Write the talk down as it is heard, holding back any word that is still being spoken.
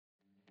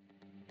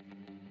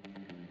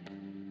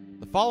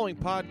following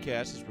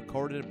podcast is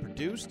recorded and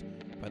produced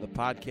by the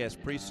Podcast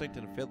Precinct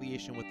in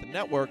affiliation with the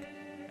network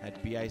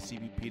at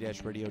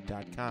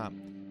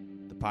bicbp-radio.com.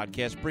 The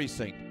Podcast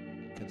Precinct.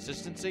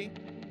 Consistency,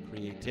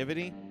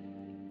 creativity,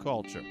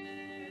 culture.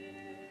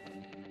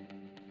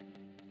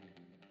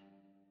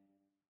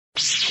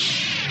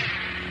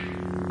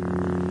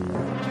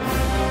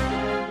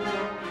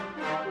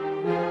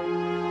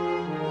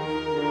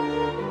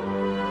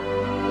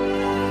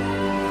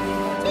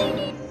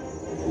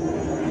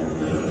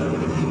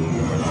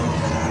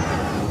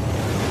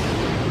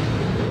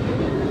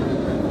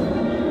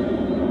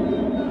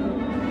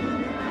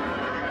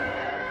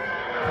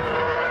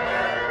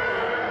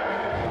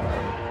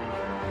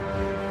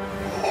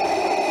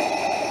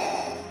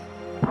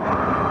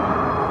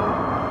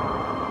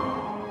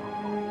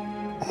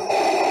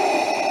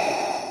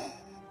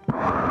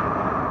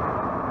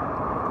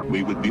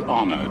 We would be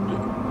honored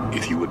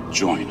if you would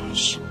join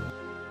us.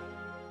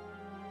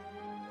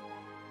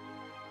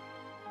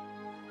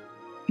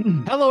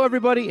 Hello,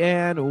 everybody,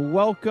 and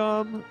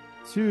welcome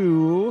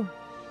to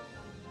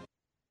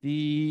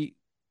the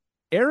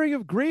Airing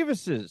of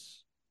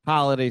Grievances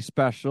holiday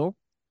special,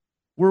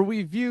 where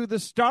we view the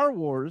Star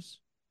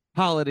Wars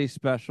holiday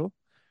special.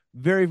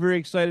 Very, very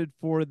excited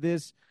for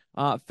this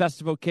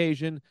festive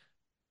occasion.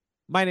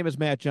 My name is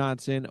Matt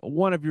Johnson,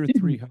 one of your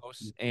three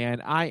hosts,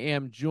 and I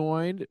am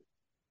joined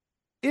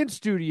in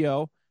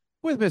studio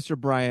with Mr.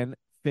 Brian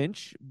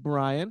Finch.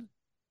 Brian,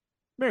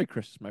 Merry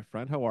Christmas, my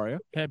friend. How are you?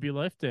 Happy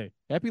Life Day.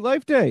 Happy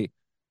Life Day.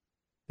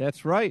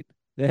 That's right.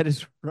 That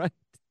is right.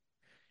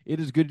 It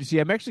is good to see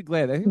you. I'm actually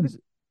glad. I think is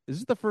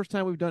this the first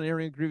time we've done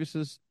Airing of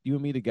Grievances, you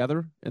and me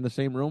together in the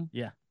same room?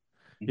 Yeah.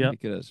 I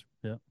think it is.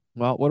 Yeah.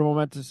 Well, what a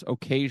momentous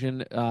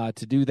occasion to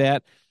do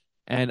that.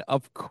 And,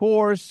 of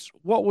course,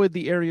 what would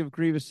the Airing of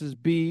Grievances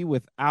be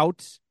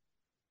without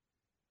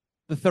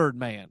the third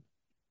man,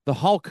 the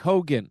Hulk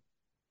Hogan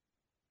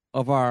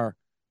of our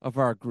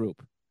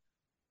group?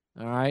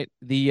 All right.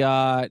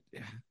 The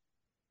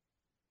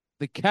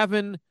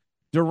Kevin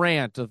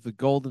Durant of the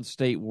Golden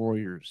State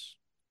Warriors.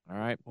 All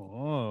right.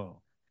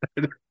 Oh.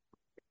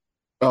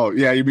 Oh,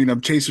 yeah, you mean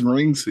I'm chasing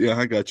rings? Yeah,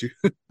 I got you.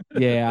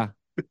 Yeah.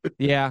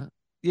 Yeah.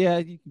 Yeah,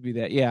 you could be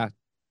that. Yeah.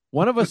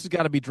 One of us has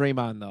got to be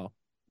Draymond, though.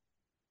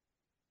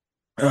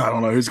 I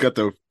don't know who's got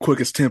the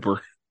quickest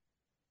temper.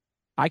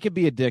 I could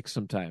be a dick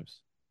sometimes.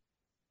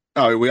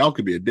 Oh, we all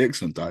could be a dick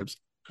sometimes.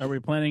 Are we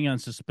planning on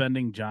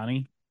suspending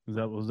Johnny? Was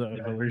that what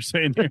you're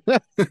saying here? All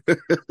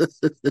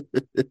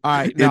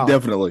right. No,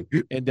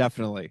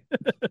 Indefinitely.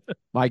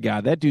 My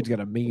God, that dude's got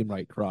a mean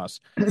right cross.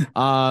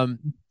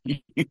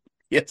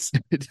 Yes.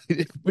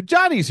 But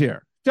Johnny's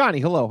here. Johnny,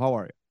 hello. How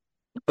are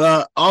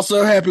you?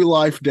 Also, Happy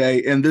Life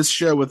Day. And this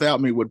show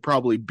without me would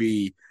probably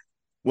be,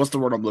 what's the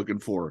word I'm looking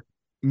for?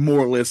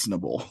 More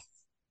listenable.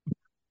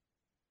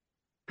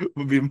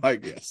 Would be my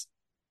guess.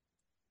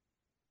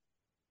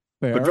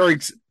 Fair. But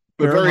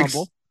very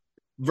humble.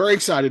 Very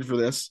excited for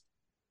this.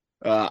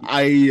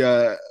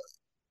 I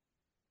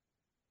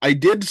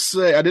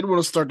did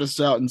want to start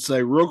this out and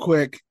say real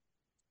quick,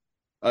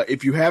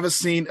 if you haven't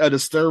seen A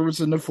Disturbance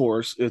in the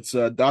Force, it's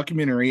a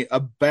documentary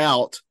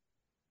about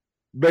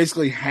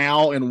basically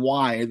how and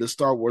why the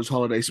Star Wars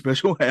Holiday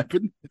Special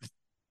happened.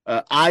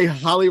 I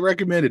highly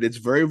recommend it. It's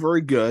very,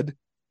 very good.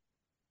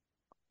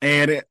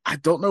 And I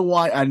don't know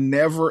why I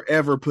never,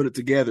 ever put it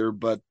together,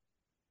 but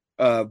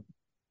I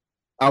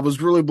was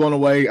really blown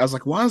away. I was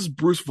like, why is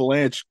Bruce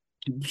Vilanch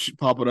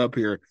popping up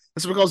here?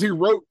 That's because he's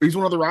one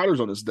of the writers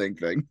on this thing.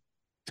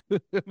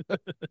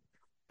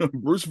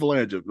 Bruce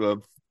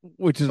Vilanch.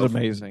 Which is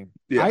amazing.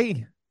 Yeah.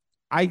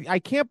 I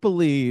can't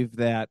believe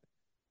that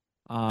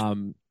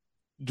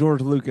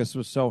George Lucas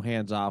was so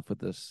hands off with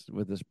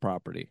this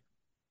property.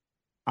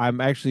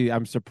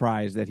 I'm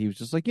surprised that he was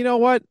just like, you know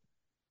what?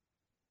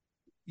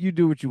 You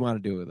do what you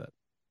want to do with it.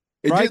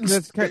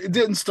 It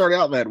didn't start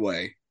out that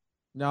way.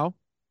 No?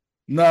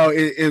 No,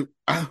 well,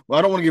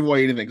 I don't want to give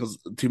away anything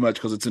too much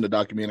because it's in the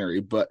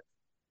documentary, but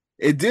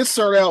it did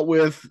start out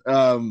with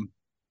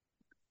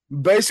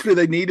basically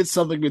they needed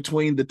something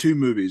between the two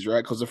movies,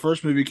 right? Because the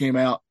first movie came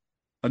out,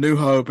 A New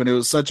Hope, and it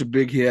was such a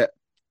big hit,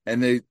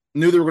 and they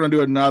knew they were going to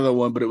do another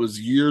one, but it was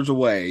years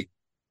away.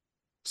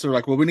 So they're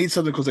like, well, we need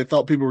something because they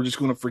thought people were just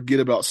going to forget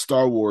about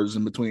Star Wars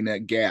in between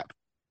that gap.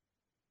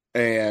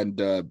 And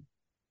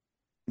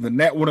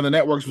one of the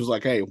networks was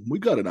like, hey, we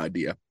got an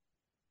idea.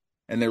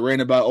 And they ran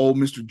about old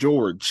Mr.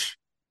 George.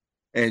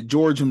 And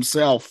George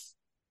himself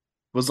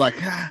was like,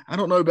 I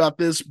don't know about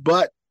this,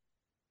 but,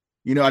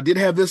 I did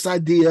have this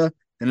idea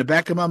in the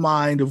back of my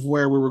mind of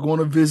where we were going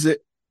to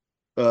visit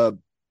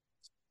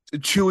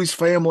Chewie's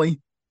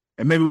family,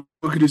 and maybe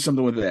we could do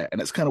something with that.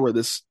 And that's kind of where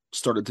this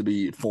started to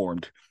be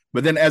formed.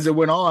 But then as it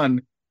went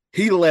on,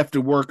 he left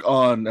to work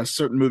on a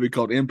certain movie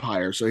called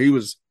Empire. So he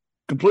was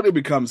completely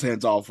becomes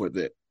hands off with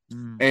it.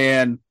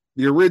 And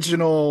the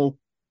original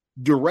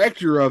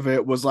director of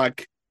it was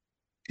like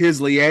his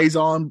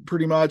liaison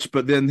pretty much,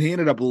 but then he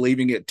ended up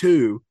leaving it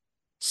too.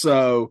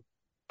 So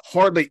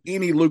hardly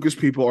any Lucas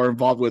people are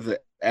involved with it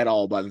at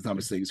all by the time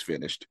this thing's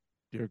finished.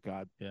 Dear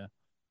God. Yeah.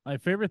 My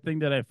favorite thing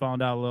that I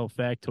found out, a little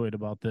factoid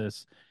about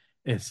this,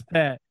 is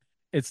that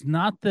it's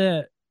not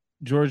that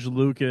George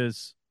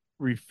Lucas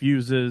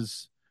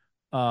refuses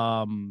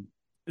um,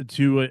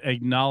 to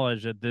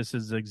acknowledge that this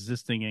is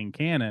existing in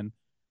canon,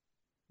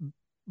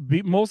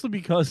 mostly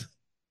because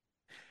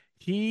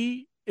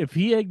if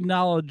he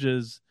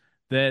acknowledges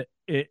that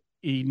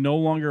he no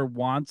longer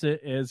wants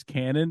it as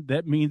canon,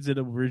 that means it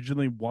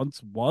originally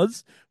once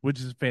was, which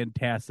is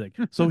fantastic.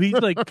 So he's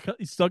like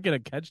he's stuck in a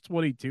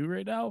catch-22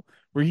 right now,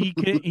 where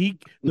the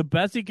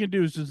best he can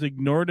do is just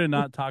ignore it and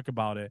not talk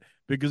about it,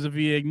 because if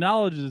he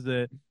acknowledges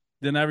it,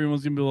 then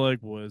everyone's gonna be like,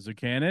 "Well, is it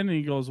canon?" And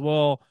he goes,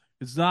 "Well,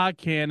 it's not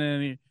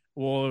canon."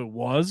 Well, it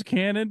was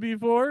canon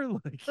before.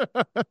 Like,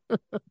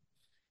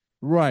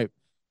 Right.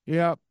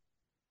 Yeah.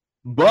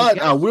 But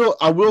guess-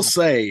 I will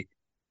say,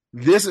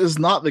 this is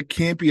not the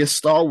campiest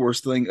Star Wars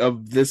thing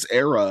of this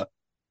era,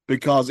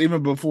 because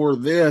even before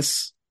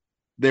this,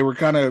 they were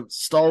kind of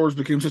Star Wars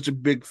became such a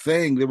big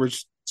thing. They were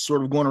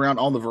sort of going around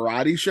on the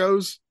variety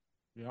shows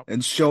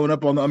and showing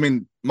up on. I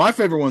mean, my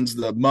favorite one's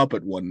the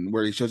Muppet one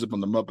where he shows up on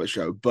the Muppet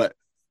Show. But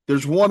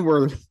there's one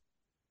where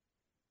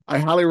I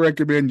highly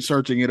recommend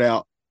searching it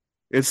out.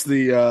 It's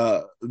the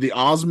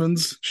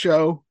Osmonds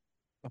show.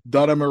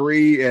 Donna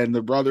Marie and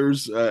the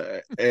brothers,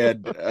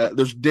 and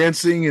there's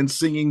dancing and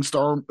singing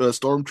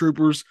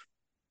stormtroopers.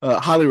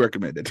 Highly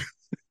recommended.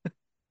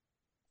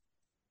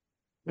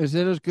 Is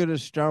it as good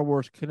as Star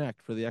Wars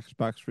Connect for the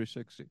Xbox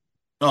 360?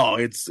 Oh,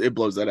 it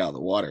blows that out of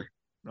the water.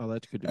 Oh,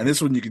 that's good. And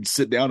this one you can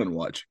sit down and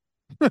watch.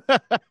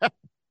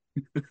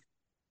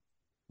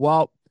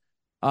 Well,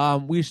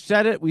 we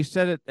said it. We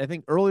said it. I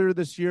think earlier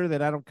this year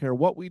that I don't care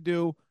what we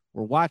do,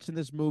 we're watching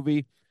this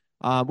movie.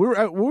 We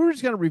were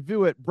just gonna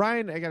review it.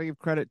 Brian, I gotta give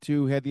credit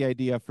to, had the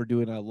idea for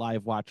doing a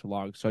live watch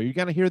along. So you're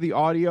gonna hear the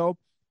audio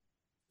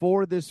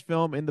for this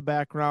film in the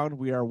background.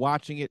 We are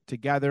watching it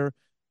together.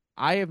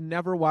 I have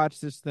never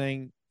watched this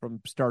thing from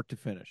start to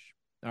finish.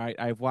 All right,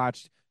 I've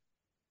watched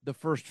the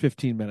first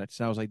 15 minutes,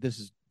 and I was like,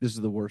 "This is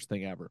the worst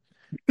thing ever."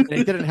 And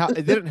it didn't help.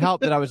 It didn't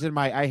help that I was in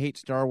my I hate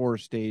Star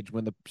Wars stage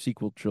when the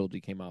sequel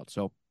trilogy came out.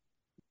 So,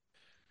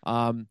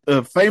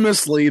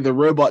 famously, the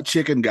Robot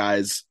Chicken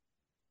guys,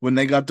 when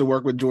they got to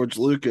work with George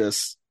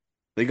Lucas,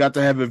 they got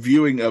to have a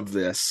viewing of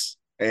this,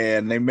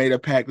 and they made a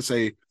pact to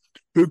say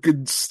who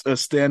could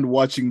stand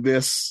watching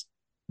this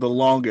the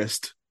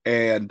longest.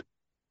 And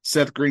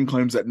Seth Green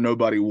claims that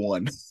nobody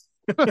won.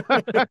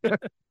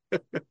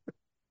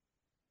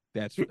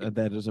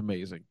 that is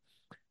amazing.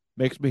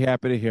 Makes me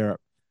happy to hear it.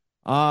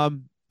 All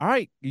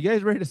right, you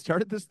guys ready to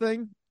start this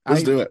thing?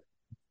 Let's do it.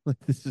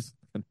 This is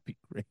gonna be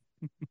great.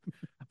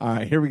 All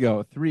right, here we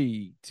go.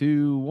 3,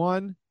 2,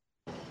 1.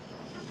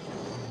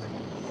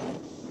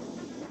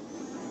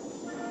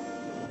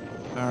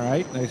 All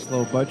right, nice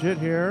low budget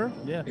here.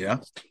 yeah,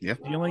 Yeah.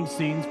 stealing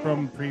scenes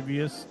from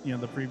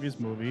the previous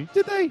movie.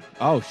 Did they?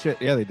 Oh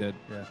shit! Yeah, they did.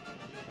 Yeah.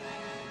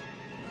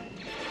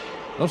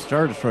 Those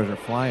Star Destroyers are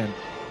flying.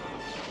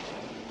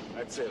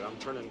 That's it. I'm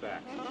turning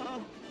back.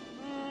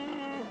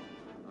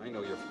 I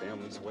know your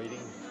family's waiting.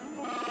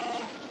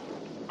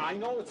 I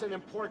know it's an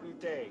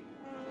important day.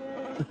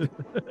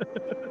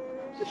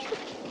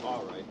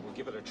 All right, we'll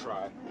give it a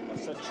try. I'll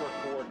set short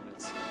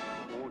coordinates.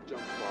 Won't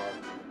jump far.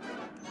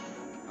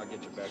 I'll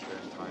get you back there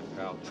in time,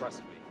 pal. Trust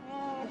me.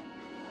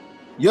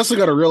 You also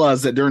got to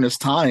realize that during this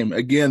time,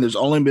 again, there's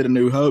only been A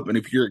New Hope, and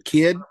if you're a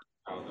kid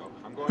I don't know.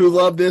 I'm going who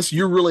love this,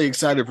 you're really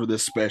excited for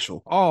this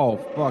special. Oh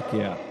fuck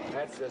yeah!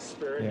 That's the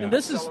spirit. Yeah. And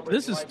this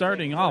is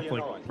starting off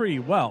like pretty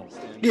well.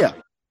 Yeah.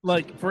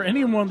 Like, for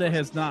anyone that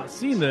has not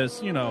seen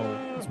this,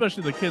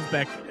 especially the kids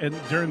back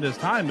during this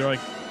time, they're like,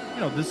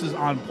 this is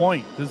on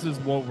point. This is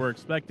what we're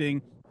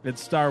expecting.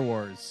 It's Star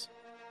Wars.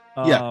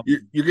 Yeah,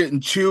 you're getting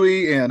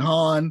Chewie and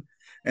Han,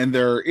 and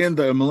they're in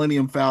the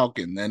Millennium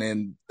Falcon,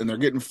 and they're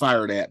getting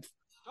fired at,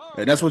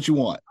 and that's what you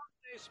want.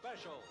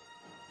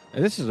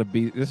 And this is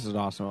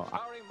awesome.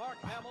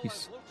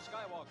 He's,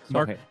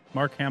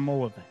 Mark Hamill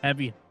with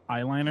heavy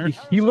eyeliner.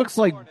 he looks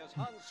like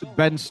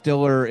Ben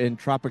Stiller in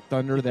Tropic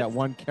Thunder, that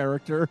one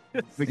character.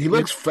 He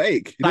looks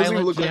fake. He doesn't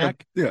even look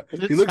Jack. like Is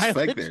it he looks Silent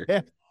fake there.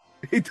 Jack?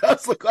 He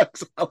does look like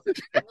Silent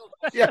Jack.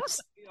 Yes,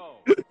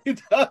 he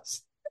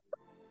does.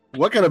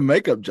 What kind of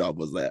makeup job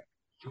was that?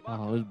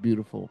 Oh, it was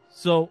beautiful.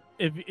 So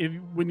if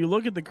when you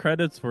look at the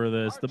credits for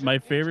this, my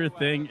favorite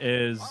thing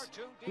is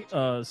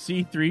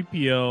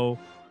C-3PO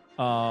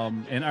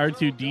and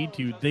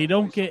R2-D2. They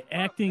don't get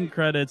acting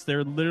credits.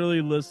 They're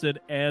literally listed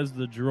as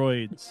the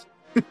droids.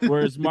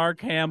 Whereas Mark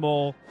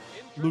Hamill,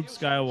 Luke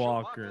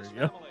Skywalker.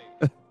 Yeah.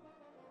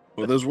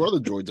 Well, those were the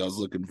droids I was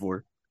looking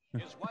for.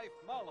 It's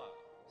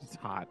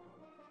hot.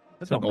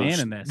 That's a man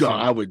in that. No, suit,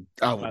 I would.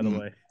 by the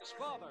way.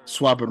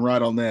 Swapping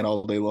right on that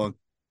all day long.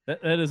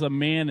 That is a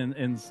man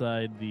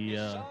inside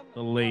the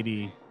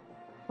lady.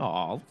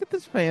 Oh, look at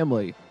this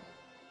family.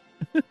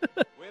 With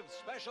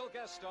special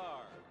guest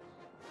star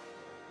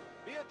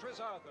Beatrice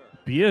Arthur,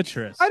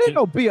 Beatrice. I didn't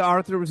know B.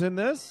 Arthur was in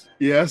this.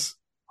 Yes.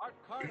 Art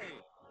Carney,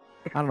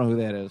 I don't know who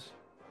that is.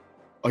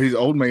 Oh, he's an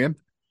old man.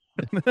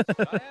 Diane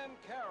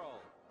Carroll,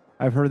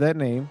 I've heard that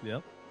name.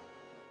 Yep.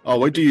 Oh,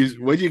 wait till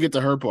you get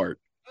to her part.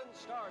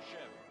 Starship.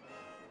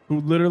 Who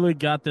literally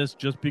got this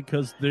just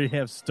because they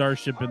have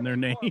Starship in their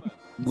name.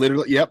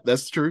 Literally, yep,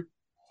 that's true.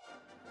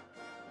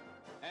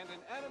 And an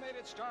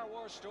animated Star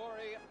Wars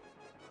story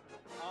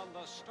on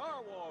the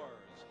Star Wars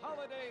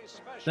Holiday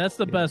Special. That's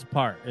the best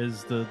part,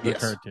 is the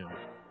Yes. cartoon.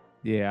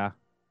 Yeah.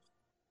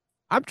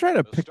 I'm trying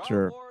to The Star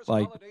picture, Wars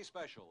like, Holiday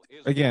Special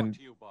is again, brought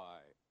to you by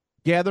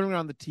gathering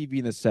around the TV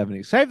in the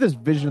 70s. I have this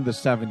vision of the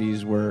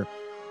 70s where,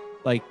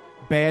 like,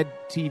 bad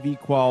TV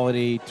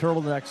quality,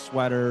 turtleneck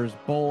sweaters,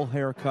 bowl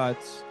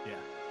haircuts, Yeah.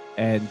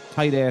 and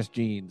tight ass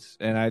jeans.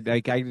 And I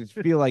just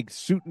feel like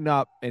suiting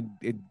up and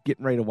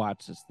getting ready to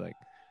watch this thing.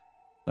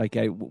 Like,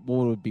 what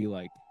would it be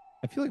like?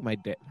 I feel like my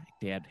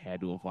dad had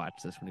to have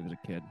watched this when he was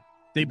a kid.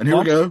 They And here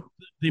we bumped- go.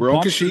 They We're on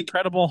bumped Kashyyyk.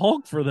 Incredible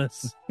Hulk for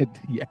this.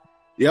 Yeah.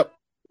 Yep.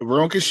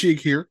 We're on Kashyyyk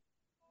here.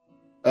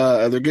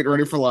 They're getting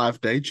ready for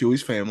Life Day,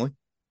 Chewie's family.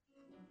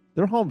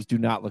 Their homes do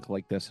not look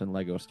like this in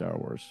Lego Star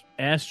Wars.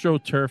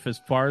 AstroTurf as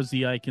far as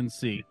the eye can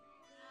see.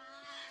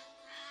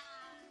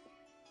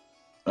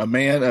 A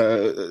man,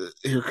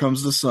 here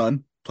comes the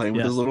son playing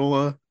with Yes. his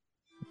little jet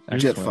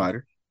Excellent.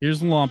 fighter.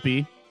 Here's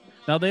Lumpy.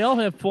 Now, they all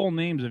have full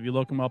names if you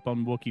look them up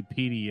on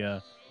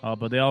Wikipedia,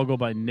 but they all go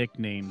by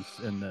nicknames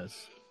in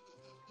this.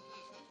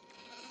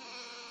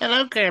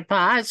 Hello,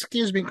 Grandpa.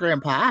 Excuse me,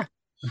 Grandpa.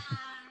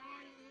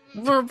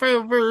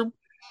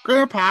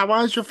 Grandpa,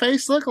 why does your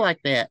face look like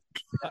that?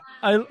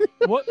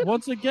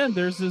 Once again,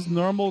 there's this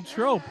normal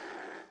trope.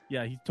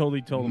 Yeah, he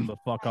totally told him to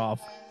fuck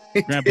off.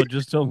 Grandpa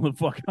just told him to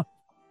fuck off.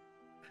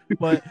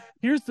 But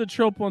here's the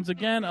trope once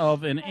again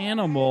of an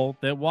animal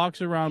that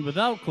walks around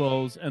without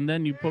clothes, and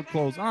then you put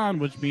clothes on,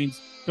 which means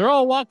they're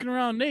all walking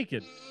around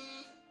naked.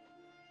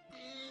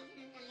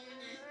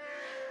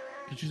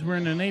 Because she's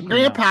wearing an apron. now.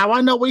 Grandpa,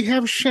 why don't we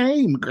have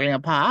shame,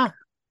 Grandpa?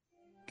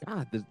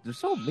 God, they're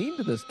so mean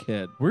to this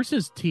kid. Where's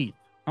his teeth?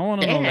 I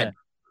want to know Dad.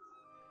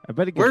 I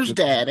bet he gets Where's good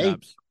Daddy?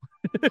 jobs.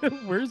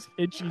 that. Where's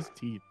Itchy's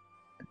teeth?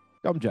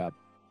 Dumb job.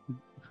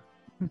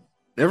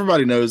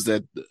 Everybody knows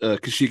that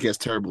Kashyyyk has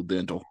terrible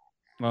dental.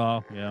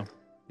 Oh, yeah.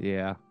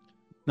 Yeah.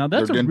 Now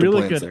that's Their a dental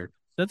really plans good. there.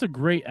 That's a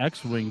great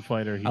X-wing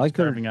fighter. He's I like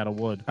their- carving out of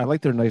wood. I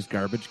like their nice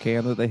garbage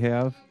can that they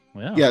have.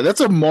 Yeah. Yeah, that's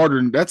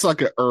that's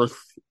like an Earth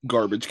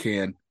garbage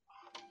can.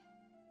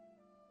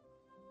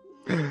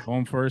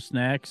 Going for a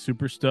snack.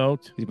 Super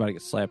stoked. He's about to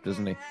get slapped,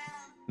 isn't he?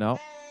 No.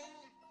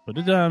 Put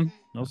it down.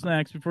 No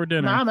snacks before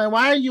dinner. Mama,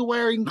 why are you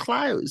wearing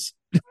clothes?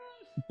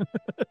 Look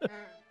at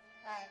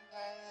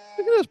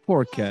this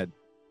poor kid.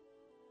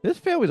 This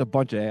family's a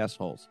bunch of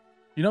assholes.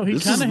 You know, he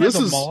This kind of is- has a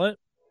this is- mullet.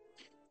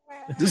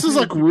 This is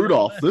like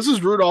Rudolph. This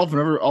is Rudolph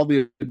whenever all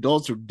the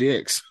adults are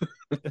dicks.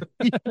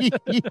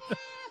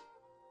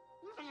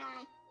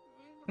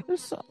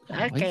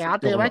 Okay, I'll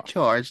do my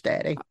chores,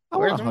 Daddy. I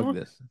want Where's to hug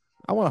this.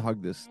 I want to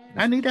hug this.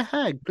 I need a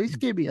hug. Please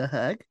give me a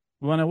hug.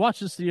 When I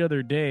watched this the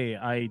other day,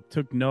 I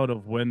took note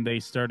of when they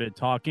started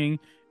talking,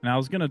 and I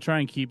was going to try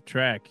and keep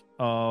track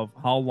of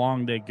how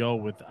long they go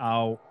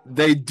without.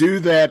 They do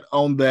that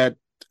on that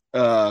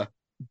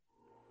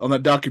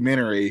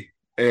documentary,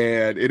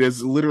 and it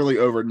is literally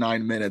over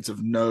 9 minutes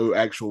of no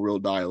actual real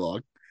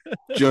dialogue.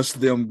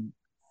 Just them,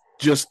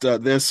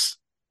 this.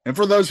 And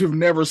for those who've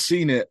never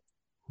seen it,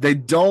 they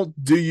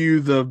don't do you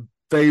the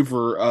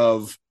favor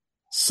of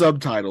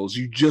subtitles.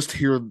 You just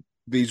hear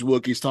these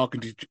Wookiees talking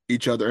to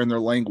each other in their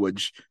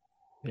language,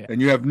 Yeah.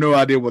 and you have no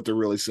idea what they're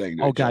really saying.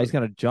 To Oh, each God, other. he's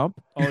going to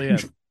jump? Oh, yeah.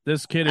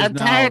 This kid is I'm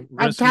now. tired.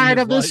 I'm risking tired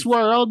his of this life.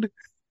 world.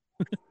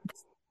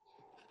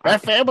 My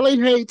family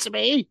hates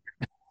me.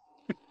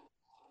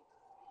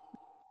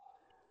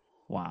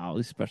 Wow,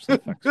 these special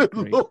effects are Good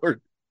great.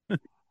 Lord.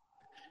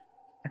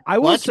 I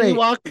will Watch say, me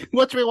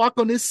walk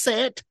on this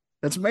set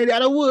that's made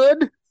out of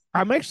wood.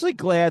 I'm actually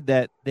glad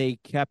that they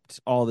kept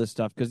all this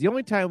stuff because the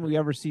only time we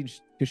ever seen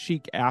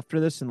Kashyyyk after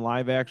this in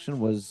live action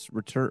was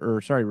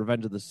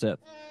Revenge of the Sith,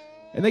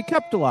 and they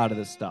kept a lot of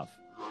this stuff.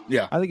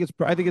 Yeah. I think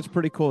it's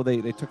pretty cool. They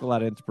took a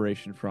lot of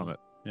inspiration from it.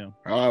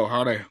 Oh,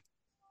 howdy.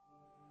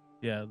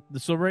 Yeah.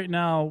 So right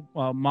now,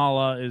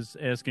 Mala is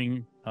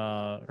asking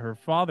her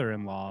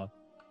father-in-law,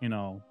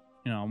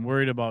 I'm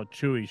worried about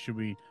Chewie. Should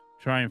we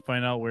try and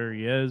find out where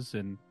he is?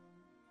 And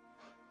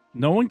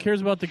no one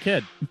cares about the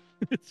kid.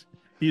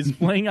 He's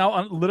playing out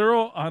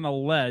on a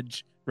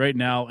ledge right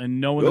now, and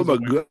no one. Oh is my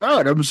aware.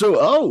 God, I'm so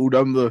old.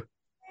 I'm the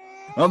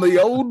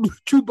old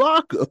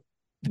Chewbacca.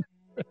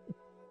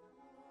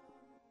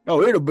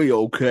 Oh, it'll be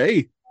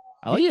okay.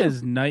 He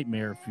is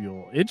nightmare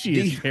fuel. Itchy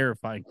is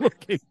terrifying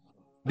looking.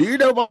 Do you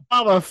know why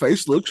my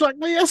face looks like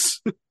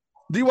this?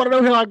 Do you want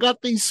to know how I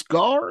got these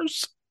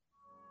scars?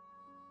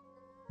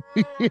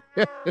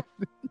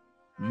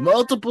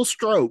 Multiple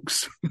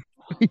strokes.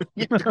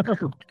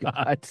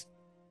 God.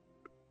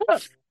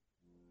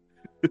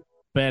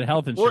 Bad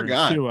health Poor insurance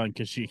guy. too on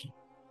Kashyyyk.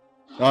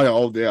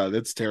 Oh, yeah,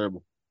 that's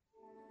terrible.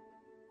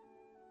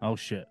 Oh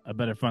shit! I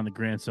better find the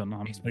grandson.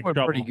 I'm in He's big moving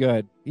trouble. pretty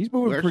good. He's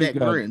moving Where's pretty that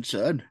good.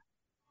 grandson?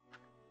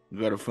 We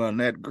gotta find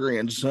that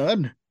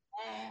grandson.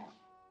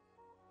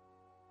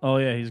 Oh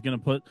yeah, he's gonna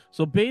put.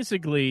 So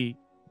basically,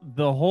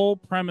 the whole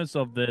premise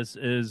of this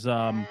is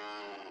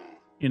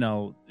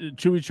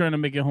Chewie's trying to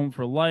make it home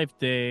for Life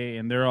Day,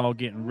 and they're all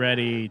getting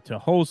ready to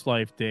host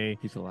Life Day.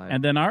 He's alive.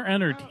 And then our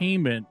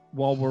entertainment,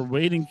 while we're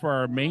waiting for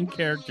our main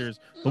characters,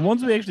 the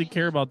ones we actually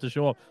care about to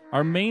show up,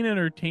 our main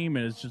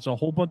entertainment is just a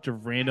whole bunch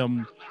of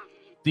random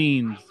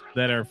scenes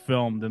that are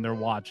filmed and they're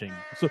watching.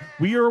 So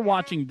we are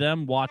watching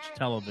them watch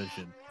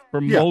television for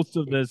most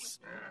of this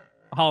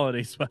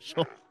holiday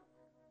special.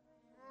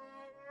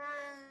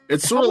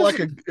 It's sort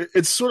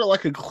of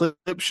like a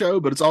clip show,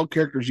 but it's all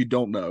characters you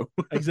don't know.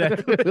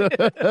 Exactly.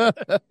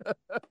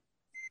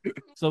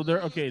 So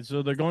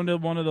they're going to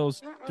one of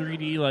those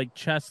 3D like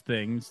chess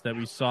things that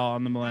we saw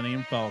on the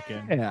Millennium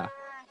Falcon. Yeah.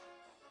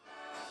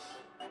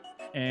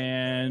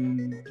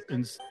 And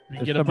we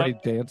get somebody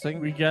dancing.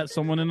 We got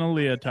someone in a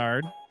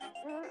leotard.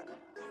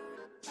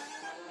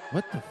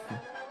 What the?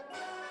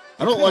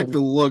 I don't like the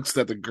looks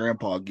that the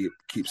grandpa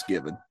keeps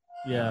giving.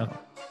 Yeah,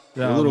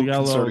 They're a little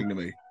concerning to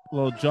me. A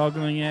little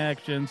juggling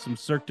action, some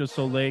Cirque du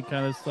Soleil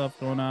kind of stuff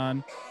going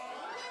on.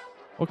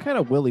 What kind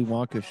of Willy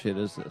Wonka shit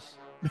is this?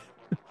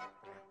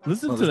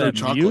 Listen to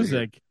that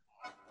music.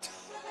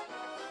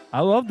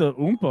 I love the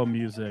Oompa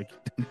music.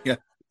 Yeah.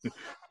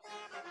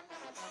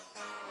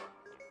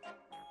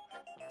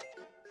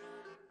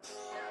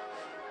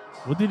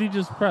 What did he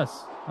just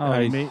press? Oh,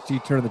 he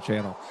turned the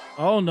channel.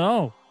 Oh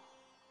no!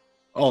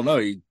 Oh no!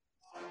 He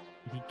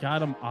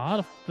got him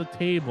off the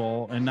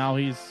table, and now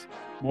he's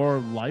more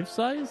life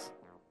size.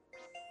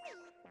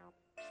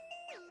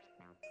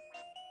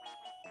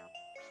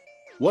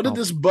 What did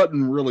this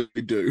button really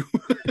do?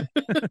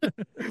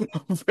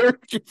 I'm very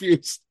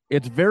confused.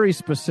 It's very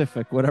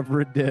specific,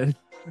 whatever it did.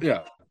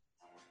 Yeah.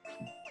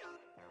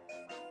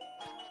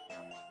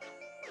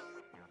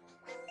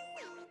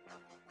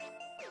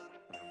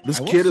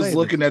 This kid is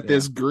looking at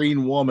this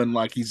green woman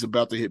like he's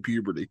about to hit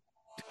puberty.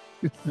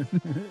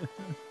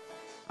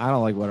 I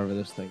don't like whatever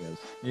this thing is.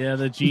 Yeah,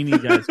 the genie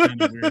guy's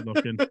kind of weird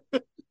looking.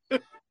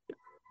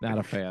 Not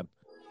a fan.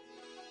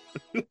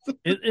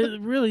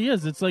 It really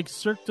is. It's like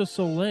Cirque du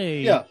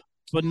Soleil, yeah,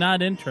 but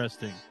not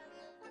interesting.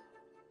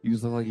 You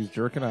look like he's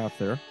jerking off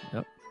there.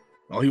 Yep.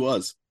 Oh, he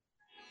was.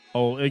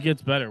 Oh, it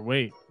gets better.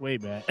 Wait,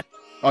 Matt.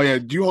 Oh yeah,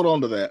 do you hold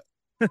on to that?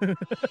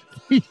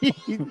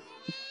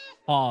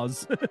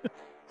 Pause.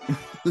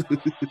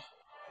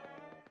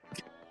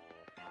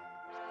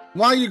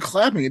 Why are you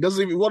clapping? It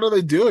doesn't even. What are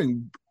they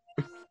doing?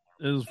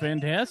 It was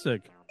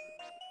fantastic.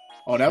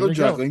 Oh, now they're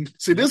juggling.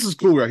 See, this is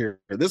cool right here.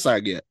 This I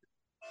get.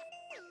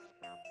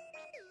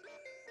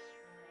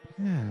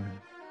 Yeah.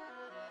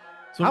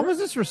 So how was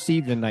this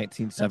received in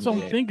 1978? That's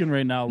what I'm thinking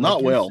right now.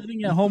 Not well. You're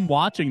sitting at home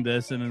watching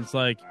this, and it's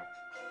like,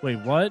 wait,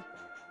 what?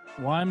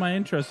 Why am I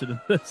interested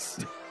in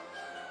this?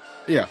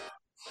 Yeah.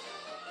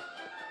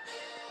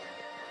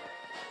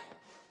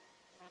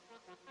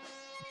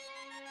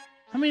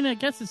 I mean, I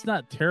guess it's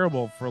not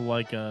terrible for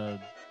like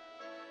a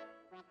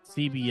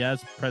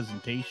CBS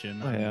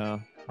presentation. Oh, yeah.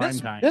 Prime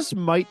time. This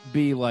might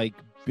be like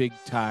big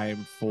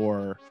time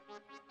for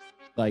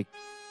like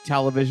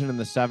television in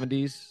the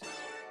 70s.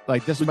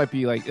 Like this might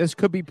be like this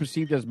could be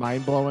perceived as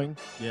mind blowing.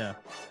 Yeah.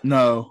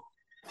 No.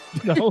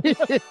 No.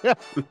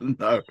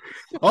 No.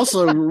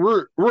 Also,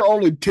 we're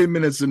only 10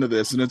 minutes into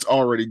this and it's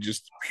already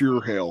just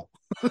pure hell.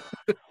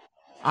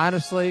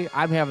 Honestly,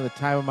 I'm having the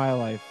time of my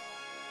life.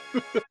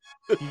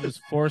 You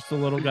just forced the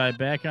little guy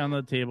back on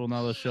the table.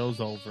 Now the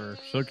show's over.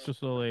 Cirque du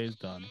Soleil is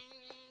done.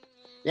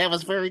 That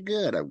was very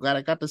good. I'm glad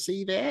I got to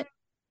see that.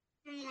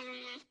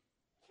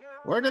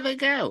 Where do they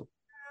go?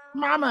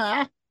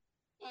 Mama.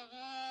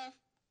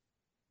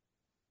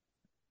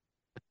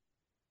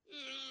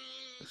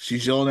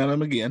 She's yelling at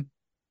him again.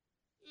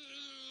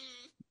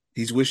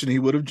 He's wishing he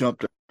would have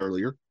jumped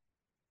earlier.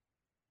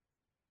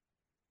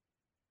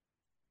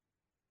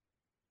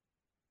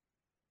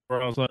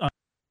 Where I was like,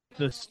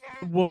 this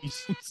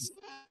voice.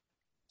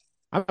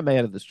 I'm not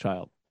mad at this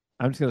child.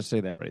 I'm just going to say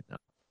that right now.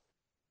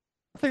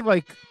 Nothing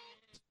like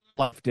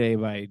Life Day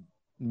by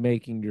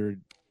making your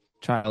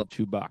child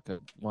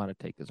Chewbacca want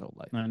to take his own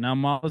life. Now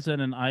Ma's at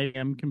an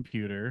IM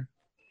computer.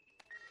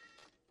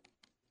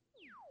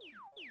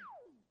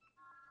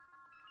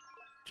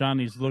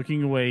 Johnny's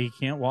looking away. He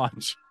can't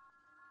watch.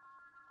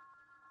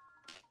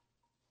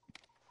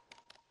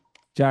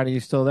 Johnny, you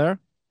still there?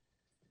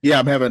 Yeah,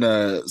 I'm having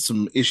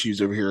some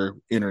issues over here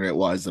internet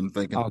wise. I'm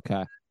thinking.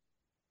 Okay.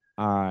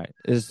 All right.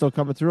 Is it still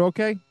coming through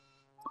okay?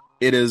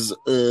 It is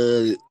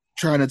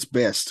trying its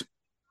best.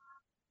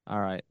 All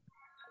right.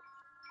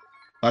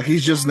 Like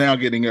he's just now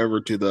getting over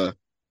to the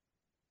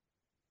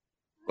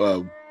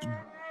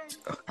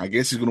I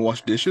guess he's gonna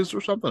wash dishes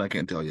or something. I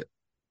can't tell you.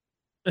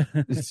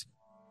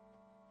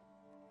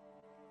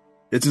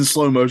 It's in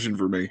slow motion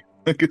for me.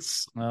 Like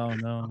it's oh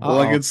no.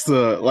 Like it's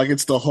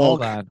the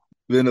Hulk,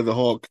 the end of the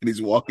Hulk, and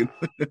he's walking.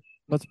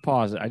 Let's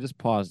pause it. I just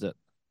paused it.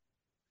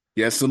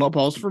 Yeah, still not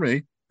paused for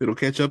me. It'll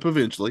catch up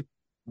eventually.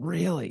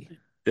 Really?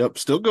 Yep,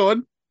 still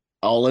going.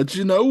 I'll let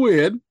you know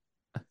when.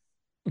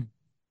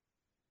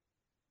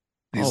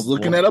 He's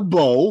looking at a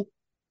bowl.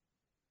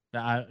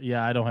 I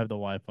don't have the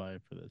Wi-Fi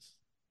for this.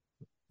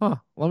 Huh.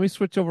 Let me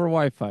switch over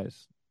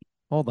Wi-Fi's.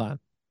 Hold on.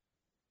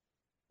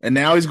 And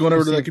now he's going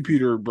over to that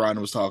computer Brian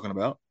was talking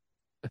about.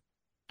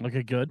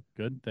 Okay, good.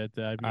 That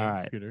All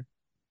right. computer.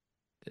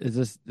 Is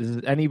this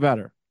any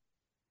better?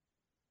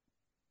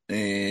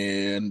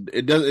 And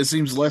it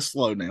seems less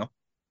slow now.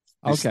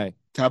 Just Okay.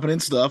 typing in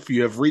stuff.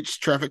 You have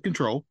reached traffic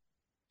control.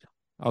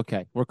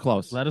 Okay. We're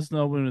close. Let us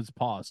know when it's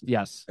paused.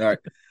 Yes. All right.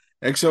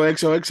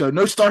 XOXOXO.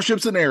 No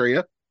starships in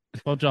area.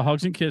 Bunch of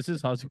hugs and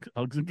kisses. Hugs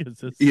and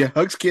kisses. Yeah,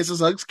 hugs,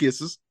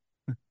 kisses.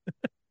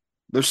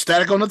 There's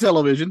static on the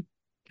television.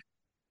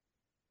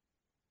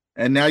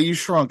 And now you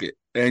shrunk it.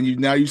 And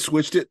you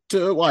switched it to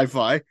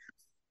Wi-Fi.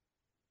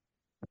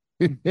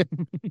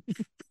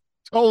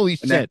 Holy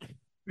shit.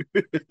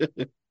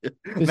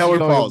 Now we're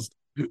paused.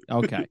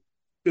 Okay.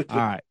 All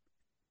right.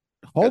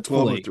 At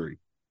Hopefully 12:03.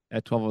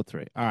 at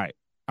 12:03. All right.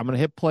 I'm going to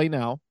hit play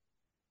now.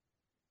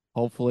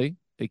 Hopefully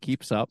it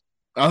keeps up.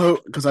 I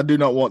hope, because I do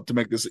not want to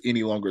make this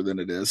any longer than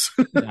it is.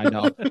 I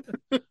know.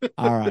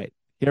 All right.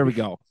 Here we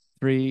go.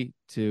 3,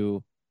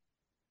 2.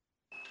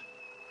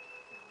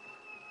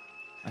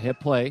 I hit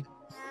play.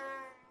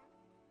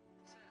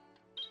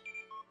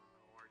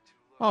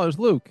 Oh, there's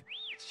Luke.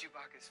 It's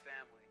Chewbacca's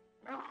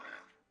family.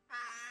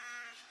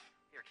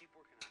 Here, keep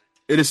working on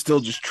It is still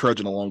just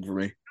trudging along for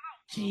me.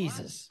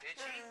 Jesus. it.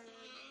 Did you?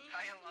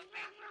 Hiya, Lumpy.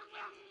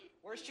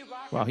 Where's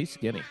Chewbacca? Wow, he's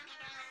skinny.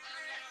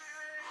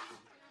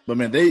 But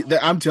man,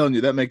 I'm telling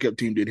you, that makeup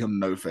team did him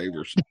no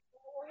favors. Wait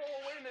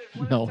a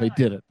minute. No, he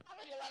didn't.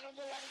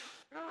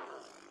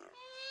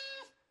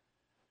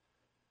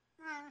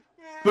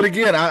 But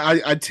again,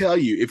 I tell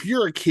you, if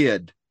you're a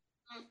kid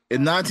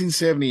in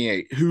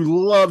 1978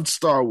 who loved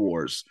Star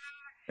Wars,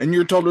 and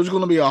you're told there's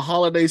going to be a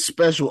holiday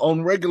special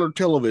on regular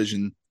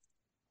television,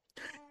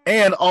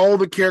 and all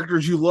the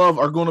characters you love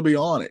are going to be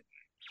on it.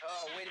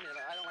 Oh, wait a minute.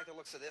 I don't like the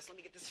looks of this. Let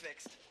me get this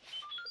fixed.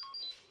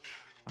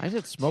 Why is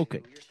it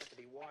smoking? You're supposed to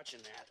be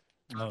watching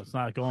that. No, it's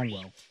not going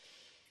well.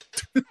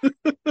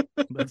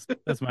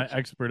 That's my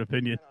expert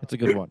opinion. That's a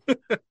good one.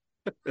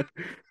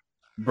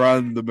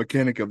 Brian, the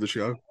mechanic of the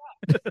show.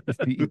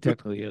 He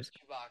technically is.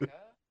 Chewbacca.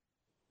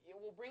 Yeah,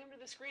 we'll bring him to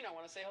the screen. I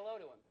want to say hello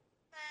to him.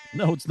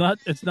 No, it's not.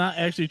 It's not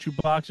actually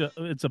Chewbacca.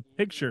 It's a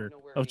picture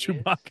of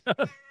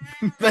Chewbacca.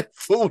 That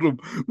fooled him.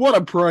 What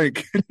a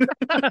prank.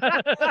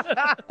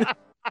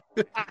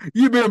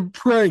 You've been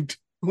pranked,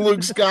 Luke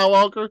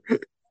Skywalker. Tell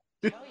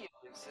you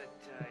is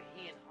that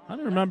he and Han I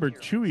don't remember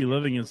Chewie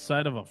living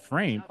inside of a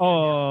frame.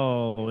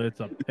 Oh,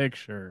 it's a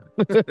picture.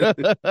 is in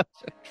trouble.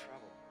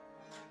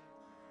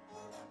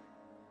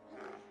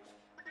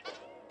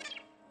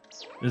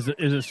 Is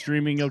it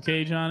streaming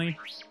okay, Johnny?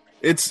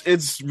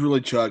 It's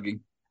really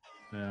chugging.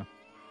 Yeah.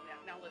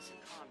 Now listen,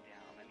 calm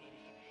down. I mean,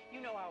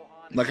 you know how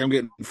Han. Like I'm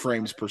getting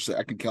frames per second.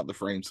 I can count the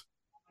frames.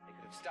 They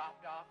could have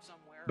stopped off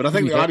somewhere. But I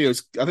think Yeah.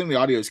 the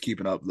audio's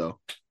keeping up though.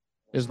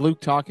 Is Luke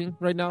talking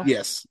right now?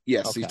 Yes,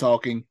 Okay. he's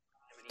talking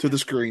to the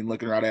screen,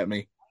 looking right at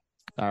me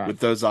All right. with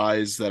those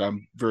eyes that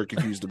I'm very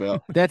confused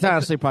about. That's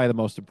honestly probably the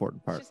most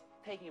important It's part. just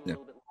taking him Yeah. a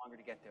little bit longer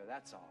to get there.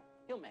 That's all.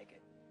 He'll make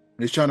it.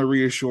 And he's trying to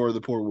reassure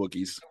the poor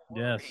Wookiees.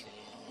 Yes.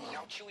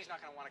 Now Chewie's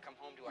not going to want to come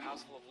home to a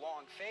house full of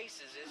long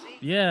faces, is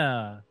he?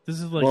 Yeah. This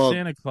is like Well,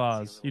 Santa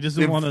Claus. He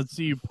doesn't if- want to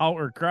see you pout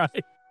or cry.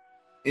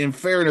 In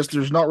fairness,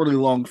 there's not really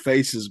long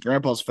faces.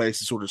 Grandpa's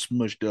face is sort of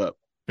smushed up.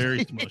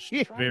 Very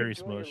smushed. Try Very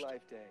to enjoy your smushed.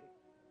 life, Dave.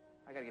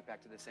 I got to get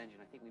back to this engine.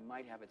 I think we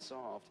might have it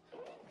solved.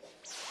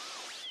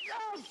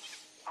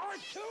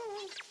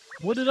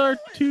 What did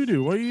R2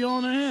 do? What are you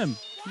yelling at him?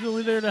 He's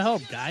only there to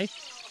help, guy.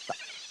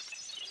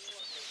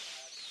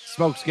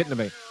 Smoke's getting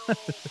to me.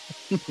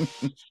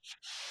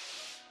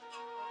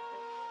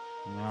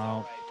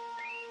 Wow.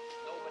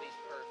 Nobody's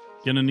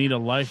perfect. Gonna need a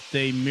life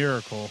day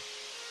miracle.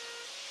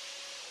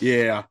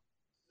 Yeah.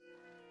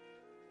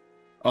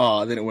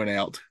 Then it went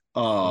out.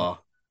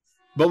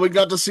 But we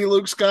got to see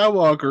Luke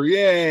Skywalker.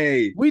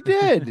 Yay! We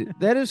did.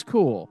 That is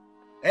cool.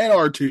 And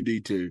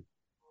R2D2.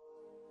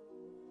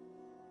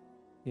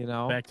 You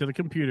know, Back to the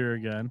computer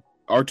again.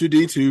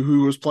 R2D2,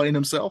 who was playing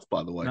himself,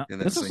 by the way. No, in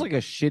that this is scene. like a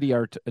shitty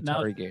Atari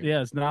Now, game.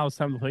 yes, now it's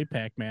time to play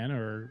Pac-Man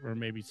or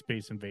maybe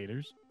Space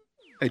Invaders.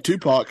 Hey,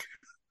 Tupac.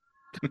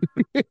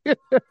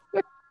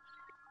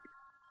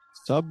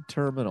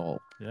 Subterminal.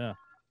 Yeah.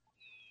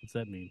 What's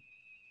that mean?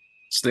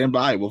 Stand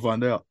by. We'll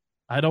find out.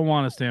 I don't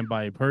want to stand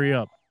by. Hurry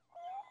up.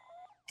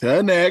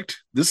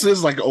 Connect. This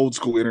is like old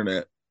school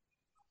internet.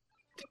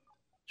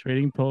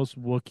 Trading Post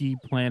Wookiee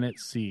Planet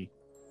C.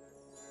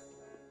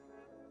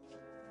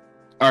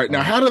 All right.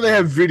 Now, how do they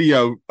have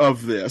video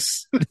of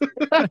this?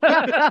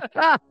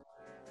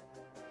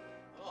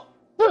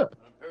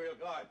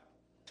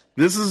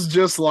 This is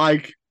just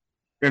like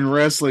in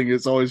wrestling.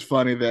 It's always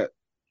funny that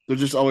there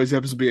just always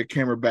happens to be a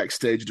camera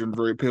backstage during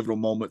very pivotal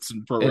moments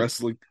in pro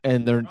wrestling.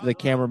 And the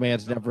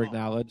cameraman's never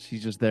acknowledged.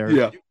 He's just there.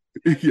 Yeah.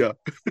 Yeah.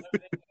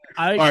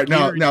 I All right,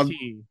 now-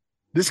 guarantee.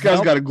 This guy's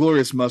Nope. got a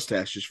glorious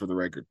mustache, just for the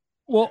record.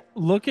 Well,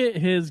 look at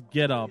his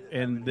getup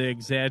and the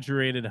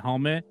exaggerated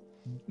helmet.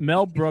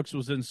 Mel Brooks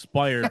was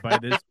inspired by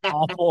this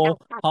awful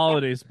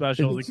holiday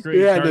special to create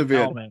Yeah, Darth they've been.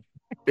 helmet.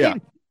 Yeah.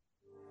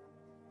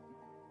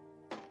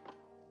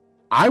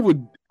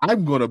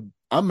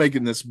 I'm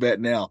making this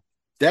bet now.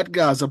 That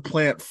guy's a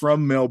plant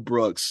from Mel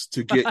Brooks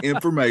to get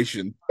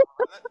information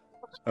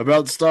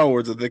about Star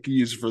Wars that they can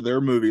use for their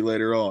movie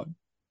later on.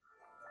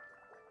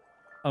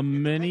 A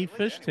mini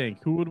fish tank.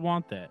 Who would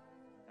want that?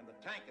 And the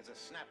tank is a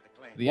snap to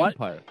clean. The What?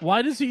 Empire.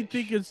 Why does he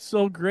think it's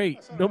so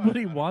great?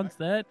 Nobody wants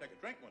that. Take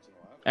a drink once in a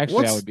while. Actually,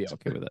 What's- I would be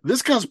okay with it.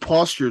 This guy's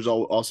posture is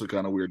also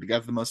kind of weird. The guy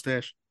with the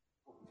mustache.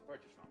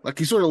 Like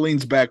he sort of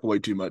leans back way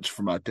too much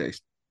for my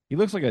taste. He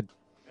looks like a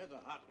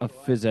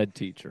phys ed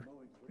teacher.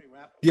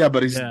 Yeah,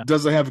 but he Yeah.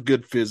 doesn't have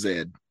good phys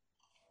ed.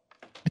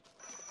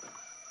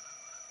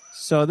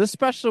 So this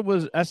special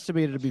was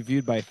estimated to be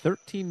viewed by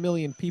 13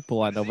 million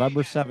people on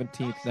November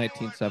 17th,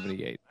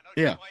 1978.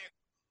 Yeah.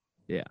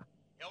 Yeah.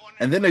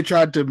 And then they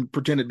tried to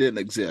pretend it didn't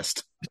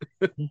exist.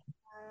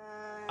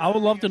 I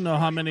would love to know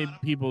how many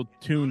people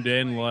tuned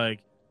in. Like,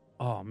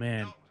 oh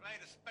man,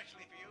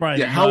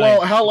 Friday Yeah, how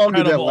night, long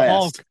did that Incredible last?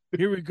 Hulk.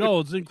 Here we go.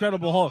 It's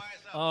Incredible Hulk.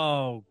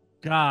 Oh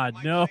God,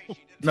 no.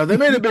 No, they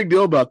made a big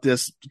deal about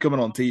this coming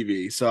on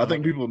TV, so I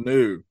think people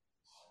knew.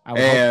 I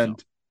would hope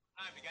And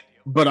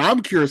but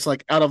I'm curious,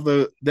 like out of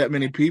that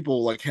many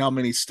people, like how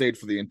many stayed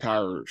for the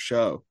entire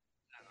show?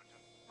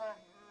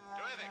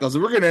 Because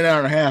we're getting an hour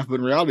and a half, but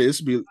in reality, this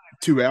would be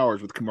 2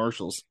 hours with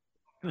commercials.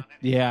 so.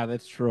 Yeah,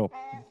 that's true.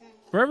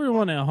 For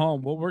everyone at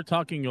home, what we're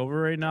talking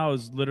over right now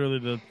is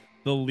literally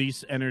the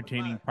least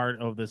entertaining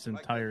part of this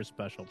entire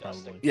special,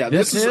 probably. Yeah,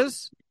 This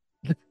is.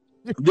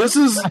 this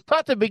is I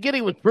thought the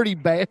beginning was pretty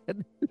bad.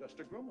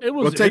 It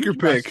was Well, take your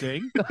pick.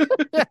 interesting.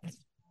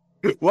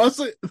 was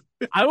it?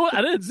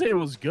 I didn't say it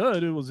was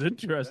good. It was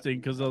interesting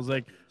because I was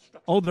like,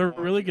 oh, they're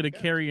really going to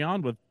carry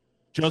on with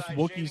just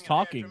Wookiees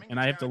talking, and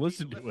I have to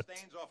listen to it.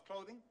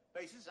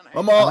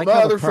 My like how the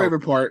other pro-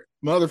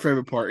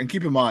 favorite part, and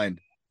keep in mind,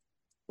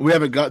 we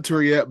haven't got to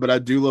her yet, but I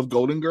do love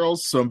Golden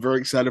Girls, so I'm very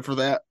excited for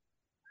that.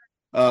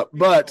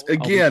 But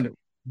again,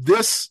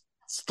 this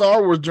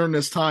Star Wars during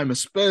this time,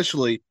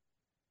 especially,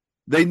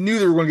 they knew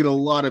they were going to get a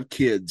lot of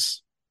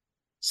kids.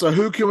 So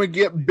who can we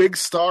get big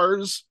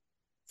stars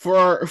for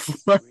our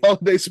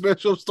holiday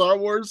special of Star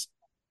Wars?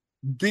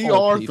 The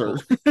Old Arthur.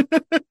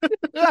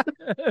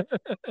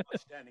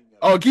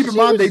 Oh, keep in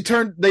mind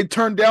they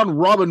turned down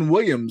Robin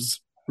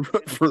Williams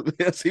for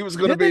this. He was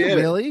going to Did be they in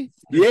it. really?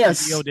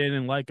 Yes. CBO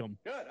didn't like him.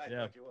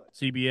 Yeah.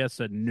 CBS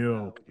said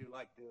no.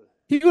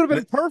 He would have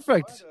been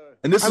perfect.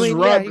 And this I is mean,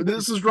 right. yeah,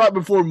 This is right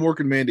before Mork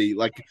and Mindy.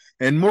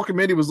 And Mork and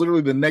Mindy was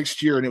literally the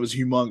next year, and it was a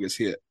humongous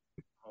hit.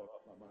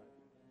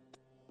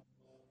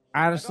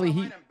 Honestly,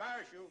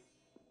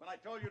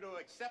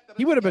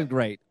 he would have been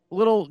great.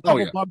 Little Oh,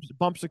 couple yeah.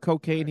 bumps of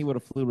cocaine, he would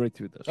have flew right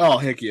through this. Oh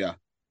heck yeah!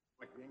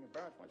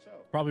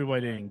 Probably why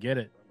he didn't get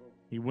it.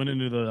 He went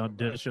into the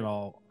audition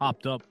all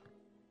hopped up.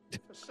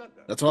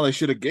 That's why they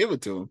should have gave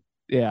it to him.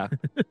 Yeah.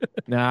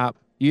 Nah,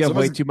 you have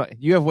Somebody's- way too much.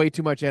 You have way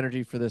too much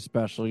energy for this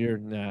special. You're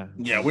nah.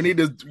 Yeah, we need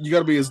to. You got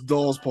to be as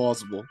dull as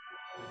possible.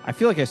 I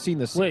feel like I've seen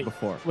this Wait.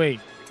 before. Wait,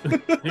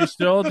 you're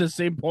still at the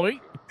same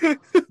point?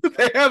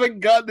 They haven't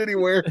gotten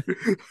anywhere.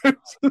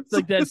 It's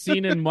like that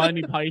scene in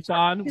Monty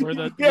Python where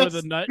the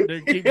Yes. nut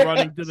they keep Yes.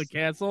 running to the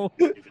castle.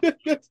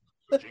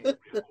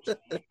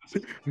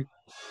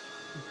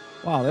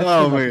 Wow, that's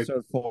Oh, from man.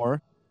 episode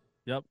 4.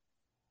 Yep.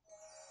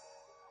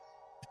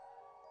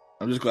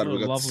 I'm just glad What a we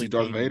got to lovely see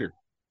Darth team. Vader.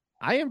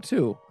 I am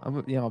too. I'm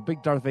a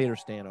big Darth Vader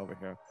stan over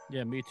here.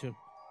 Yeah, me too.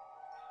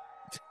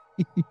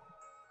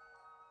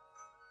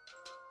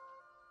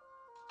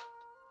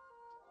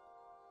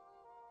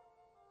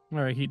 All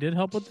right, he did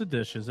help with the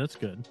dishes. That's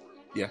good.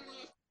 Yeah.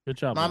 Good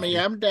job. Mommy,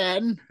 Wookie. I'm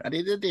done. I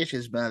did the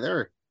dishes,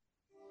 Mother.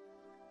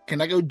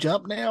 Can I go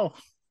jump now?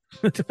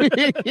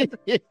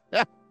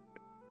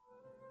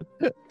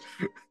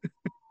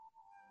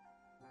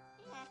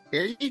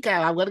 Here you go.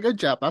 I'm gonna go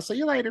jump. I'll see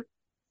you later.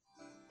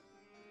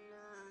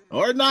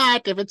 Or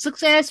not, if it's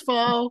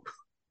successful.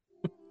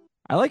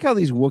 I like how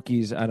these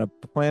Wookiees on a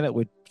planet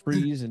with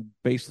trees and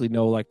basically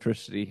no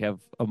electricity have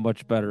a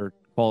much better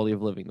quality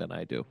of living than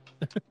I do.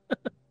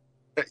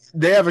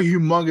 They have a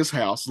humongous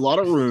house, a lot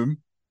of room,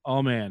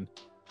 Oh man,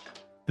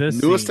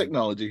 this newest scene.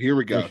 technology. Here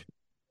we go.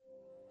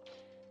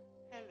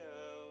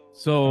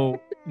 So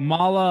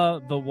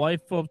Mala, the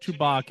wife of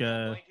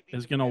Chewbacca,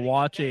 is gonna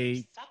watch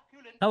a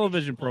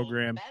television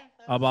program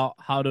about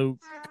how to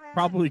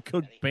properly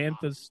cook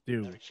bantha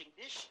stew.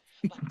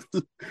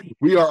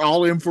 We are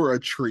all in for a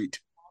treat.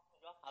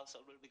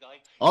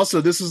 Also,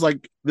 this is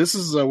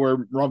where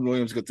Robin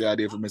Williams got the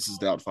idea for Mrs.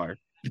 Doubtfire.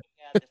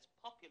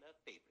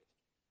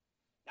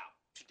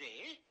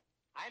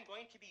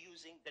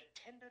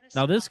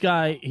 Now this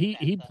guy,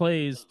 he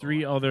plays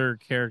 3 other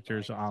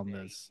characters on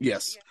this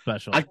Yes.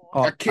 special.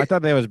 Oh, I can't-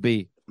 thought that was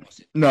B.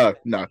 No.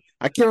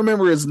 I can't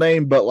remember his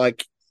name, but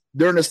like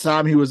during this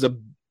time he was a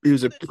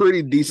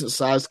pretty decent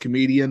sized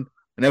comedian,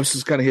 and that was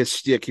just kind of his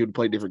shtick. He would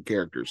play different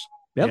characters.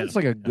 That Yeah. looks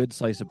like a good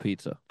slice of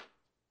pizza.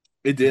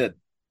 It did.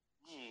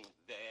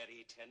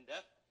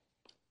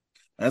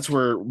 That's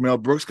where Mel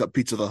Brooks got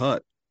Pizza the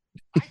Hut.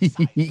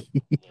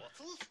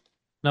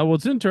 Now,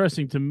 what's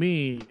interesting to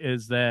me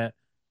is that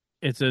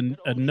it's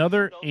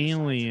another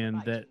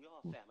alien that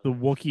the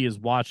Wookiee is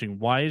watching.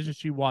 Why isn't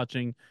she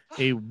watching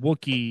a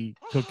Wookiee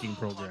cooking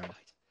program?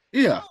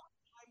 Yeah.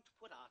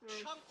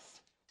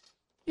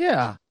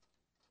 Yeah.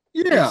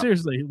 Like, Yeah.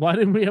 seriously, why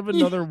didn't we have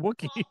another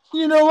Wookiee?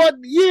 You know what?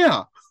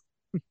 Yeah.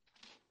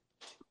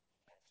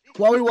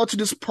 Why are we watching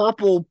this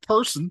purple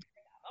person?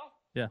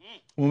 Yeah.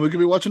 When we could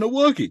be watching a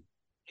Wookiee.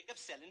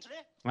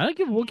 I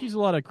give Wookiees a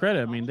lot of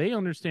credit. I mean, they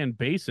understand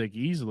basic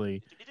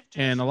easily,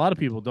 and a lot of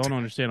people don't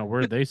understand a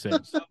word they say.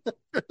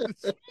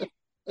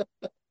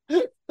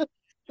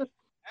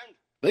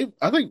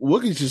 I think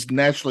Wookiees just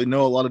naturally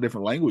know a lot of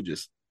different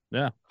languages.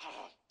 Yeah.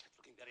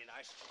 Looking very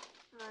nice.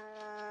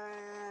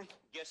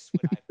 Guess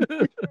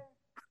what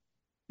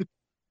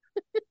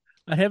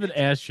I haven't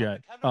asked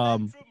yet.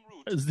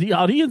 Is the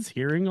audience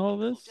hearing all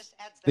this?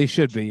 They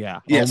should be, yeah.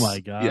 Yes. Oh my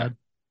god. Yeah.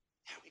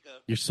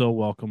 You're so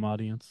welcome,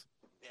 audience.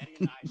 Very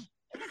nice.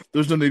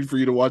 There's no need for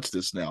you to watch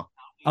this now.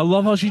 I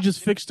love how she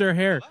just fixed her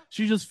hair.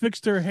 She just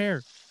fixed her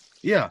hair.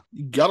 Yeah.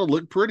 You gotta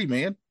look pretty,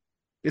 man.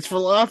 It's for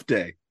Life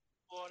Day.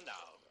 For now.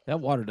 That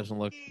water doesn't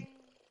look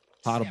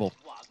potable.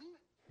 Step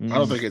one, I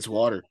don't think it's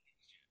water.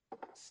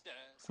 stir,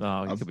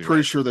 Oh, you I'm could be pretty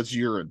right. sure that's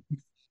urine.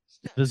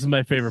 This is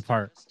my favorite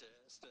part. stir.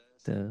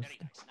 Duh. Very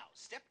nice. Now,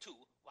 step two,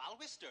 while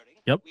we're stirring,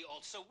 Yep. we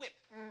also whip.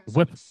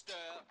 Whip. Stir,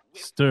 whip,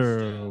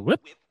 Stir,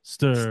 whip.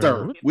 Stir,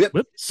 Stir, whip,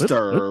 whip,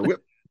 stir,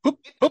 whip, whoop,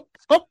 whoop,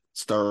 whoop,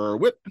 stir,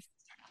 whip.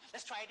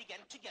 Let's try it again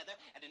together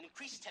at an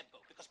increased tempo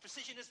because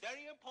precision is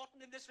very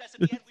important in this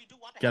recipe and we do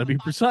want to Gotta have be a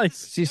fine precise.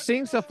 See,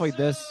 seeing stuff like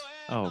this,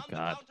 And oh on the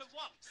god. count of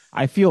one.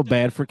 I feel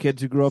bad for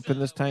kids who grew up in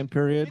this time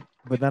period,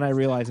 but then I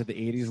realize that the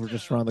 80s were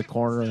just around the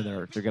corner and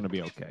they're going to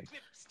be okay.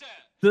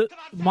 The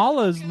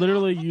Mala is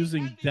literally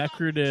using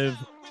decorative,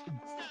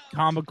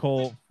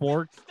 comical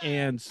fork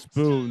and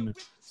spoon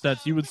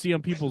sets you would see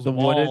on people's The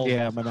wooded, walls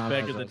yeah, my mom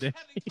back has in the those. day.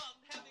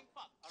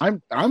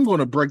 I'm going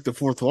to break the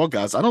fourth wall,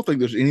 guys. I don't think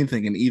there's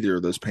anything in either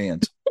of those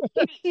pans.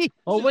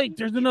 Oh wait,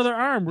 there's another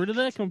arm. Where did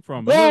that come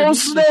from? Oh,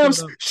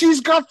 snaps! She's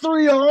got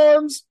 3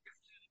 arms.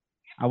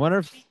 I wonder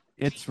if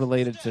it's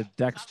related to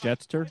Dex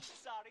Jetster.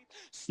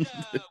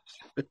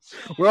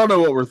 We all know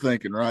what we're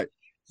thinking, right?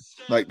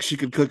 Like she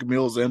could cook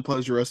meals and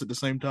pleasure us at the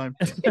same time.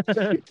 A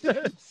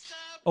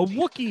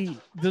Wookiee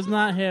does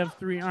not have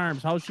 3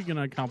 arms. How is she going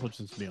to accomplish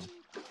this meal?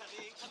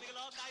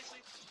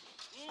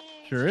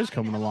 Sure is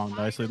coming along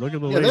nicely. Look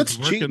at the Yeah, ladies that's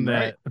working cheating,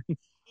 that.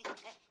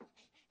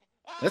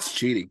 That's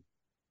cheating.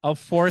 A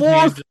fourth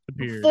hand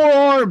disappeared. 4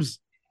 arms.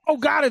 Oh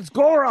god, it's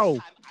Goro!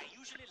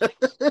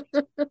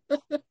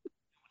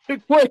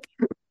 Quick,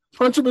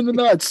 punch him in the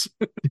nuts.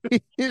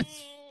 Do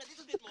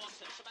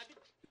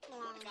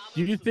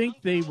you think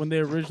when they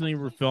originally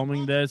were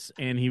filming this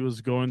and he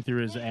was going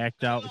through his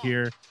act out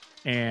here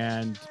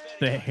and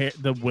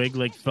the wig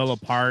like fell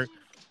apart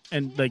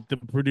and like the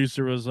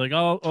producer was like,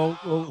 oh,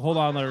 hold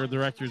on, the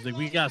director's like,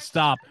 we gotta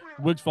stop,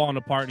 wig's falling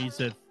apart, and he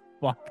said,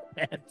 fuck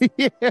that.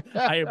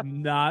 I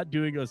am not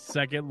doing a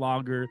second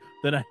longer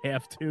than I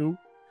have to.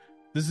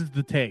 This is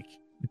the take.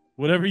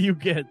 Whatever you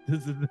get,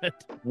 this is it.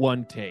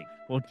 One take.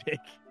 One take.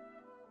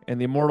 And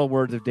the immortal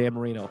words of Dan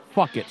Marino,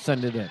 fuck it,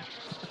 send it in.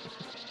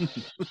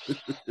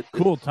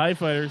 Cool. TIE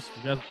fighters.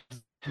 We got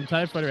some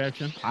TIE fighter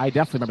action. I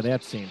definitely remember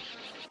that scene.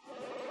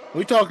 What are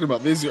we talking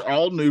about? These are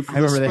all new for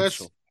I the remember that.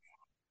 special.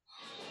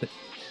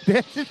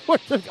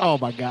 Oh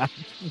my god.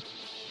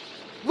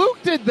 Luke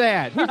did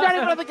that. He's not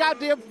even on the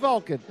goddamn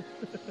Falcon.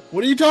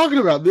 What are you talking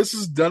about? This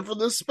is done for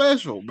this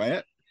special,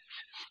 Matt.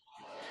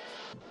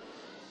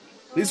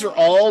 These are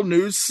all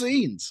new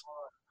scenes.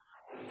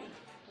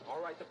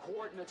 All right, the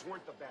coordinates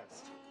weren't the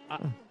best.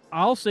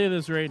 I'll say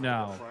this right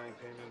now. Frying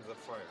pan into the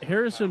fire.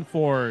 Harrison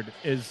Ford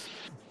is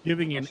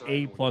giving an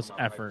A+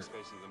 effort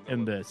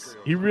in this.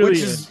 He really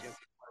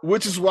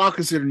Which is wild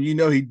considering you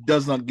know he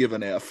does not give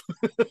an F.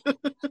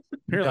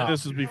 Apparently,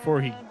 this is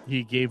before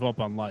he gave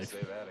up on life. Say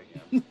that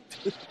again.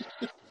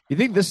 You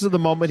think this is the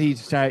moment he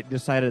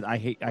decided I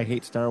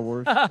hate Star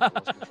Wars?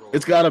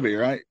 It's got to be,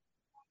 right?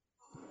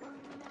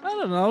 I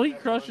don't know. He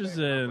crushes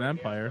an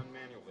Empire.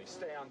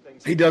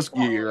 He does.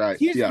 Yeah, you're right.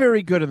 He's yeah.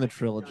 very good in the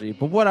trilogy,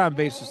 but what I'm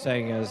basically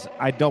saying is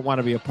I don't want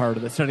to be a part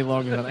of this any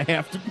longer than I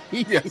have to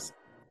be. Yes.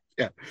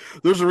 Yeah.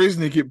 There's a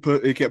reason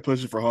he kept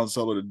pushing for Han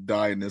Solo to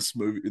die in this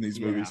movie, in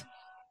these movies.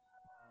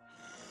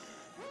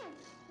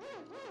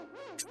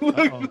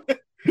 Uh-oh.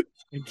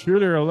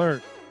 Intruder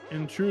alert.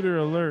 Intruder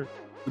alert.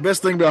 The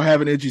best thing about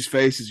having Edgy's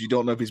face is you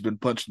don't know if he's been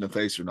punched in the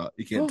face or not.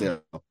 You can't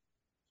tell.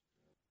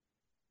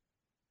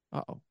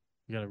 Uh-oh.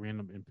 You got a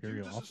random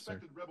Imperial officer.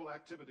 Suspected rebel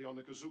activity on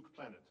the Kazook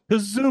planet.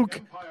 Kazook! The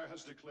Empire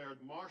has declared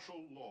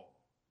martial law.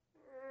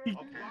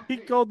 He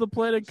called the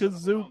planet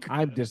Kazook.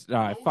 I'm just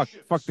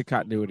fuck the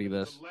continuity of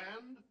this. To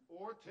land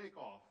or take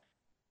off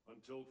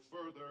until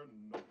further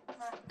notice.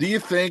 Do you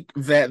think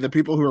that the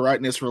people who are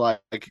writing this were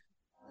like,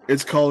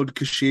 it's called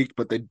Kashyyyk,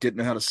 but they didn't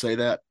know how to say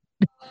that?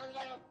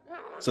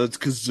 So it's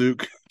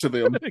Kazook to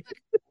them.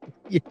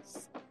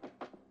 Yes.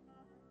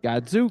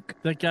 Godzook.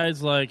 That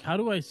guy's like, how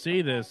do I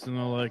say this? And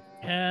they're like,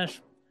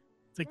 cash.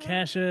 It's a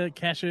Kasha.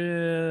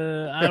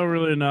 I don't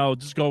really know.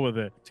 Just go with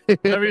it.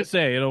 Whatever you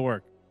say, it'll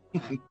work.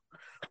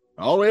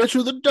 I'll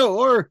answer the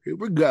door. Here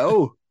we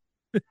go.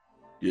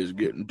 Just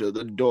getting to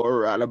the door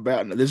right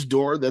about now. This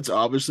door, that's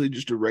obviously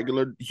just a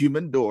regular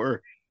human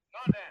door.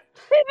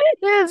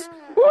 It is.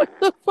 What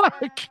the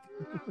fuck?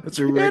 It's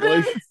a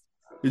regular.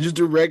 It's just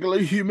a regular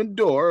human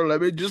door.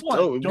 Let me just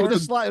tell you. What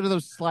are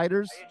those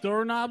sliders?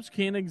 Doorknobs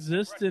can't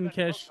exist in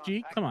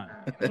Kashyyyk. Come on.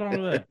 What's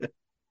wrong with that?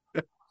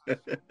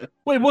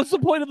 Wait, what's the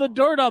point of the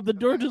doorknob? The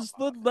door just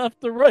slid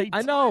left to right.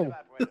 I know.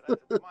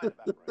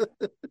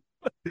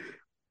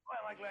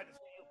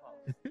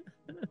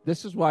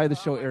 This is why the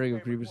show Area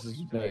of Grievances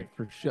is made,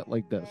 for shit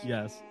like this.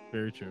 Yes,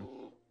 very true.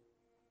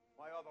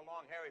 Why all the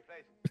long hairy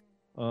faces?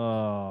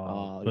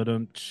 Oh, but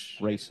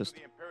Racist.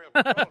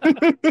 I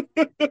made a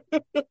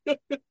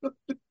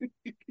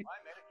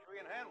tree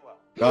in Hanwell.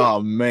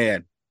 Oh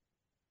man.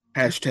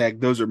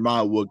 Hashtag those are my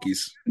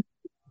Wookiees.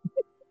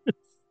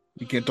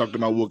 You can't talk to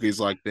my Wookiees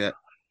like that.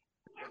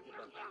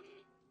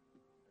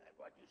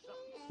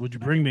 Would you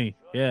bring me?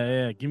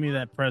 Yeah. Give me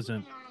that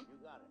present.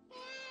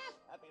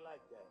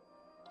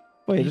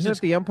 Wait, isn't it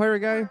the Empire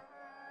guy?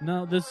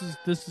 No, this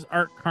is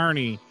Art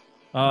Carney.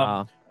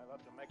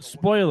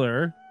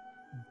 Spoiler.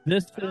 He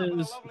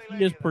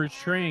is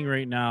portraying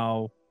right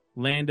now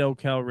Lando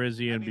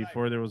Calrissian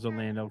before there was a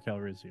Lando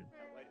Calrissian.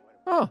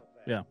 Oh,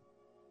 yeah.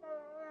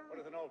 What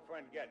does an old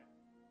friend get?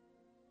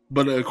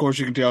 But of course,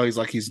 you can tell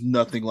he's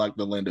nothing like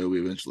the Lando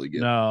we eventually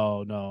get.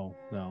 No.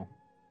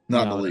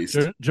 Not the least.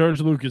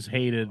 George Lucas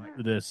hated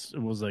this.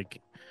 It was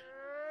like,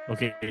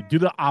 okay, do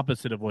the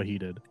opposite of what he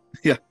did.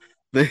 Yeah,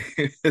 they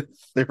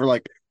were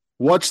like,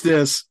 watch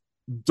this.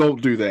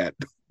 Don't do that.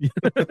 Is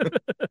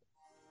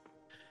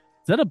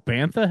that a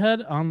bantha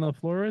head on the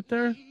floor right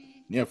there?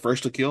 Yeah,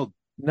 freshly killed.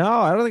 No,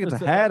 I don't think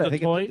it's a head. I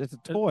think toy? it's a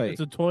toy.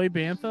 It's a toy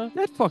bantha?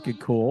 That's fucking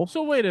cool.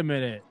 So wait a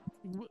minute.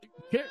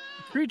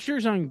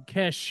 Creatures on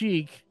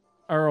Kashyyyk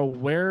are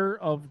aware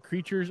of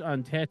creatures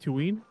on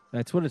Tatooine?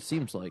 That's what it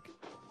seems like.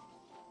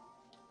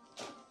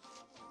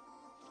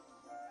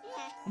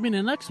 I mean,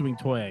 an X-Wing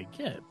toy I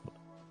get. But...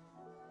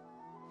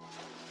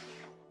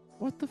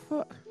 What the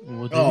fuck?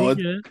 What did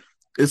he get?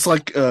 It's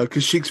like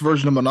Kashyyyk's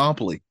version of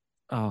Monopoly.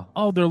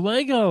 Oh, they're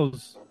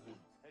Legos.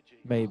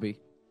 Maybe.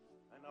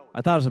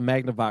 I thought it was a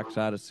Magnavox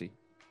Odyssey.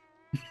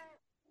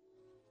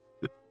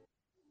 I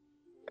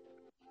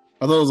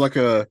thought it was like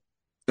an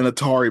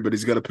Atari, but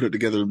he's got to put it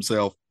together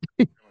himself.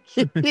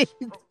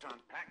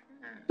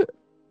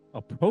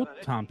 A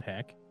proton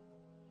pack?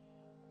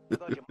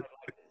 One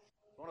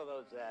of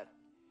those that.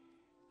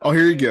 Oh,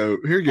 here you go.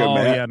 Here you go, oh,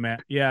 Matt. Yeah,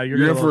 Matt. Yeah,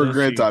 you're in for a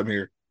great time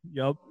here.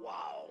 Yep.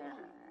 Wow.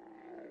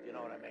 You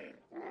know what I mean?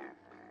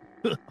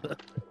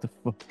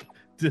 What the fuck?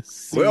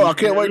 Well, I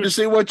can't wait to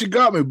see what you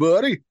got me,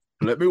 buddy.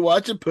 Let me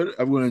watch it.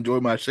 I'm going to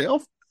enjoy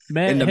myself.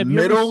 Matt, in the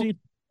middle.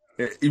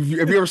 Have you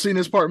ever seen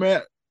this part,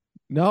 Matt?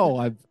 No,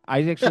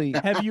 I actually.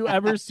 Have you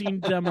ever seen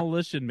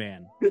Demolition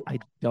Man? I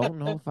don't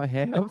know if I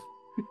have.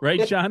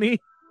 Right, Johnny?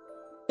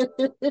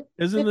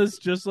 Isn't this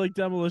just like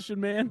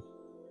Demolition Man?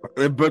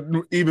 But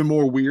even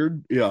more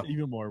weird. Yeah.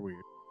 Even more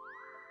weird.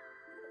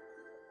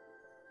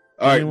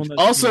 All right.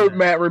 Also,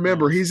 Matt,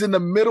 remember, he's in the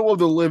middle of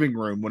the living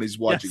room when he's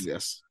watching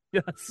this.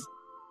 Yes.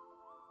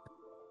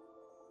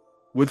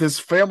 With his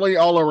family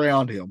all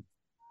around him.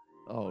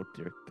 Oh,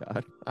 dear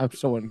God. I'm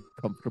so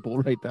uncomfortable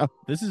right now.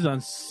 This is on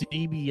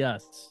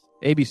CBS.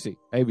 ABC.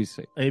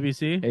 ABC?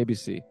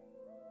 ABC.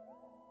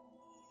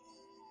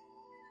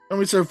 I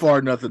mean, so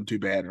far, nothing too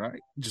bad, right?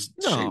 Just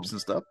shapes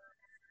and stuff.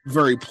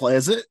 Very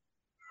pleasant.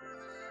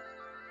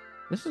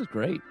 This is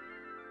great.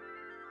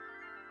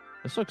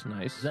 This looks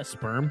nice. Is that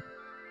sperm?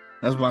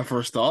 That's my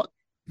first thought.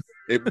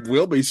 It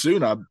will be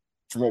soon,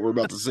 from what we're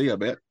about to see, I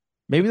bet.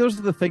 Maybe those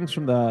are the things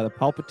from the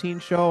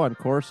Palpatine show on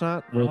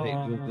Coruscant, where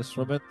the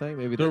swim thing.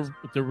 Maybe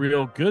the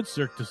real good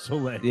Cirque du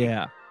Soleil.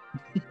 Yeah.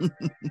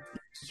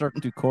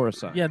 Cirque du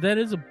Coruscant. Yeah, that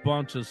is a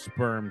bunch of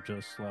sperm,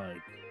 just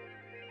like.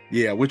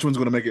 Yeah, which one's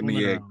going to make it in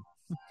the egg?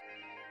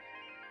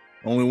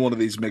 Only one of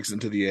these makes it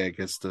into the egg.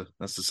 That's the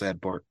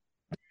sad part.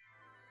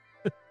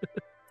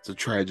 It's a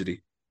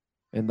tragedy.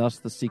 And thus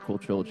the sequel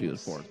trilogy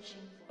is born.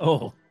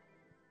 Oh.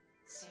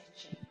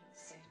 Searching.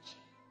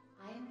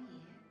 I am here.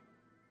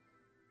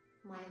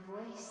 My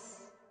voice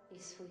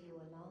is for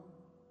you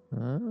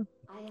alone.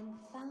 I am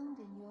found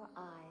in your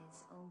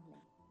eyes only.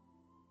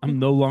 I'm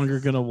no longer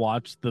going to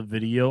watch the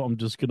video. I'm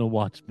just going to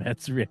watch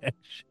Matt's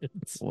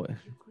reactions.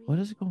 What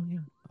is going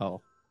on?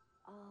 Oh.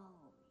 Oh,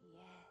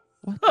 yes.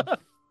 What the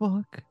fuck? I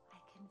can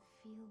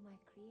feel my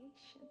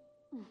creation.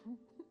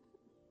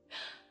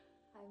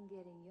 I'm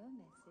getting your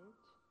message.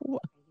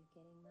 What? Are you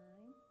getting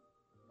mine?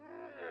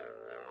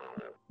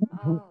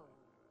 Oh.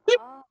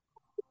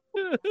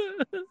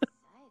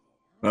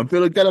 I'm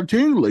feeling kind of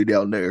tingly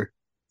down there.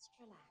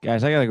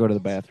 Guys, I got to go to the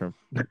bathroom.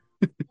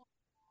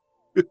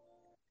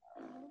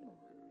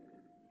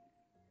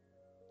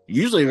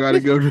 Usually I got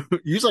to go to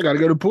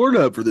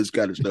Pornhub for this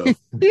kind of stuff.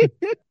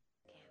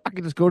 I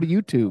can just go to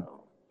YouTube.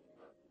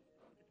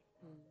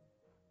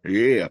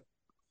 Yeah.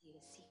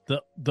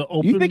 The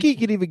open. You think he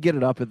could even get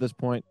it up at this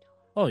point?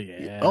 Oh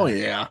yeah. Oh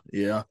yeah.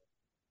 Yeah.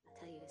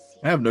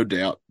 I have no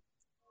doubt.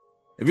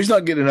 If he's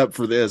not getting up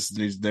for this,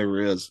 then he never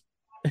is.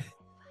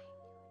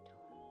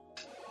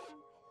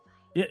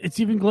 Yeah, it's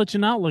even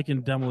glitching out like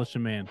in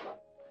Demolition Man.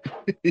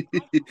 And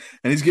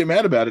he's getting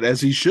mad about it,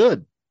 as he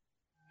should.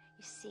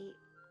 You see,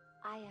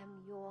 I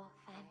am your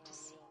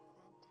fantasy.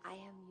 I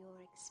am your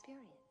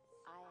experience.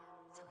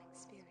 So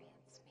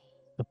experience me.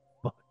 The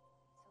fuck?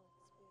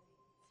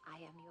 I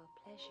am your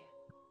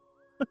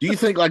pleasure. Do you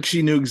think like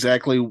she knew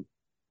exactly,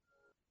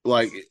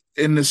 like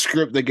in the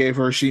script they gave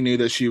her, she knew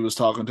that she was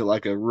talking to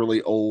like a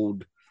really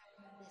old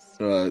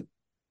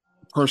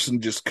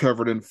person just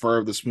covered in fur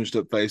with a smooshed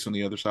up face on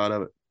the other side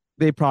of it?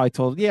 They probably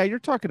told, yeah, you're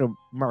talking to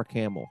Mark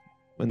Hamill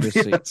in this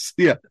scene. Yes,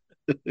 yeah.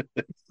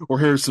 Or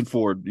Harrison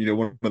Ford,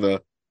 one of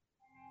the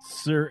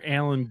Sir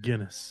Allen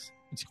Guinness.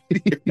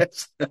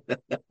 yes.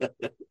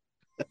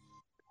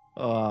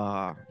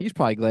 He's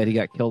probably glad he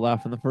got killed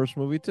off in the first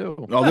movie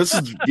too. Oh, this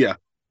is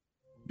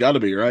gotta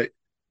be right.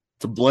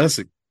 It's a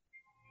blessing.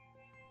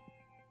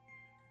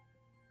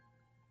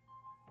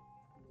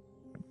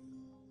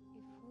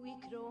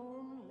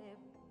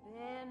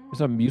 It's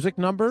a music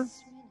number.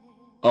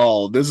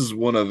 Oh, this is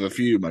one of a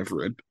few, my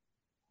friend.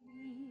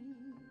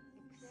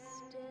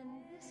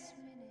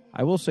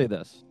 I will say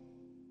this.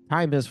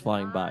 Time is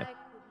flying by.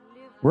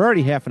 We're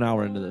already half an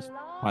hour into this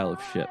pile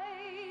of shit.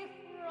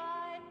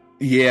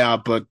 Yeah,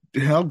 but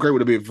how great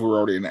would it be if we're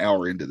already an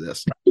hour into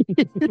this?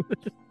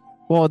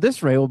 Well, at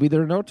this rate, we'll be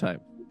there in no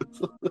time.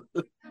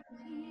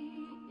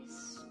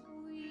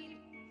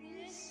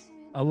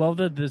 I love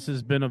that this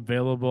has been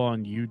available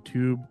on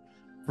YouTube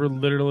for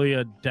literally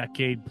a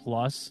decade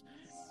plus,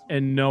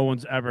 and no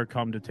one's ever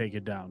come to take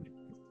it down.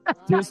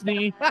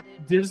 Disney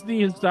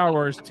and Star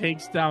Wars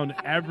takes down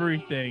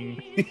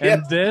everything,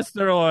 and this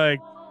they're like,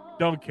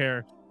 don't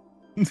care.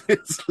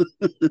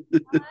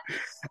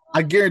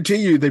 I guarantee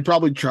you, they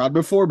probably tried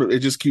before, but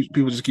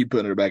people just keep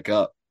putting it back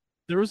up.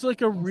 There was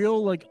like a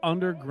real like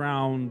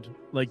underground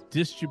like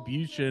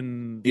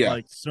distribution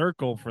like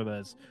circle for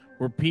this,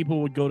 where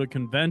people would go to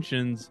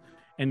conventions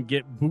and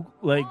get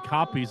bootleg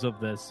copies of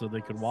this so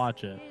they could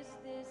watch it.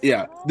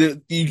 Yeah,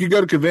 you could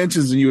go to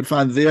conventions and you would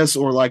find this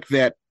or like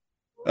that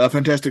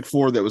Fantastic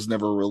Four that was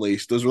never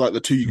released. Those were like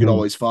the two you could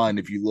always find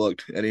if you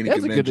looked at any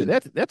convention.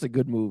 That's a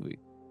good movie.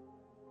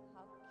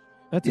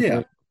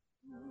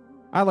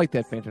 I like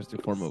that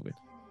Fantastic Four movie.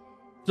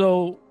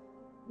 So,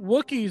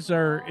 Wookiees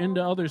are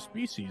into other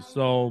species,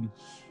 so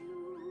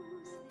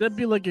that'd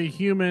be like a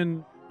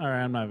human. All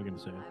right, I'm not even going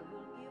to say it.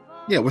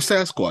 Yeah, we're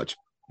Sasquatch,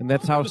 and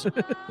that's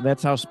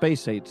how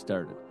Space Aid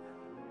started.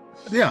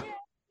 Yeah,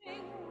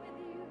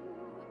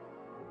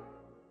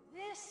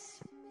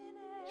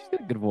 she's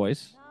got a good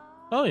voice.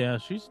 Oh yeah,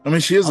 she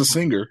is a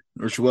singer,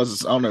 or she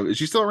was. I don't know. Is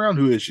she still around?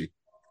 Who is she?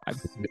 I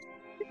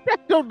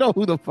don't know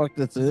who the fuck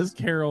this is.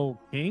 Carole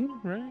King,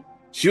 right?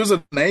 She was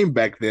a name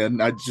back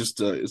then. I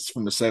just it's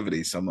from the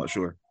 70s, so I'm not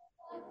sure.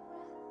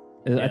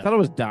 I thought it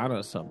was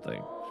Donna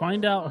something.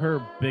 Find out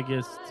her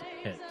biggest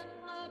hit.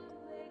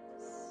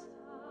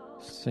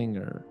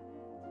 Singer.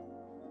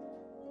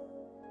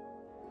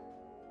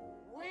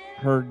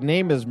 Her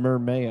name is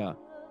Mermea.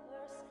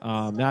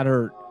 Not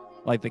her,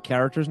 like the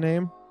character's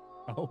name.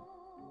 Oh.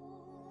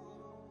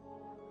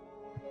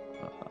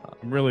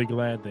 I'm really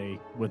glad they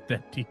went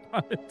that deep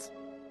on it.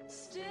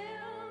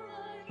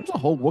 There's a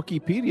whole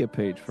Wikipedia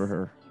page for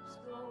her.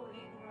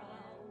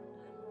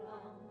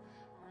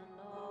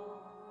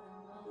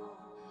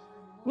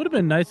 Would have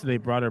been nice if they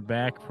brought her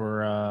back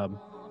for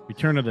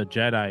Return of the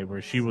Jedi,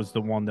 where she was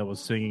the one that was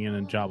singing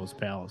in Jabba's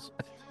palace.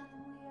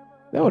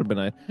 That would have been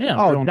nice.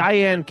 Yeah. Oh,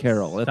 Diane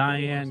Carroll.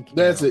 Diane Carroll.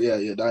 That's it.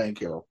 Yeah, Diane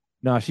Carroll.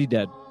 No, she's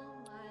dead.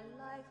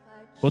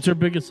 What's her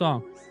biggest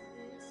song?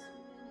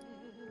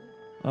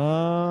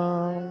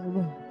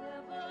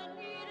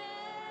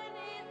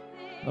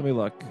 Let me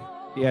look.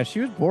 Yeah, she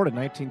was born in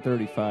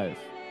 1935.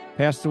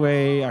 Passed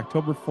away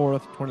October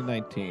 4th,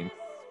 2019.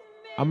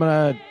 I'm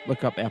going to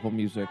look up Apple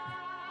Music.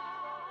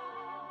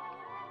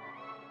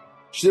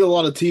 She did a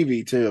lot of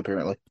TV, too,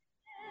 apparently.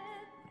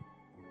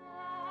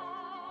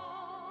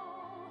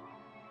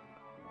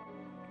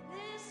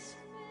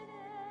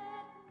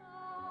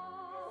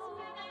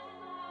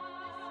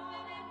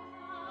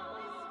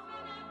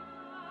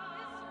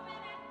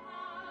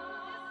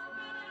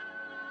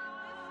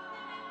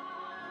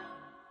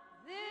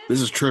 This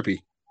is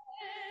trippy.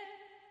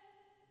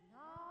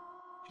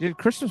 She did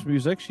Christmas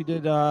music. She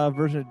did a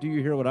version of Do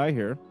You Hear What I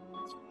Hear?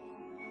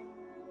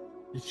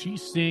 Did she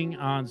sing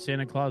on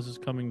Santa Claus is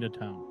Coming to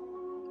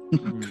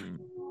Town?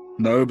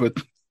 No, but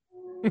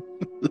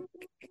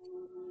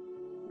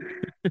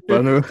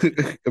I know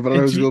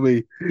it's going to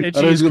be. And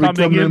she's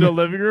coming in the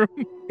living room?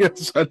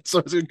 Yes, so it's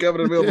going to come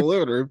in the middle of the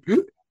living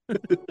room.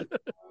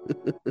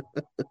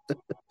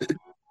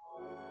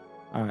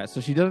 All right,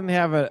 so she doesn't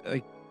have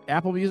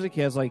Apple Music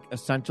has like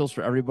essentials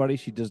for everybody.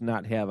 She does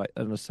not have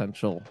an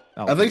essential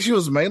album. I think she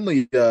was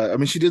mainly,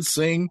 she did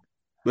sing,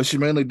 but she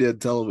mainly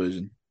did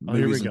television,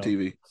 movies, and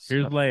TV.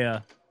 Here's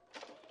Leia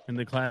in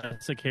the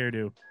classic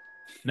hairdo.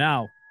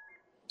 Now,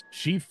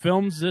 she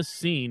films this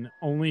scene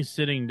only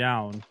sitting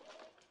down,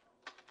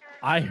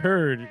 I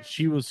heard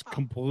she was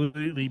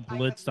completely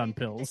blitzed on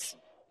pills.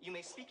 You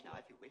may speak now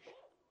if you wish.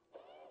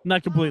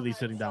 Not completely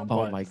sitting down,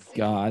 Oh but my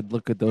God!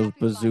 Look at those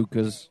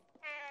bazookas.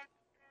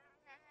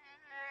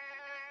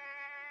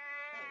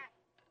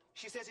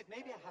 She says it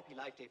may be a happy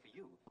life day for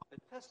you, but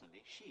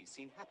personally, she's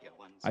seen happier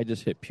ones. I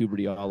just hit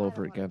puberty all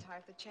over I don't again. want to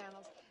type the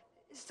channels.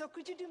 So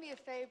could you do me a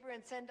favor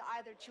and send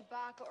either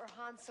Chewbacca or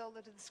Han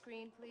Solo to the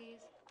screen, please?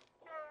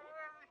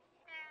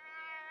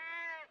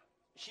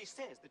 She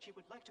says that she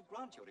would like to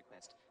grant your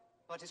request,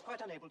 but is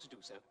quite unable to do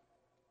so.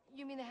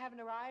 You mean they haven't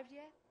arrived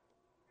yet?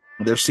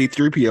 There's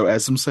C-3PO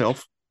as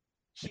himself.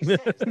 She says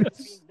there has been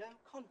no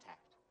contact.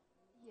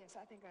 Yes,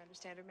 I think I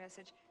understand her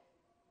message.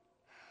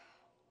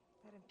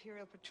 That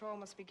Imperial Patrol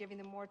must be giving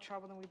them more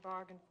trouble than we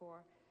bargained for.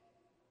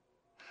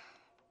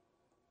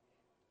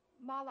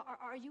 Mala,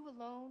 are you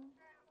alone?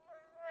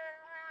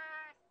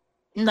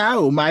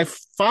 No, my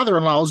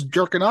father-in-law's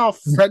jerking off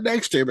right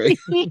next to me.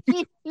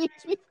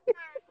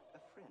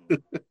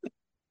 Could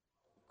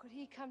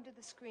he come to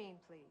the screen,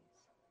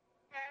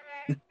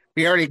 please?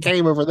 He already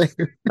came over there.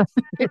 Good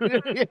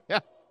afternoon,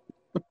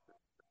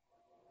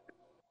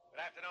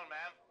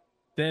 ma'am.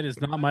 that is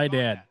not my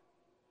dad.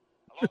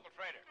 A local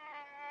trader,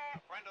 a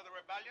friend of the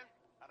rebellion,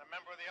 and a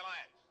member of the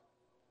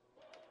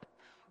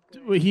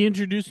alliance. He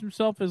introduced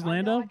himself as I know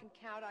Lando? I can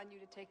count on you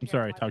to take I'm care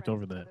sorry, of I my talked friends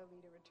over until that. their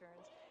leader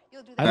returns.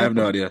 You'll do I that. have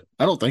no idea.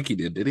 I don't think he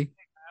did he?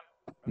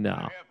 No.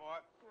 Here, boy.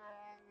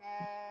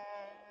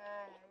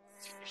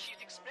 She's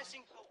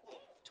expressing her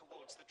warmth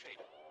towards the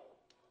trader.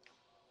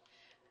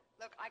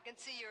 Look, I can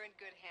see you're in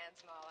good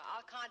hands, Mala.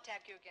 I'll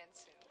contact you again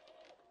soon.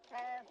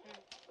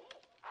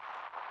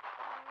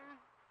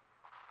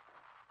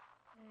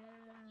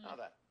 Now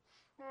then.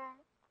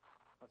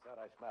 What's that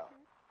I smell?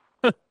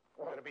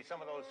 Going to be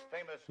some of those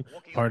famous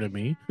Wookiee. Pardon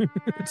me.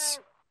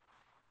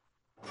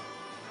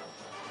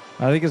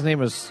 I think his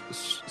name is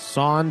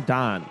Son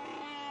Don.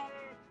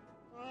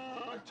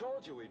 I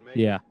told you we'd make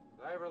Yeah. it.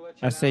 Did I ever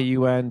let you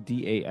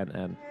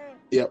SAUNDANN.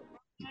 Yep.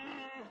 down?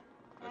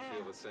 I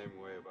feel the same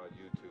way about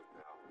you two,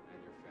 pal,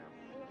 and your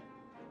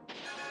family.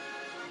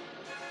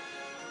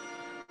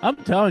 I'm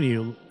telling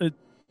you,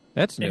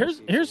 That's new.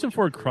 Harrison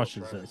Ford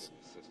crushes this.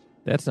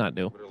 That's not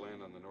new. Better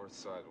land on the north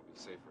side. Will be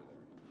safer there.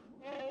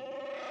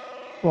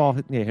 Well,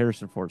 yeah,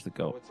 Harrison Ford's the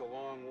Oh, GOAT. it's a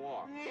long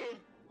walk.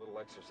 A little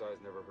exercise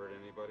never hurt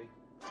anybody.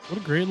 What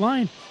a great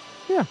line.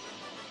 Yeah.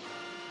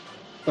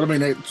 But I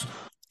mean, it's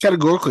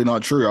categorically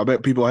not true. I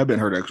bet people have been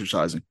hurt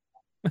exercising.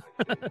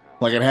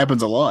 Like it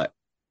happens a lot.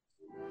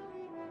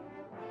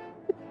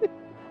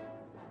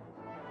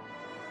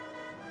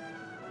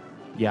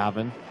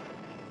 Yavin.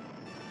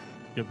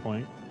 Good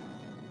point.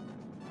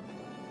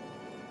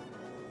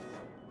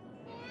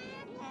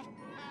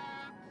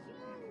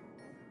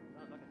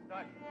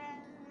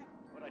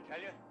 What I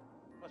tell you?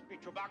 Must be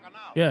Chewbacca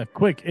now. Yeah,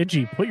 quick,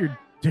 Itchy, put your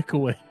dick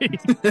away.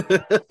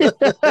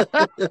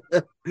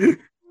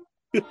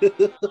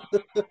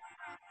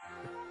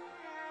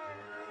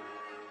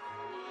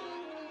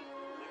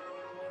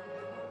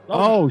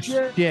 Oh,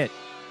 shit.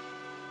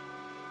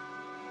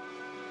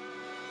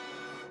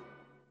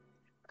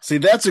 See,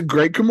 that's a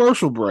great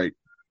commercial break.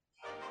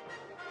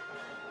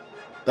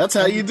 That's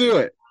how you do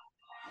it.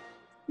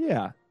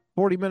 Yeah.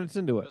 40 minutes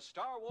into it.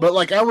 But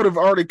like, I would have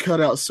already cut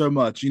out so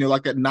much,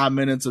 like that 9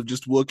 minutes of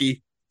just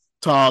Wookiee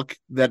talk,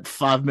 that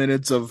 5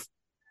 minutes of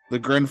the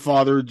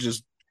grandfather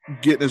just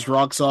getting his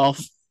rocks off.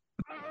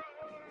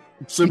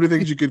 So many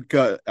things you could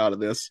cut out of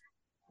this.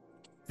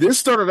 This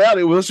started out,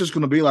 it was just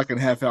going to be like a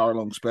half-hour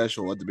long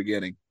special at the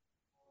beginning.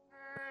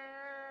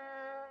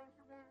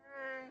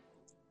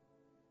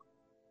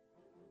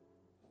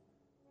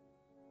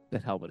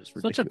 That helmet is Such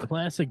ridiculous. a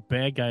classic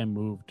bad guy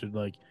move to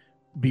like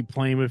be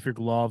playing with your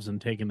gloves and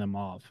taking them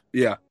off.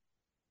 Yeah.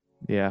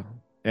 Yeah.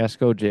 Ask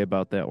OJ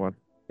about that one.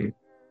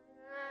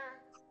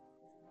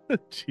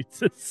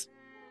 Jesus.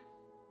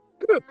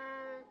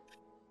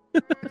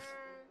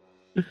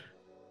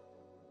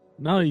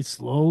 Now he's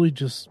slowly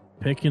just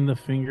picking the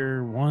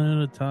finger one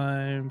at a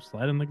time,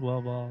 sliding the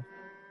glove off.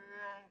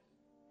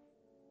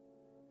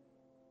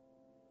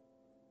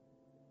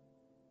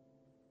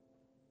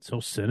 So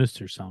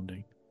sinister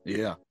sounding.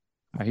 Yeah.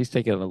 He's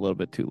taking it a little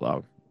bit too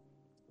long.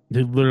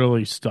 They're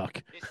literally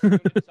stuck. This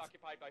unit is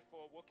occupied by 4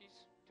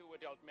 Wookiees, 2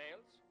 adult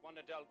males, 1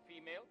 adult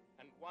female,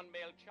 and 1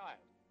 male child.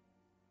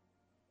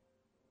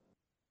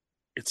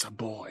 It's a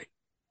boy.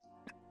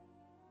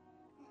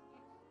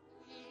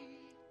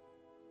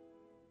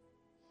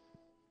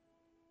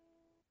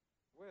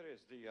 Where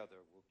is the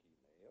other Wookiee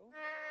male?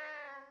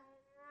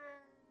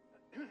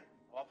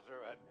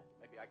 Officer,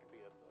 maybe I could be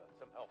of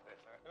some help there,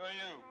 sir. Who are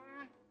you?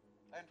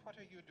 And what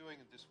are you doing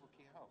in this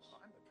Wookiee house?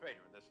 Well, I'm the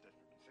trader in this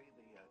district. You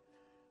see,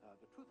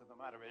 the truth of the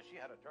matter is she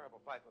had a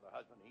terrible fight with her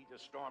husband, and he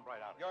just stormed right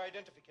out. Your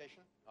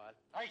identification?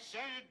 I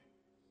said...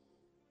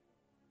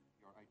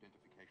 Your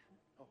identification?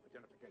 Oh,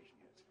 identification,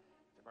 yes.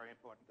 It's a very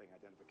important thing,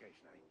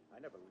 identification.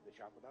 I never leave the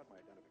shop without my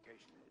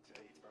identification. It's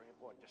very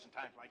important, just in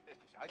times like this.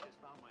 I just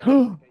found my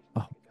identification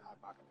in my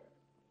pocket there.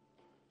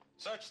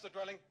 Search the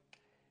dwelling.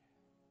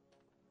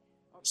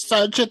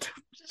 Search it.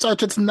 Search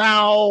it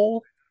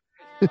now.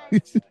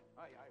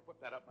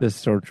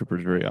 This stormtrooper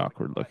is very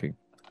awkward looking.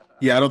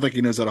 Yeah, I don't think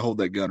he knows how to hold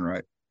that gun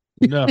right.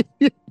 No,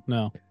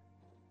 no.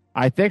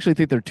 I actually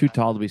think they're too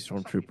tall to be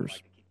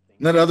stormtroopers.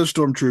 That other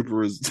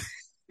stormtrooper is.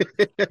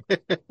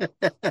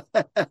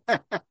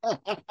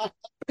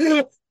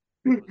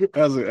 That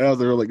was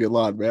a really good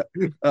line, Matt.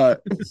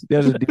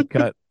 There's a deep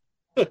cut.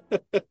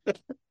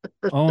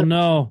 Oh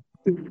no,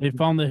 they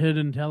found the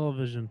hidden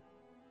television.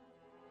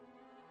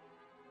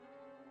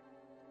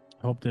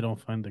 I hope they don't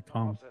find the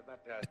comm.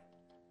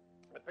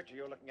 The picture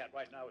you're looking at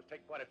right now was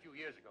taken quite a few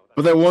years ago.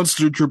 But that one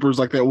stormtrooper is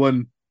like that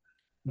one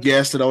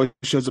guest that always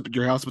shows up at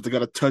your house, but they got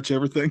to touch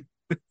everything.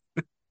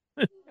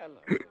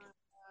 Hello.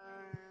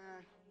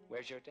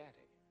 Where's your daddy?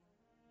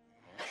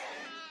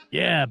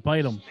 Yeah,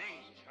 bite him.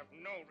 Have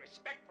no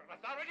respect for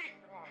authority.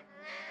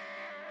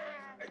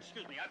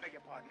 Excuse me, I beg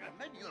your pardon.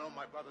 Maybe you know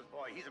my brother's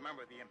boy. He's a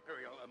member of the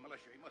Imperial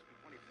militia. He must be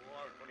 24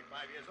 or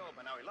 25 years old,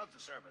 but now he loves the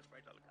service.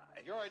 Great little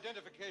guy. Your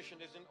identification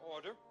is in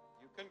order.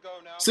 You can go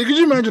now. See, could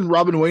you imagine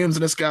Robin Williams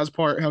in this guy's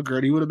part? How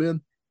great he would have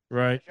been.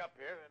 Right. Up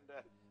here and,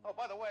 oh,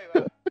 by the way,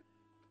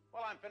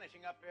 while I'm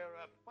finishing up here,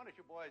 why don't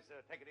you boys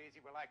take it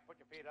easy, relax, put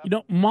your feet up. You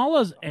know,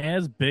 Mala's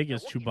as big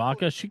as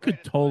Chewbacca. She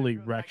could totally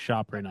wreck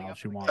shop right now if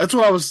she wanted. That's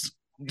what I was.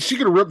 She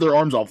could have ripped their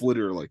arms off,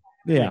 literally.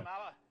 Yeah.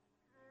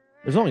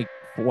 There's only,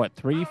 what,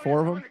 3, 4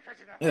 of them?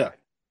 Yeah.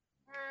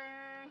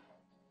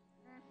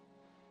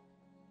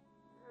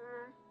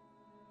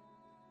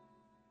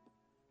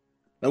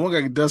 That one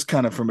guy does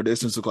kind of, from a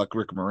distance, look like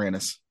Rick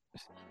Moranis.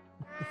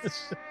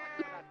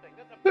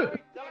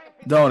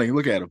 Don't he?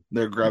 Look at him.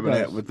 They're grabbing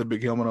it with the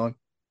big helmet on.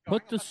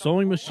 Put the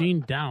sewing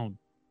machine down.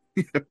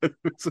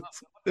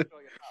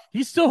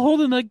 He's still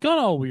holding that gun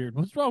all weird.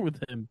 What's wrong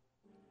with him?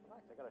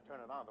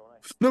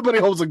 Nobody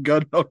holds a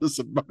gun on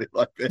somebody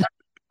like that.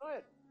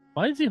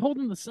 Why is he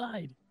holding the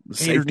side? The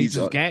Hater needs safety's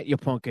his on. gat, you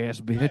punk ass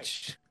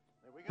bitch.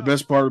 The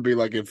best part would be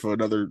like if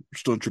another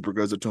stormtrooper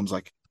goes up to him, is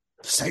like,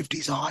 the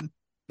safety's on.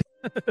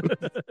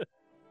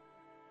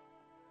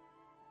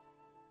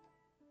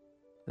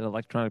 An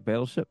electronic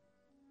battleship?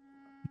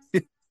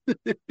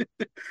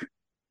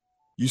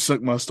 You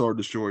sunk my Star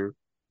Destroyer.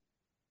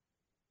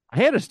 I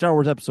had a Star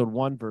Wars Episode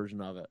 1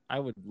 version of it. I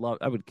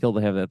would kill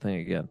to have that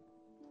thing again.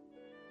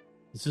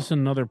 Is this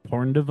another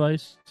porn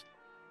device?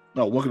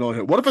 No, looking on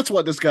him. What if that's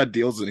what this guy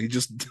deals in? He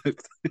just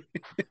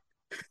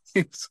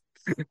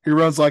he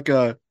runs like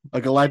a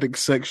galactic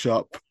sex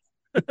shop.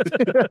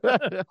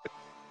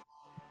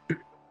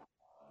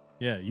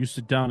 Yeah, you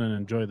sit down and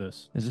enjoy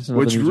this. Is this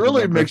Which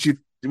really makes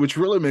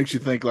you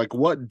think, like,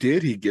 what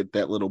did he get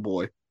that little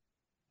boy?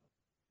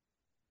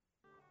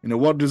 You know,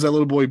 what does that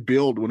little boy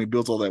build when he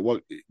builds all that?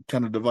 What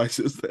kind of device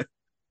is that?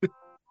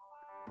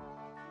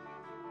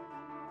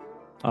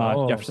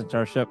 Jefferson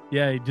Starship.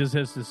 Yeah, he just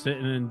has to sit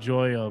and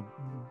enjoy a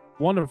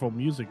wonderful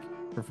music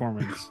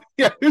performance.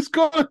 Yeah, who's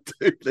going to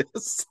do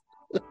this?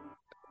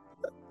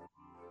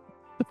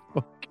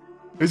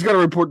 He's got to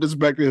report this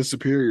back to his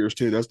superiors,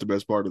 too. That's the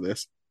best part of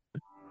this.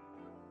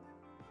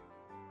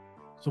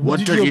 So what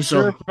did you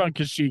observe on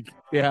Kashyyyk?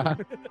 Yeah.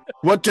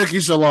 What took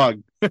you so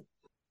long?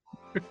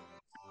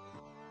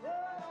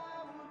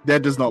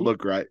 That does not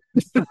look right.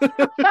 I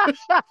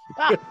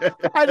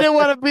didn't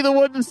want to be the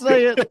one to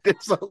say it. It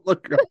does not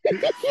look right.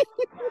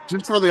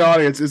 Just for the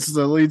audience, this is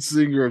the lead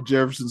singer of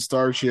Jefferson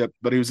Starship,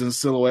 but he was in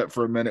silhouette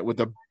for a minute with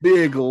a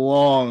big,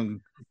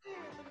 long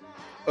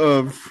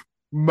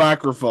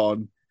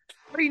microphone.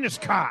 Venus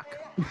cock.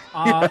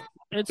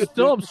 It's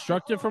still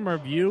obstructed from our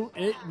view.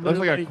 It looks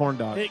like a corn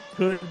dog. It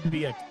could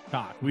be a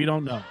cock. We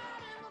don't know.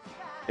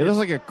 It looks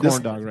like a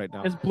corn dog right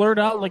now. It's blurred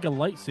out like a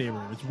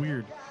lightsaber. It's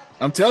weird.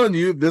 I'm telling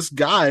you, this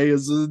guy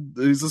he's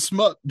a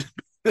smut.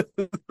 Look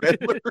at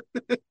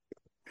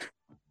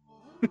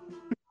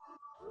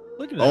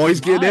Oh, he's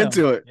smile. getting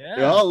into it.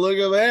 Yeah. Oh, look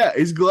at that.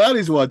 He's glad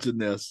he's watching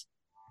this.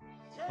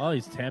 Oh,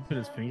 he's tapping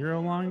his finger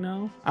along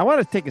now. I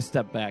want to take a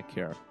step back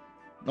here.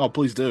 Oh,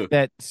 please do.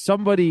 That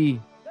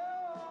somebody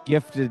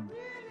gifted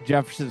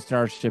Jefferson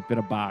Starship in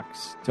a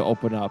box to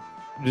open up.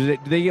 Do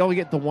they only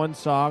get the one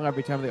song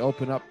every time they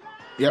open up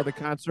for the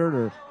concert?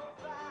 Or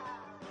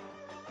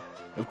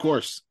of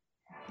course.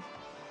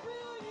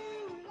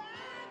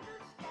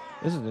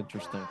 This is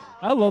interesting.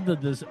 I love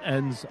that this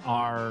ends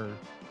our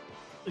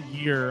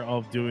year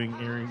of doing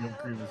Airing of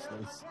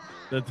Grievances.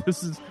 That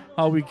this is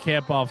how we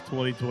cap off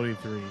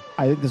 2023.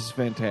 I think this is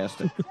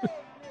fantastic.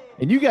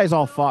 And you guys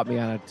all fought me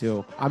on it,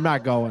 too. I'm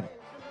not going.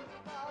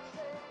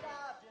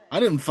 I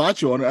didn't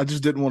fight you on it. I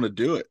just didn't want to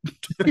do it.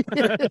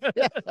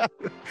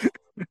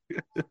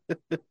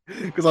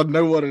 Because I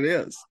know what it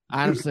is.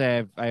 Honestly,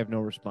 I have no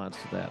response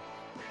to that.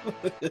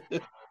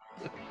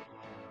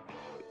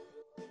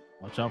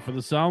 Watch out for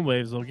the sound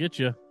waves; they'll get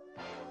you.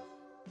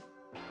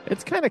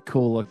 It's kind of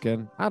cool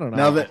looking. I don't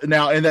know.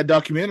 Now in that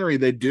documentary,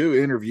 they do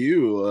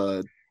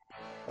interview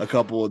a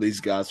couple of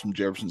these guys from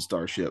Jefferson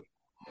Starship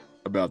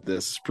about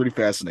this. It's pretty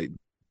fascinating.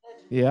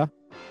 Yeah.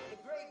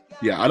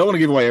 Yeah, I don't want to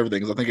give away everything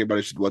because I think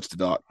everybody should watch the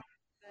doc.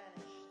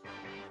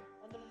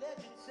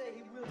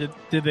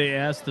 Did they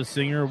ask the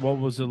singer what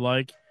was it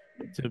like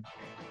to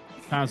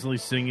constantly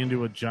sing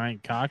into a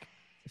giant cock?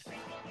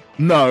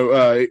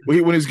 No, when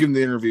he was giving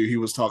the interview, he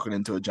was talking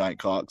into a giant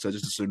cock, so I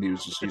just assumed he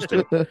was just used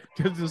to it.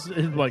 Just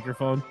his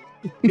microphone.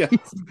 Yeah.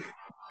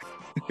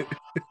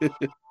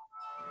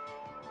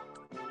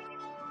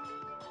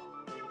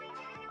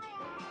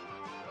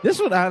 This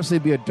would honestly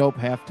be a dope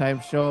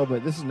halftime show,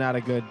 but this is not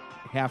a good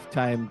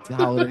halftime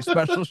holiday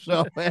special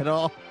show at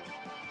all.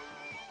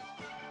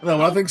 No,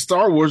 when I think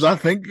Star Wars, I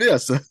think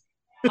this.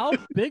 How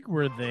big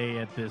were they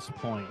at this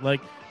point?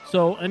 Like,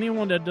 so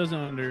anyone that doesn't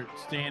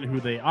understand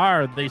who they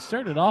are, they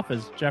started off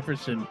as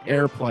Jefferson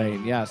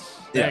Airplane, yes.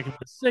 back in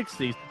the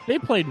 60s. They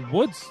played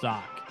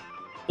Woodstock.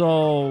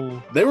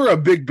 So they were a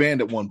big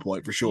band at one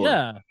point, for sure.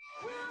 Yeah.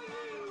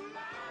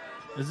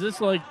 Is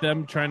this like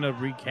them trying to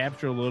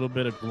recapture a little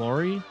bit of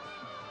glory?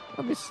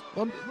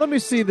 Let me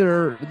see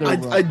their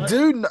I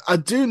do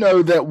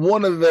know that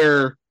one of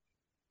their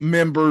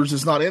members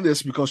is not in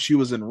this because she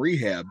was in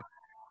rehab.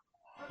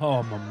 Oh,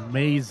 I'm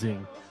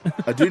amazing.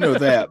 I do know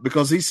that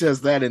because he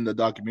says that in the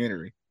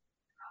documentary.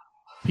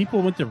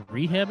 People went to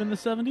rehab in the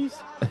 70s?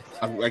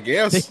 I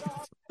guess.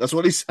 That's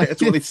what he said.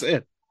 That's what he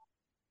said.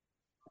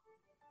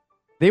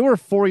 They were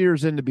 4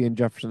 years into being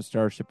Jefferson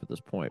Starship at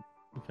this point.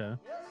 Okay.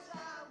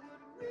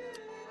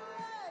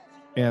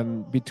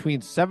 And between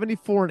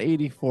 74 and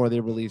 84, they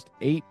released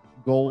 8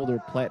 gold or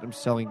platinum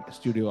selling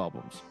studio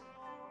albums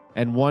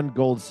and 1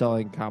 gold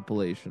selling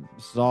compilation.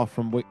 This is all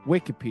from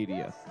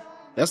Wikipedia.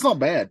 That's not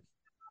bad.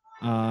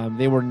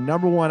 They were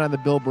number 1 on the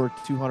Billboard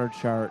 200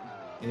 chart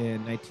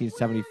in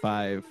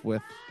 1975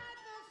 with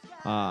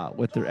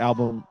their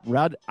album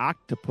Red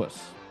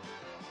Octopus.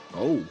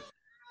 Oh.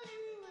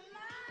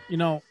 You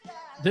know,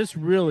 this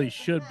really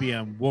should be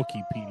on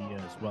Wikipedia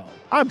as well.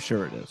 I'm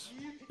sure it is.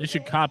 They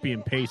should copy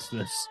and paste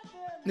this.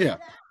 Yeah.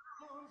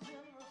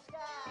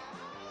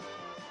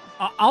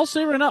 I'll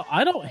say right now,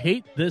 I don't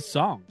hate this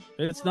song.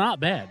 It's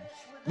not bad.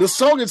 The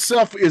song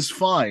itself is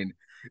fine.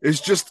 It's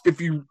just if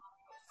you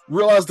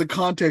realize the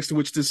context in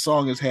which this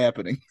song is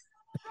happening,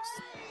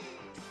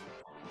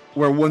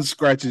 where one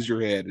scratches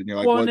your head and you're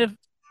like, well,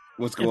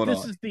 what's going on?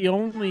 If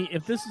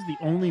this is the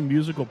only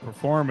musical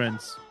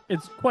performance,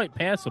 it's quite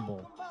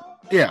passable.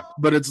 Yeah,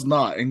 but it's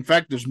not. In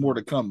fact, there's more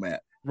to come,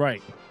 Matt.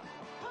 Right.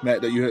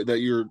 Matt,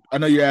 I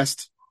know you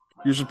asked.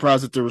 You're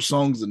surprised that there were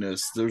songs in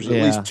this. There's at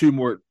least two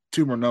more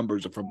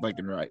numbers, if I'm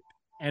thinking right.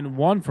 And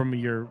one from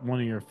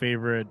one of your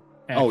favorite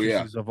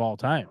actresses of all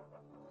time.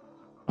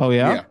 Oh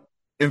yeah. Yeah.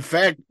 In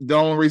fact, the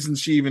only reason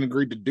she even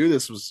agreed to do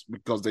this was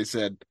because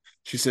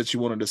she said she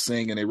wanted to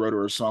sing, and they wrote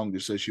her a song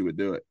just so she would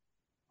do it.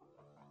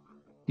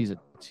 She's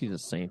a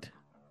saint.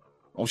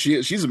 Oh,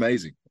 she's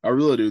amazing. I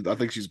really do. I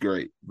think she's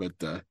great. But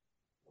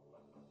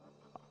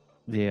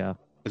yeah,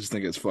 I just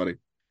think it's funny.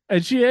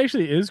 And she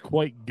actually is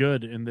quite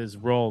good in this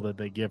role that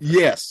they give her.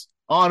 Yes.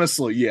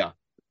 Honestly, yeah.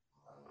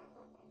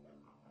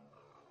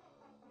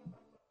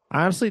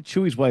 Honestly,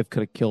 Chewie's wife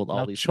could have killed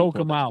all these. Choke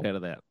him out. Out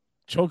of that.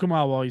 Choke him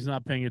out while he's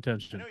not paying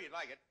attention. I know you'd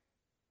like it.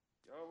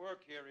 Your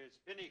work here is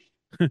finished.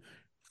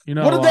 You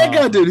know, what did that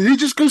guy do? Did he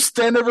just go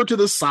stand over to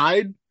the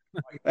side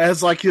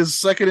as like his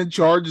second in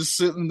charge is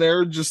sitting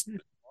there just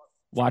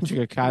watching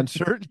a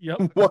concert?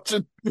 Yep.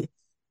 watching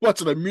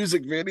a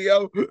music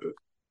video?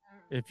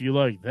 If you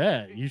like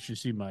that, you should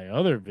see my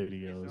other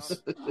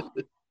videos.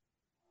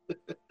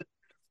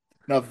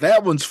 Now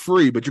that one's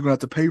free, but you're gonna have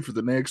to pay for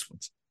the next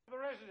ones.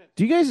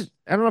 Do you guys?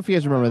 I don't know if you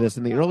guys remember this.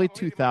 In the early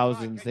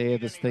 2000s, they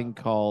had this thing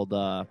called.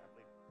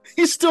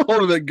 He's still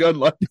holding that gun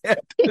like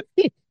that.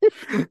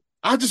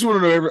 I just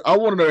want to know. I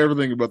want to know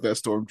everything about that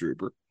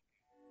stormtrooper.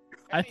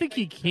 I think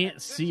he can't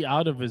see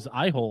out of his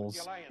eye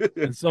holes,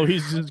 and so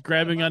he's just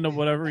grabbing onto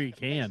whatever he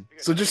can.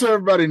 So just so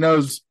everybody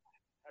knows,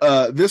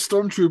 this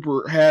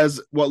stormtrooper has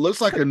what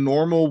looks like a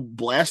normal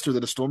blaster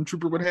that a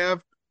stormtrooper would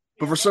have,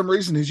 but for some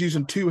reason he's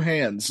using 2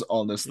 hands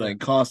on this thing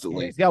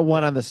constantly. He's got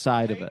one on the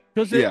side of it.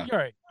 Because you're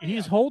right,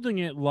 he's holding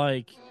it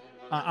like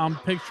I'm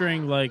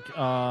picturing like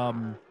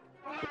one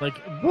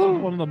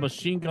of the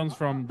machine guns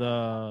from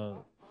the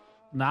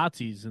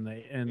Nazis in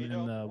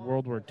the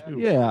World War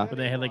II. Yeah, but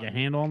they had like a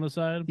handle on the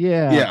side.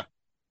 Yeah. Yeah.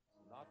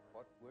 Not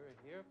what we're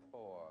here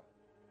for.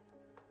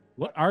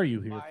 What are you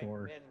here My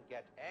for? men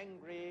get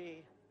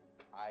angry.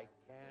 I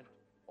can't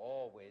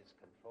always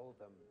control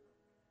them.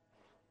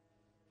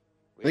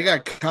 The guy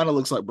kind of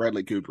looks like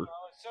Bradley Cooper.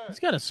 He's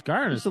got a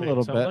scar in his Just a face.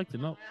 little I'd bit. like to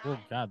know. Oh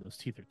God, those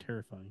teeth are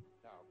terrifying.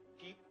 Now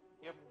keep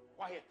him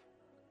quiet.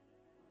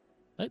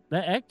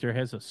 That actor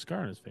has a scar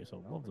on his face.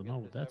 I'd love to know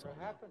what that's all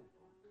Never about. happened.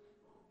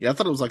 Yeah, I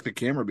thought it was like the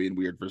camera being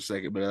weird for a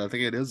second, but I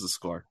think it is a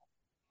scar.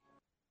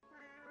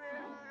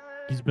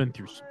 He's been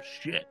through some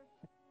shit.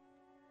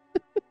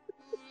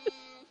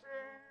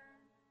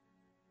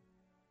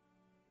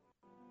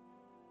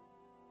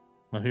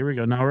 Well, here we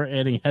go. Now we're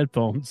adding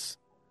headphones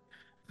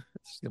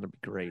It's gonna be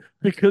great.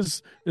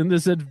 because in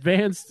this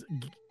advanced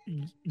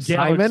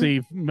Simon?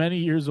 galaxy many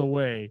years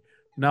away,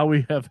 now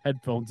we have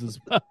headphones as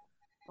well.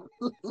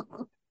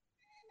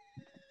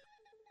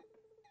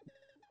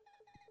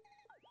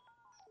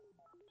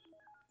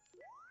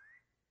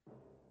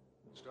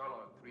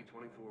 Starlog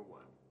 324-1.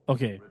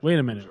 Okay, wait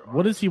a minute.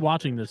 What is he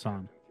watching this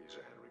on?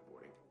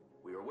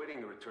 We are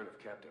awaiting the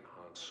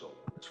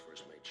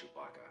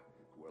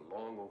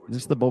Is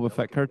this the Boba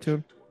Fett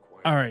cartoon?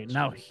 All right,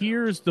 now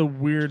here's the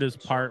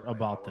weirdest part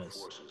about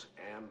this.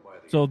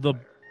 So the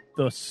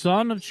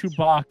son of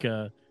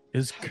Chewbacca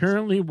is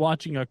currently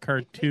watching a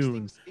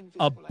cartoon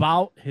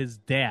about his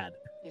dad.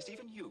 Yes,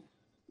 even you.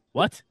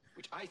 What?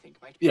 Which I think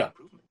might be Yeah. an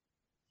improvement.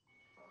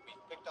 We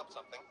picked up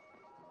something.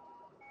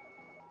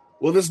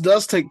 Well, this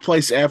does take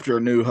place after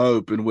A New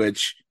Hope, in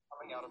which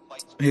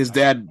his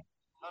dad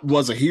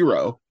was a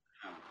hero.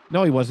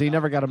 No, he wasn't. He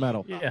never got a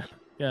medal. Yeah,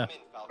 yeah.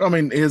 I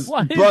mean,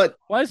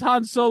 Why is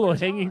Han Solo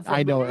hanging from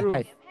I know. the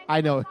roof, I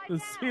know. the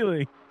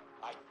ceiling?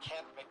 I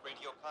can't make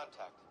radio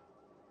contact.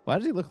 Why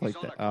does he look like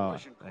that? Oh,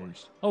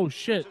 Oh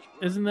shit!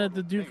 Isn't that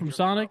the dude from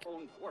Sonic?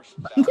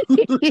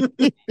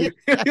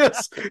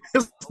 yes,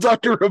 it's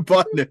Dr.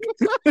 Robotnik.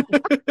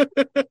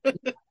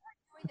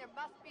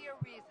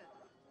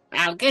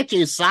 I'll get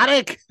you,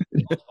 Sonic.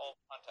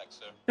 Contact,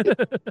 sir.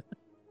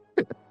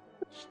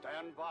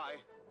 Stand by.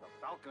 The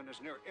Falcon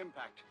is near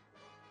impact.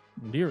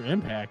 Near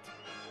impact.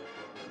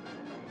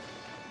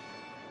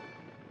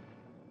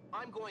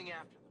 I'm going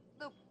after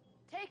them. Luke,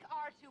 take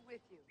R2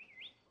 with you.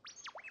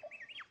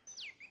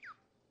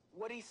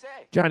 What'd he say?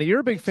 Johnny,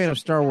 you're a big fan of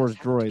Star Wars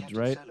droids,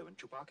 right?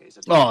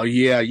 Oh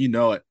yeah, you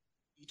know it.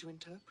 To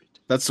interpret.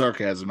 That's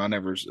sarcasm. I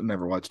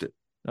never watched it.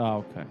 Oh,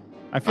 okay.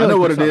 I feel know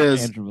like what it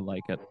is. Andrew would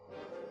like it.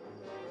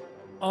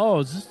 Oh,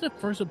 is this the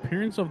first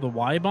appearance of the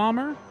Y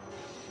bomber? Is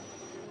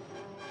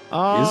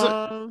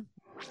it?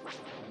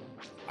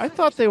 I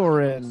thought they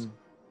were in.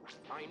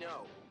 I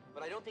know,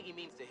 but I don't think he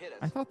means to hit us.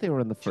 I thought they were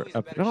in the first.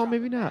 No,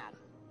 maybe not.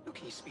 Look,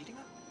 he's speeding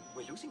up.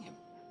 We're losing him.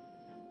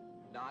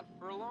 Not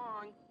for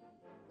long.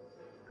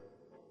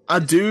 I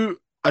do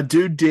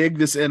dig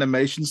this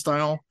animation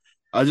style.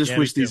 I just Yeah,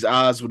 wish me these too.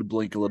 eyes would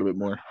blink a little bit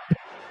more.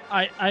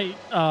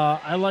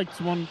 I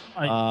liked one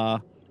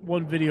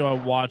video I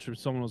watched where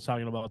someone was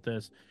talking about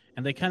this,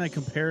 and they kind of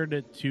compared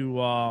it to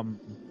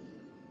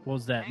what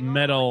was that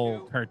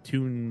metal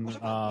cartoon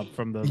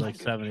from the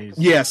 70s?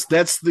 Yes,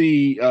 that's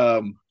the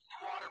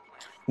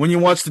when you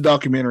watch the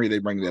documentary, they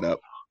bring that up,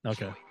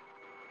 Okay.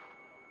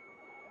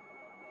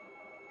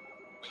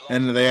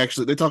 and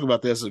they talk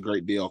about this a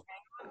great deal.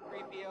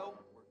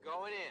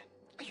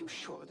 Are you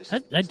sure this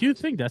I do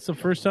think that's the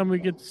first time we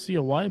get to see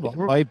a Y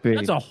bomber. Might be.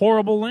 That's a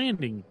horrible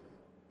landing.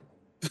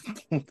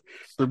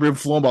 They're being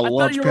flown by I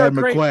thought you were Launchpad a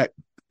great- McQuack.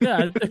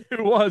 Yeah,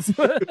 it was.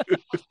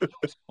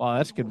 Wow,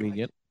 that's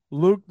convenient.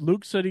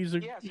 Luke said he's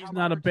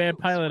not a bad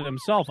pilot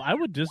himself. I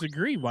would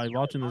disagree while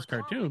watching this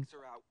cartoon.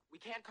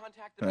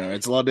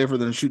 It's a lot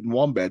different than shooting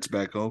wombats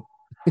back home.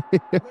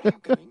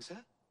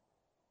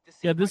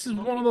 Yeah, this is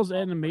one of those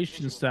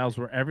animation styles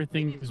where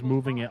everything is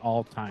moving at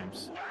all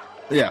times.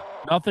 Yeah.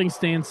 Nothing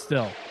stands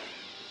still.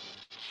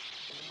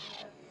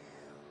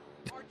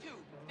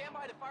 stand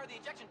by to fire the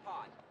ejection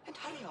pod? And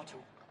hurry, R2,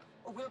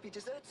 or we'll be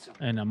deserted soon.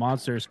 And a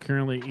monster is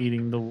currently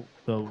eating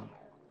the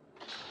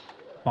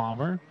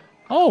bomber.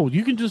 Oh,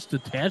 you can just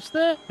detach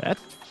that?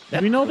 Do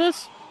we know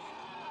this?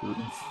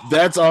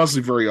 That's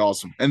honestly very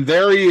awesome. And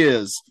there he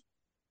is.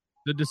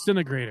 The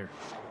disintegrator.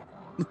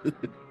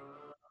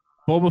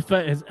 Boba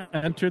Fett has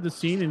entered the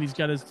scene and he's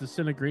got his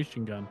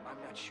disintegration gun.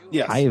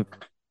 Yes. I have.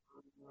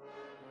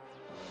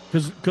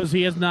 Because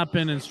he has not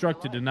been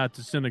instructed to not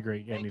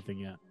disintegrate anything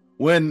yet.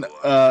 When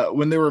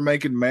they were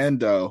making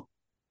Mando,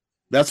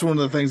 that's one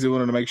of the things they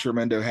wanted to make sure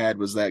Mando had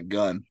was that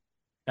gun.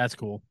 That's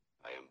cool.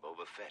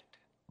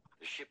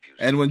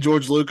 And when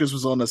George Lucas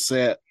was on the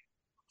set,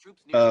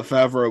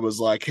 Favreau was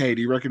like, "Hey,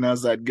 do you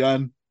recognize that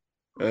gun?"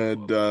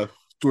 And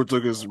George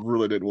Lucas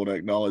really didn't want to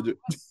acknowledge it.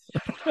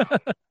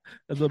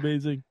 That's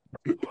amazing.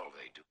 This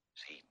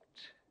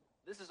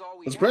is all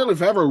we Because apparently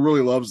Favreau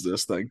really loves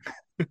this thing.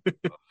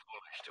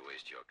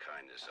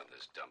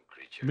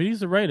 I mean,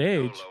 he's the right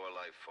age.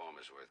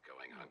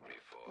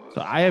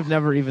 So I have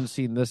never even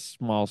seen this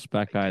small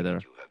speck either.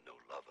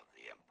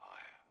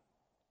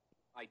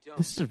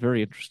 This is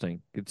very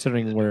interesting,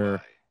 considering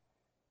where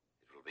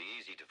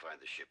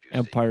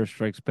Empire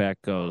Strikes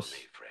Back goes.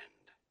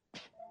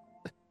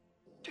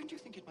 Don't you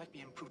think it might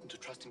be imprudent to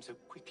trust him so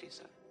quickly,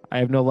 sir? I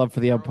have no love for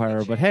the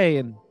Empire, but hey,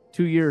 in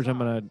 2 years I'm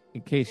gonna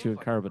encase you in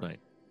carbonite.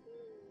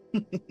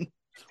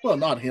 Well,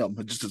 not him,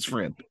 but just his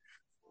friend.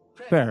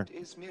 Fair.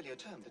 Is merely a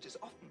term that is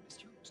often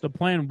misused. The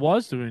plan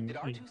was to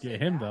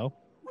get him, though.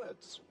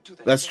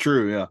 That's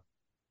true, yeah.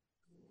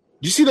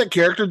 Did you see that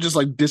character just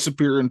like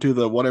disappear into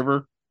the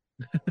whatever?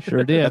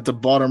 Sure did. At the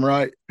bottom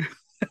right.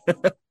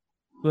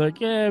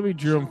 Like, yeah, we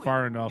drew him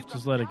far enough.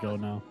 Just let it go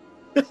now.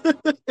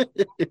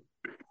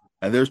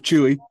 And there's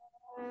Chewie.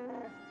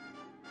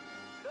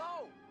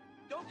 No!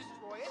 Don't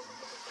destroy it!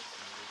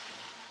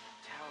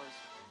 Towers.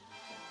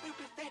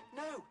 Boba Fett,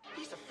 no!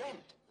 He's a friend.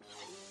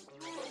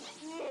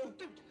 Don't hurt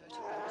him.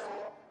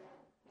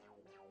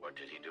 What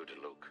did he do to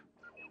Luke?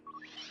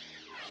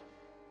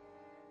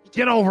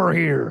 Get over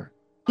here.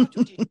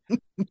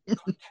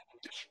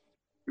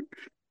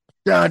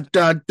 Dun,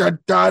 dun, dun,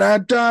 dun,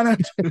 dun, dun.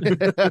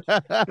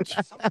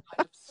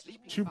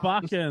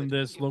 Chewbacca in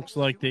this looks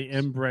like the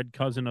inbred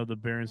cousin of the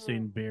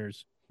Berenstain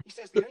Bears. He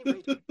says the only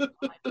way to blood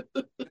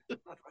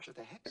rush of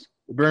their heads.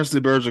 The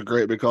Berenstain Bears are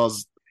great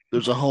because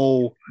there's a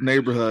whole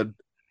neighborhood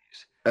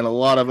and a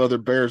lot of other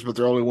bears, but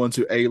they're only ones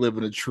who A, live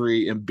in a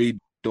tree, and B,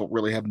 don't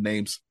really have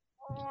names.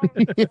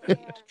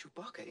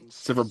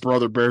 Except for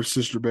brother bear,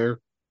 sister bear.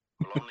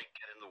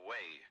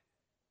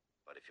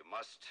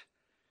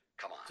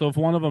 So if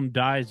one of them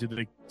dies, do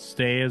they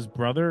stay as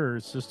brother or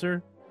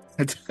sister?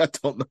 I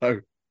don't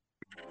know,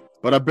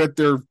 but I bet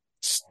they're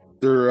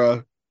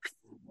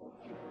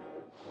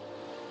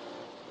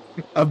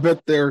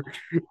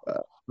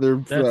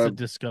That's a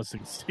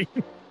disgusting scene.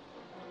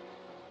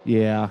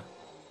 Yeah.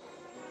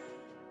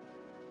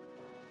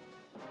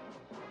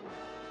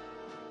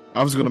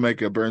 I was going to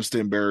make a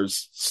Bernstein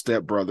Bears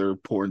stepbrother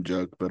porn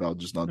joke, but I'll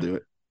just not do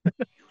it.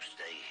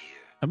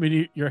 I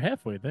mean, you're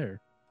halfway there.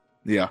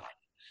 Yeah.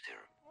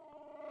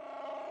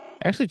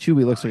 Actually,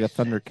 Chewie looks like a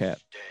Thundercat.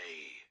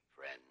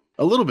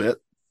 A little bit.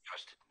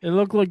 It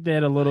looked like they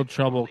had a little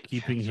trouble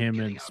keeping him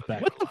in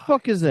spec. What the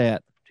fuck is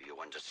that?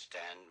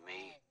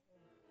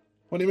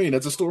 What do you mean?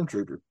 That's a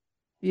stormtrooper.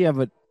 Yeah,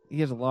 but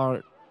he has a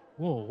long.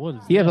 Whoa, what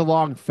is He that? has a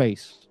long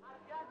face.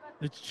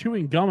 It's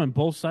chewing gum on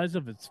both sides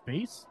of its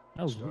face?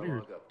 That was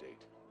weird.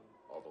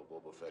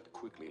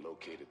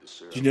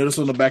 Did you notice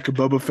on the back of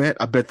Boba Fett?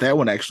 I bet that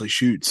one actually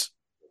shoots.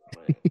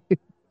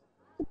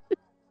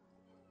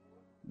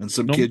 And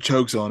some kid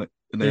chokes on it.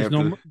 And they There's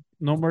have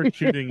no more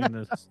shooting in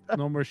this.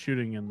 No more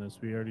shooting in this.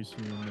 We already seen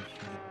him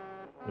shooting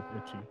with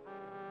Itchy.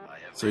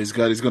 So he's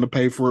going to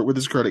pay for it with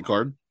his credit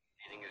card.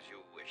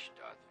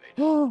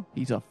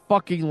 He's a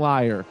fucking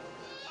liar.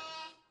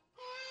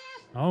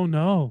 Oh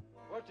no.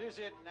 What is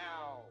it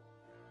now?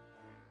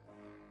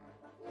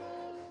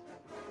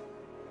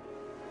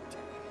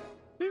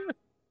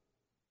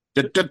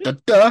 Da, da, da,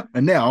 da.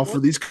 And now for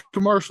these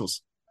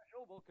commercials.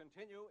 Will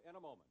continue in a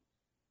moment.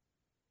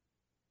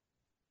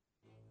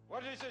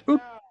 What is it Oop.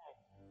 now?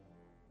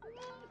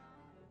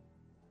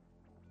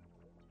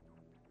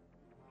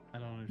 I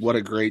don't understand. What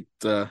a great...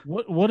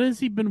 What has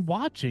he been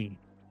watching?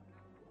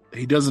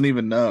 he doesn't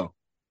even know.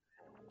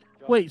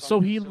 Wait, so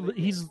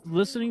he's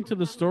listening to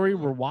the story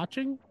we're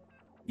watching?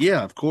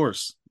 Yeah, of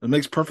course. It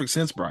makes perfect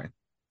sense, Brian.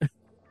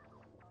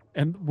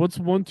 And what's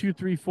 1, 2,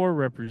 3, 4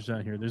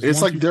 represent here? There's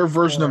It's 1, like 2, their 3,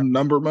 version 4. of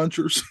Number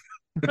Munchers.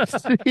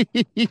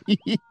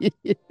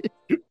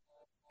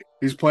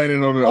 He's playing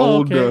it on an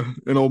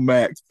old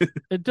Mac.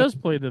 It does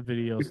play the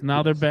videos.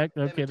 Now they're back.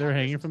 Okay, they're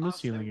hanging from the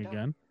ceiling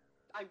again.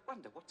 I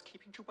wonder what's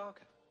keeping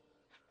Chewbacca.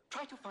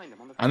 Try to find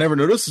them on the. I never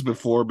noticed this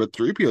before, but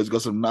 3PO's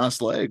got some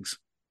nice legs.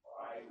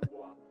 I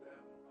want them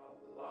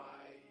alive.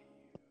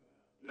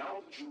 Now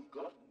that you've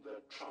gotten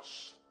their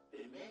trust, they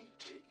may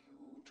take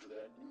you to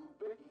their new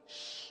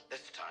base.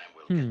 This time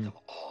we'll get them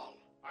all.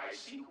 I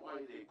see why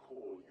they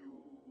call you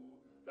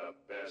the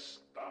best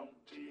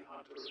bounty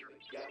hunter in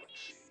the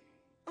galaxy.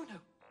 Oh no!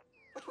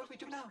 What will we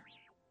do now?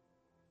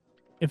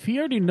 If he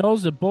already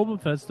knows that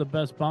Boba Fett's the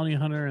best bounty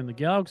hunter in the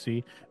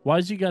galaxy,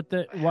 why's he got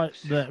that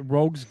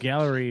rogues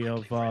gallery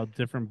of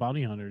different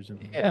bounty hunters in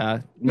there?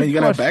 Yeah, Man, you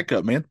gotta have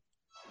backup, man.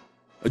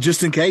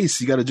 Just in case.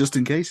 You gotta just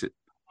in case it.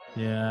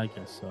 Yeah, I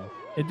guess so.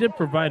 It did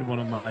provide one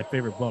of my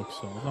favorite books,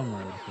 so I'm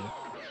right with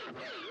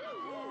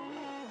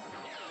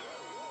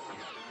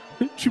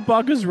it.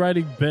 Chewbacca's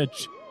riding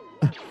bitch.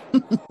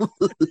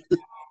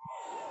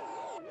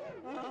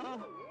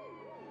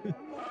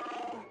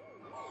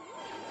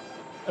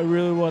 I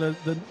really wanted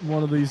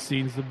one of these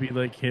scenes to be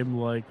like him,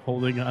 like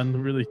holding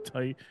on really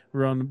tight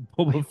around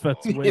Boba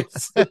Fett's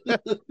waist. What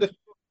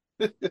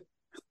happened?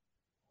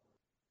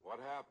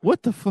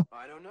 What the fuck?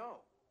 I don't know.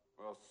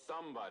 Well,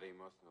 somebody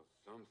must know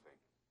something.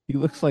 He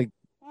looks like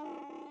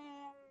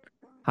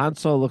Han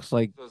Solo. Looks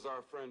like Says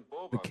our friend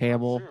Boba the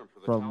camel got serum for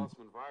the from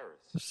talisman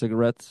virus. the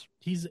cigarettes.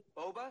 His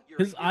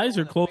You're eyes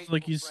are closed,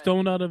 like he's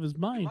stoned out of his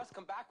mind. must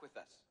come back with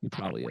us. He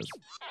probably is.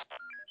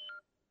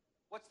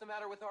 What's the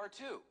matter with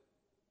R2?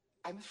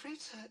 I'm afraid,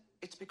 sir,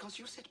 it's because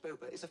you said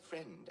Boba is a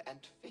friend and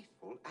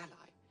faithful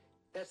ally.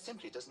 That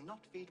simply does not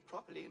feed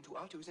properly into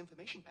R2's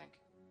information bank.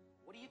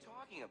 What are you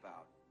talking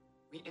about?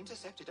 We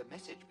intercepted a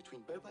message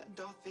between Boba and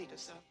Darth Vader,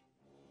 sir.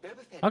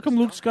 Boba Fett How come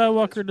Luke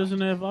Skywalker doesn't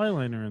have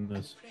eyeliner in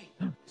this?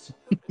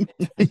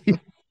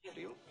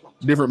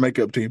 Different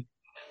makeup team.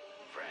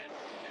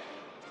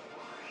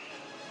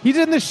 He's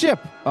in the ship.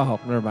 Oh,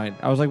 never mind.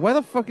 I was like, why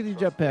the fuck is he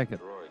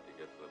jetpacking?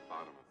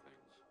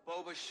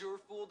 Boba sure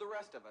fooled the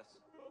rest of us.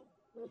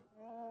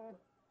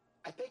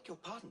 I beg your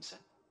pardon, sir.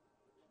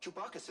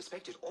 Chewbacca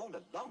suspected all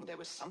along there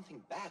was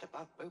something bad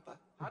about Boba.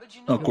 How did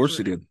you know? Oh, of course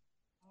he did.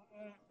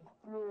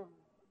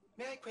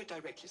 May I quote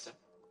directly, sir?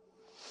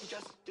 He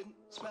just didn't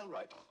smell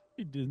right.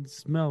 He didn't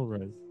smell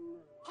right.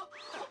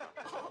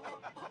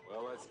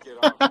 Well, let's get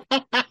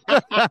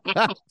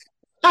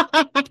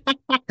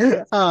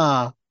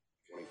Ah.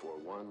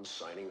 24-1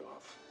 signing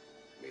off.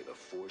 May the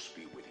force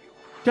be with you.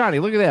 Johnny,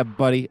 look at that,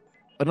 buddy.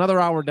 Another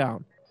hour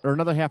down. Or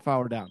another half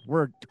hour down.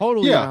 We're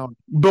totally down.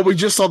 But we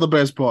just saw the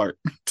best part.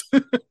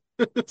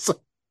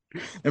 So,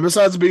 and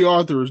besides B.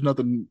 Arthur, there's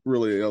nothing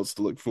really else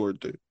to look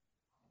forward to.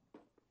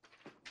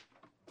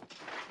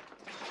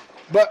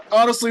 But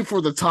honestly,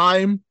 for the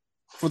time,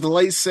 for the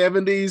late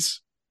 70s,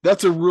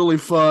 that's a really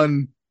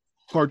fun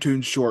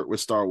cartoon short with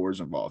Star Wars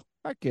involved.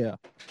 Heck yeah.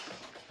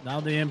 Now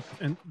the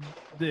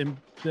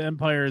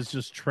Empire is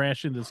just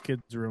trashing this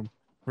kid's room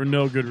for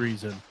no good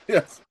reason.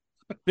 Yes.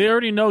 They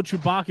already know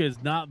Chewbacca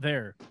is not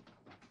there,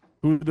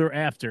 who they're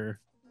after.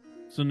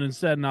 So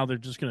instead, now they're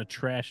just going to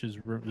trash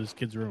this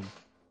kid's room.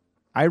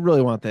 I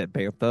really want that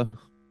bantha.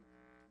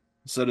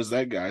 So does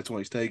that guy. That's why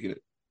he's taking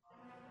it.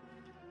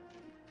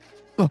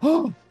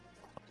 Oh.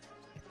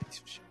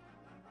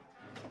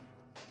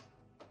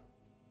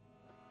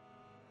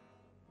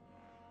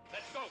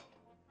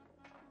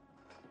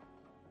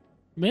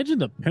 Imagine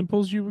the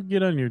pimples you would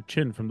get on your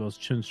chin from those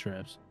chin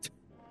straps.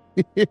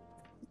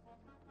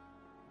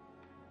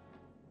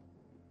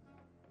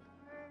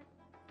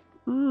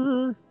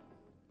 I'm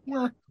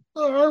a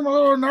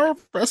little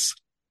nervous.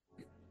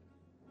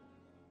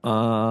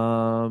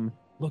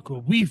 Look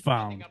what we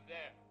found.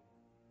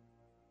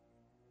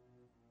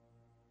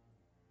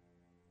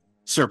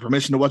 Sir,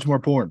 permission to watch more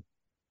porn.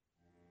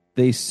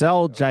 They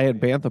sell giant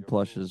bantha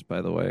plushes,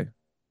 by the way.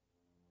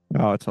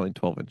 Oh, it's only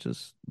 12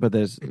 inches, but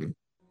there's.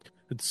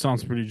 It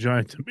sounds pretty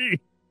giant to me.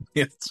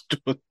 Yes.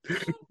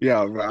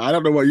 Yeah, I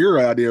don't know what your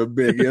idea of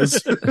big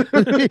is.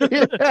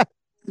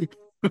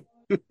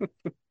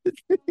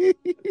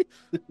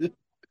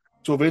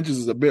 12 inches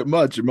is a bit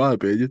much, in my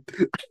opinion.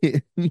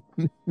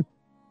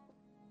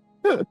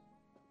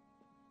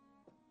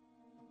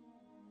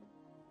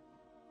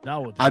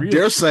 Now I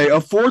dare say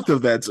a fourth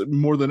of that's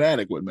more than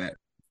adequate, Matt.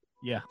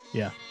 Yeah.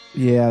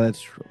 Yeah,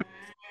 that's true.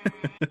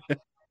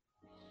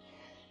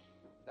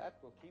 That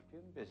will keep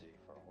him busy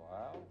for a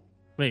while.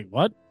 Wait,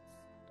 what?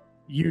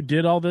 You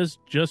did all this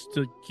just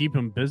to keep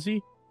him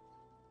busy?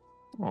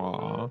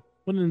 Aw.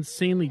 What an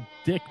insanely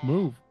dick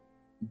move.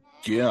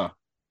 Yeah.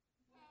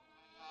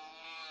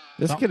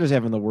 This kid is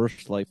having the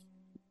worst life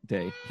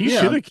day. He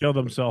should have killed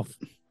himself.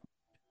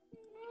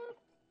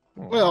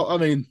 Well, I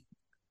mean,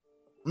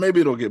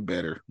 maybe it'll get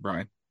better,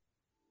 Brian.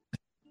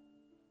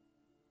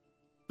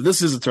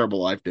 This is a terrible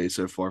life day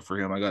so far for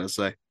him, I gotta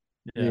say.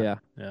 Yeah.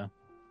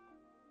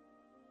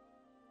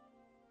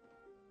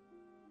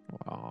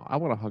 Oh, I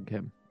want to hug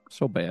him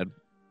so bad.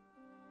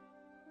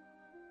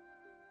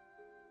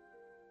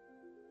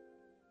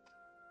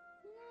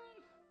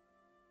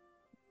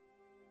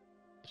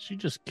 She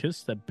just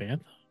kissed that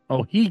bantha.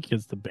 Oh, he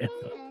kissed the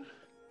bantha.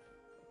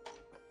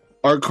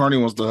 Art Carney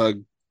wants to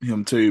hug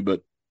him too,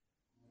 but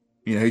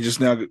he just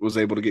now was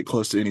able to get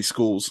close to any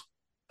schools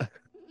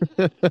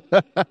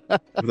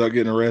without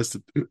getting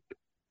arrested.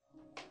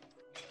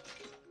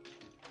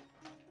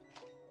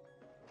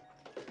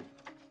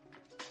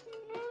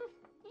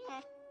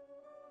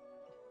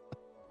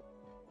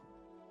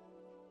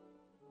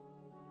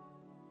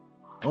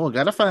 Oh, I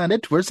gotta find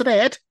it. Where's it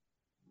at?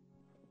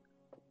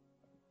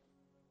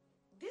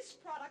 This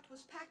product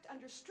was packed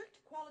under strict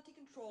quality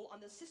control on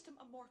the system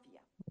of Morphia.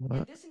 What?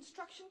 And this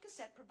instruction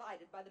cassette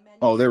provided by the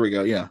manufacturer Oh, there we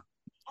go. Yeah.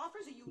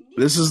 offers a unique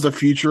This is the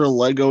future of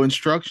Lego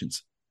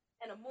instructions.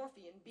 and a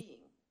Morphian being.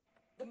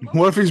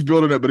 What if he's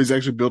building it, but he's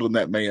actually building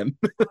that man?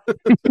 By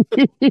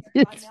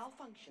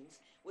malfunctions,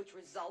 which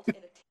result in a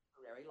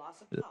temporary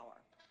loss of power.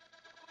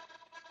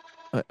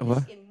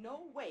 What? This in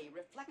no way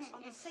reflects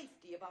on the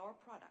safety of our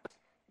product.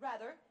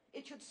 Rather,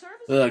 it should serve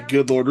as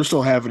Good Lord, we're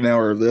still half an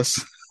hour of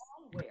this.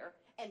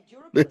 and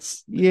durability.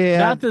 This, Yeah.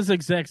 Not this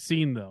exact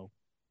scene, though.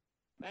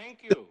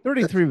 Thank you.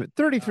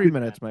 33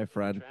 minutes, my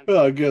friend.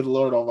 oh, good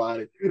Lord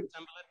Almighty!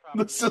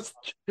 This just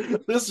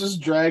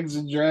drags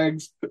and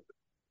drags.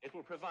 It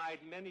will provide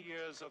many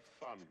years of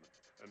fun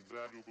and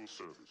valuable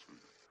service for you.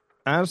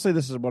 Honestly,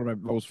 this is one of my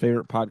most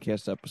favorite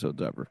podcast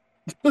episodes ever.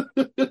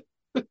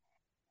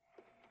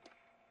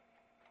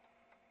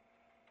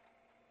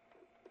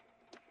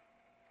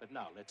 But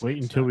now let's Wait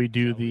get until we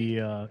started, do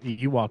shall the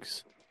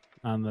Ewoks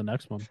on the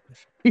next one.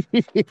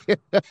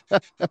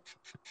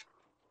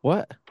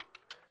 What?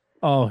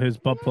 Oh, his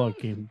butt plug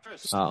came.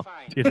 Oh.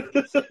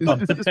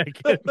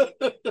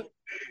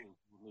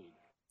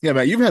 Yeah,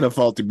 man, you've had a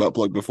faulty butt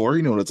plug before.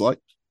 You know what it's like.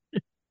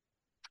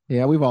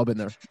 Yeah, we've all been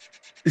there.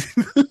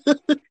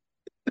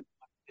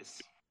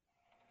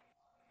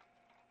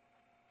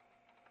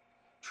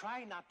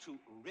 Try not to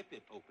rip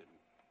it open,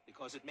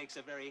 because it makes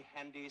a very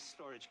handy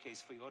storage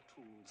case for your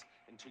tools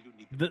until you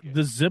need them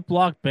The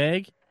Ziploc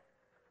bag?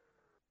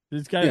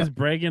 This guy Yeah. is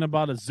bragging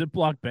about a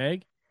Ziploc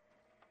bag?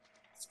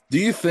 Do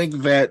you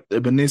think that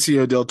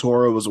Benicio del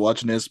Toro was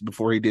watching this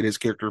before he did his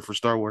character for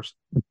Star Wars?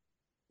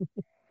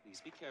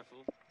 Please be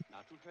careful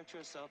not to hurt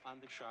yourself on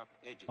the sharp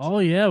edges. Oh,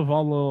 yeah, with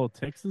all the little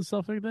ticks and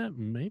stuff like that?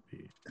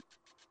 Maybe.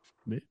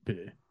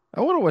 I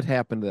wonder what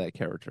happened to that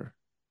character.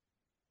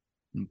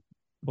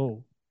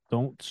 Oh,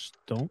 don't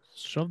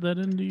shove that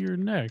into your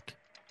neck.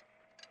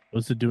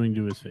 What's it doing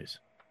to his face?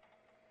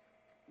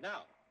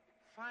 Now,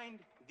 find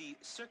the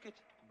circuit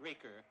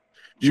breaker.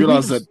 You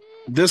realize that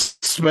this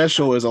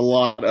special is a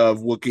lot of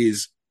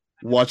Wookiees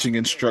watching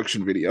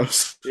instruction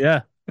videos.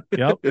 Yeah.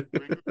 Yep.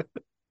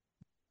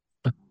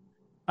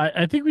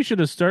 I think we should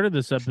have started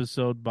this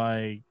episode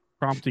by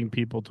prompting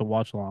people to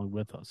watch along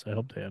with us. I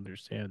hope they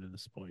understand at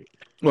this point.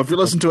 Well, if you're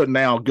listening to it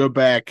now, go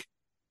back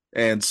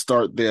and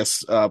start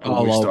this up when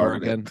all we over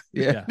started again.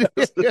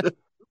 it. Yeah.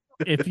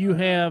 If you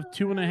have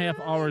 2.5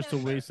 hours to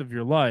waste of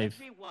your life,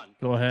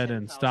 go ahead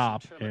and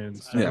stop and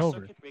start Yeah.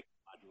 over.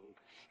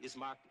 Is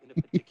marked in a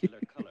particular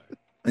color,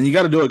 And you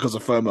got to do it because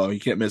of FOMO. You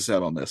can't miss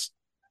out on this.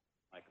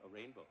 like a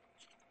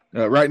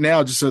rainbow. Right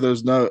now, just so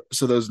those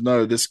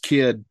know, this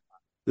kid,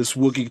 this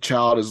Wookiee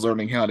child, is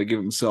learning how to give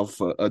himself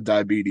a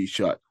diabetes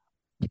shot.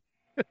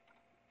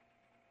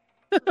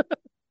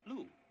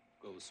 Blue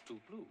goes to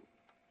blue,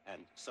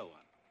 and so on.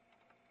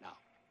 Now,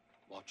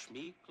 watch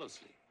me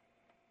closely,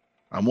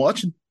 I'm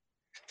watching.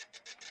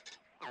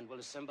 and we'll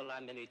assemble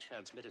our many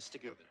transmitters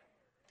together.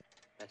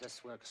 Let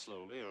us work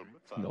slowly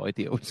or No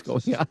idea what's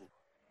going on.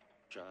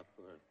 job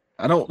or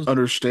I don't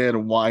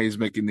understand why he's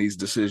making these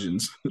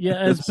decisions. Yeah,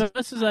 as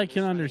best as I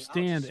can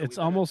understand, it's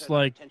almost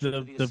like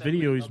the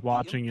video he's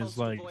watching is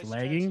like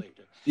lagging.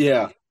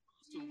 Yeah.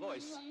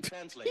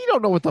 You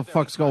don't know what the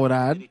fuck's going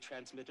on.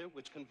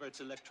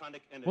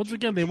 Once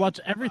again, they watch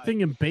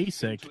everything in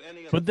basic,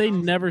 but they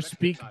never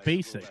speak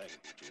basic.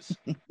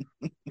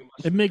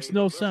 It makes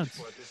no sense.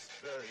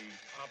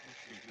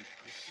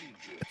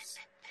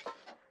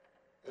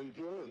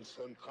 Endurance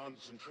and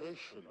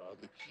concentration are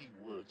the key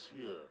words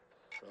here,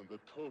 and the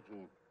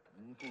total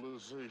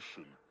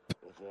utilization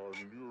of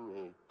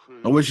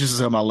our I wish this is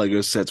how my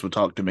Lego sets would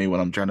talk to me when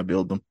I'm trying to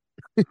build them.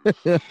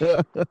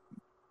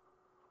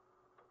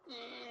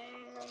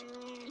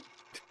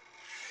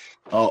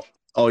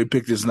 Oh, he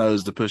picked his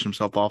nose to push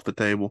himself off the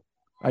table.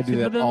 I do See,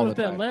 that but then all with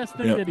the that time. last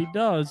thing Yep. that he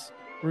does,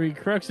 where he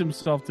corrects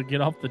himself to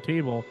get off the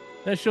table,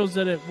 that shows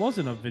that it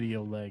wasn't a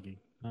video lagging.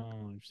 I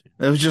don't understand.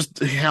 It was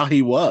just how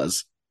he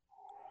was.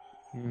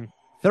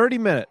 30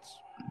 minutes.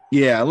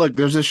 Yeah, look,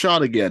 there's a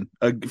shot again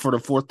for the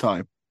fourth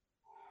time.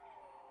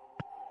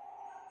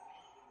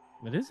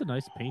 It is a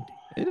nice painting.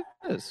 It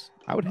is.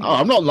 I would. Oh,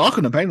 I'm not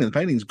knocking the painting. The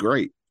painting's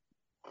great.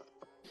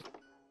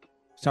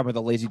 Talking about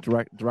the lazy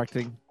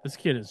directing. This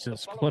kid is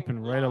just clipping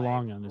right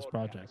along on this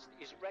project.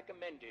 Is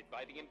recommended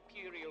by the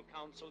Imperial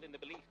Council in the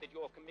belief that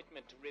your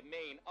commitment to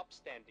remain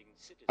upstanding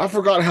citizens. I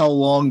forgot how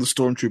long the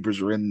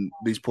stormtroopers were in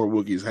these poor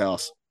Wookiees'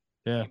 house.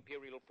 Yeah.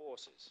 Imperial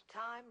forces.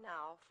 Time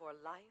now for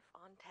life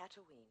on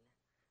Tatooine.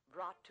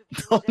 Brought to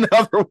Oh,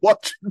 now they're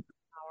watching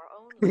our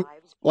own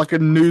lives. like a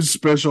news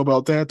special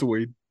about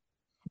Tatooine.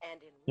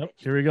 Yep.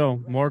 Here we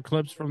go. More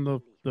clips from the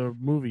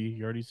movie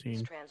you already This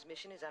seen.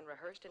 transmission is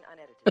unrehearsed and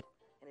unedited,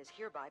 and is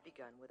hereby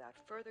begun without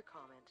further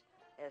comment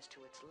as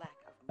to its lack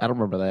of. I don't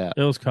remember that.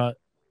 It was cut.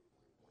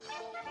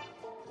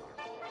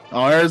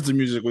 Oh, there's the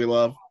music we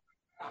love.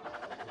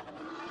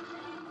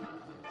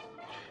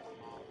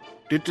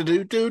 Do do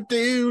do do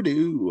do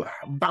do.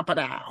 Bapa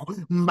dow,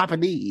 bapa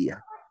dee.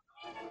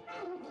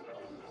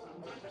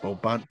 Oh,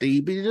 ba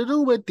dee be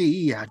do ba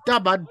dee, da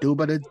ba do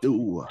ba da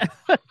do.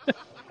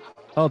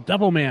 Oh,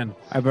 Double Man.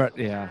 I bet.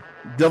 Yeah.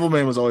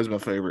 Devilman was always my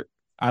favorite.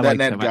 I that liked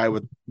net him. guy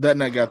with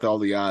all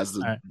the eyes.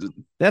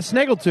 That's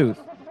Snaggletooth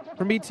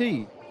from ET.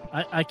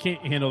 I can't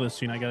handle this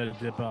scene. I gotta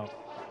dip out.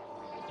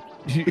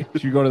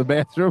 Should you go to the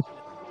bathroom?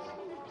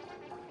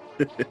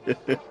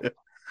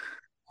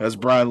 As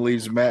Brian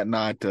leaves Matt and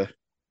I to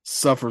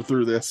suffer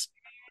through this.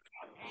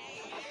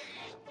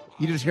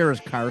 You just hear his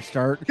car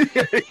start.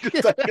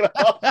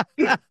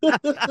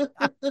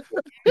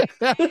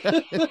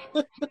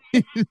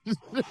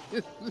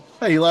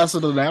 Hey, he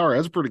lasted an hour.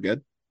 That's pretty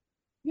good.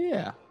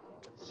 Yeah.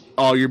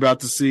 Oh, you're about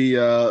to see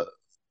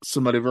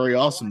somebody very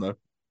awesome, though.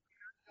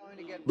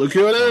 Look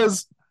who it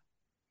is.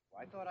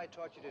 I thought I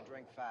taught you to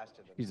drink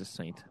faster than He's a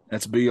saint.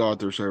 That's B.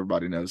 Arthur, so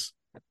everybody knows.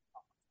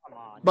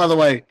 By the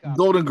way,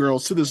 Golden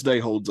Girls to this day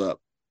holds up.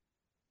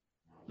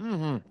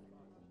 Mm-hmm.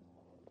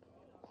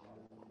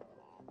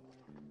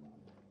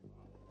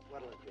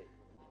 What'll it be?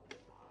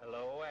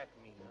 Hello,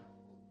 Acmina.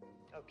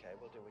 Okay,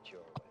 we'll do it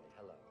your way.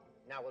 Hello.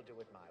 Now we'll do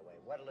it my way.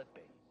 What'll it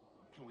be?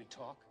 Can we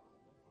talk?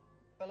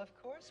 Well, of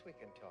course we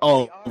can talk.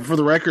 Oh, We are- for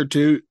the record,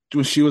 too,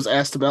 when she was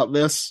asked about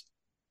this,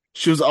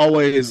 she was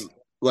always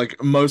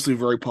like mostly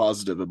very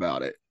positive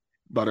about it,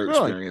 about her Really?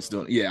 experience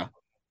doing it. Yeah.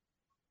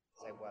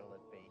 Say what'll it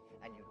be,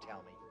 and you tell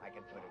me. I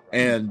can put it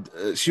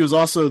right. And she was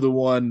also the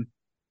one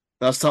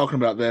that I was talking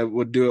about that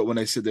would do it when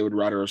they said they would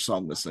write her a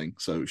song to sing.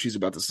 So she's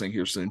about to sing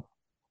here soon.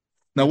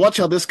 Now watch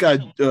how this guy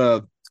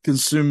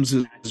consumes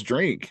his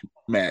drink,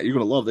 Matt. You're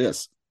gonna love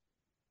this.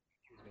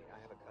 Excuse me,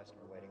 I have a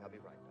customer waiting. I'll be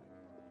right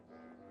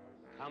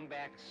back. Come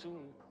back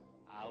soon.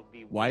 I'll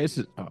be. Why is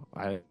it? Oh,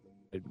 I'm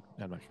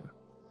not sure.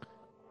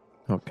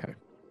 Okay.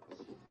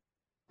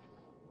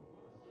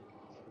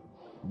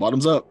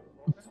 Bottoms up.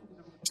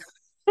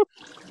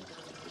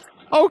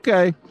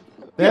 Okay.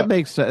 That Yeah.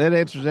 makes sense. That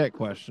answers that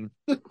question.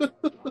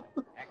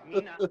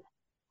 Acmina.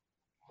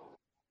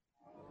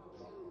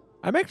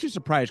 I'm actually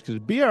surprised because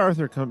B.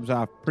 Arthur comes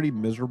off pretty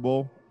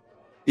miserable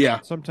Yeah,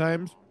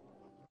 sometimes.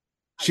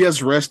 she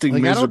has resting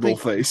Like, I don't miserable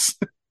think- face.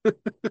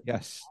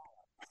 Yes.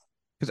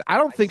 Because I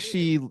don't think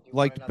she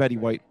liked Betty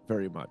White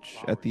very much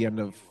at the end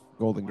of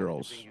Golden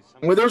Girls.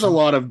 Well, there's a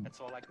lot of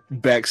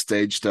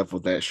backstage stuff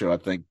with that show, I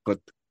think. But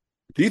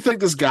do you think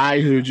this guy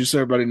who just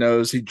everybody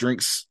knows he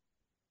drinks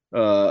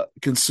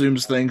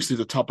consumes things through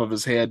the top of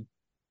his head.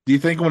 Do you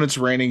think when it's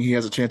raining he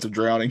has a chance of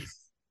drowning?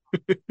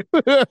 When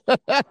I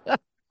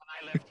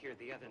left here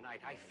the other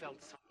night, I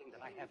felt something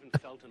that I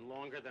haven't felt in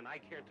longer than I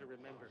care to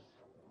remember.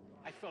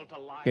 I felt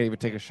alive. Can't even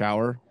take a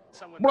shower.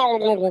 Someone meant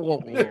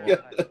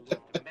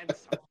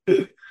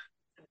something. 6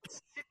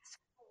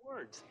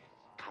 words.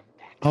 Come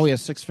back. Oh, he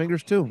has 6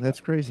 fingers too. That's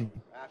crazy.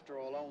 After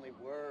all, only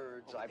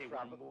words. They were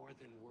more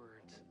than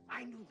words.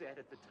 I knew that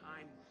at the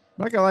time.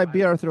 Not gonna lie,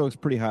 B. Arthur looks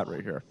pretty hot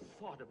right here.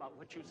 Thought about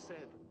what you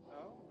said.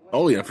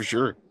 Oh yeah, for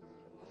sure.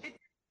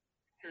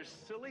 You're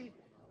silly.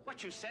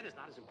 What you said is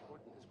not as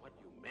important as what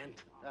you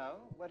meant. Oh,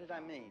 what did I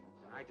mean?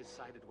 I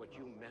decided what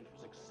you meant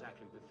was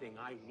exactly the thing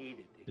I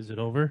needed. Is it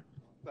over?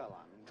 Well,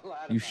 I'm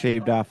glad. You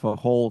shaved off a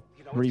whole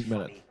 3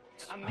 minutes.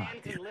 A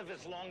man can live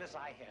as long as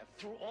I have,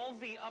 through all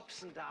the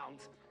ups and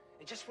downs.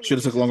 And just when Should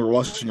have took longer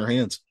washing your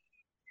hands.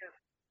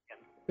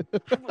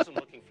 I wasn't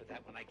looking for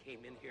that when I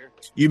came in here.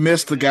 You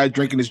missed the guy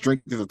drinking his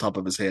drink to the top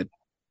of his head.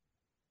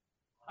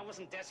 I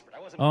wasn't desperate.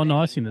 I wasn't Oh no,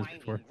 I've seen this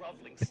before.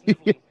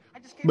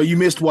 But you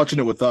missed watching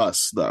it with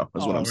us, though,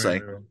 is what I'm right,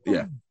 saying. right.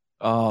 Yeah.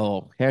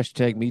 Oh,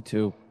 hashtag me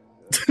too.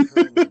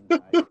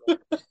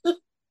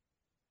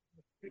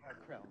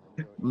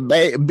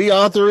 Be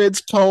Arthur,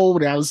 it's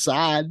cold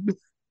outside.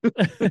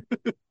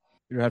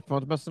 Your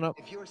headphones messing up?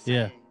 If you're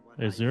Yeah. saying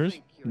what Is I yours?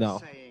 think you're No.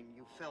 saying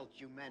you felt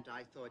you meant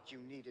I thought you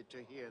needed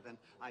to hear, then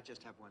I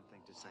just have one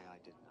thing to say I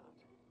did not.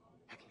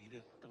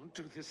 Adelina, don't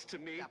do this to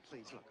me. Now,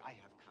 please, look, I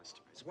have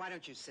customers. Why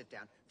don't you sit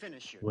down,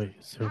 finish your Wait,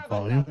 drink, is there have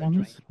volume another on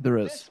drink. this? There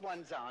is. This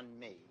one's on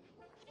me.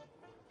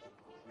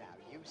 Now,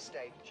 you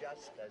stay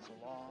just as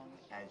long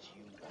as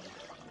you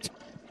want.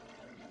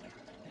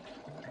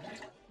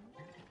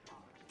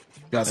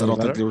 Guys, I don't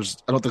think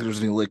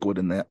there's any liquid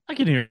in that. I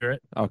can hear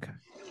it. Okay.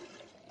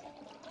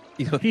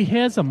 He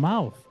has a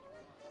mouth.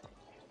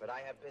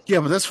 Yeah,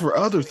 but that's for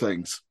other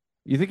things.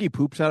 You think he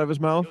poops out of his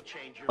mouth?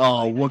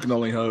 Oh, one can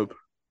only hope.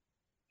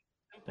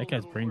 That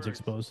guy's brain's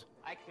exposed.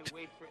 I can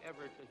wait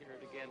forever to hear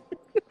it again.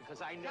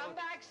 Because I know. Come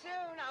back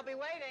soon. I'll be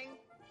waiting.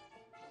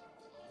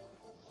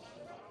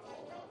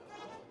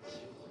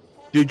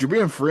 Dude, you're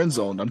being friend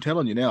zoned. I'm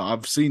telling you now. I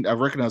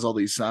recognize all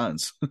these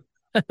signs.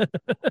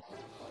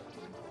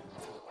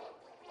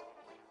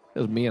 It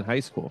was me in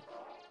high school.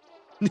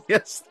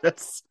 Yes,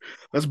 that's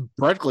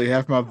practically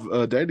half my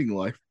dating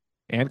life.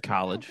 And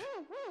college.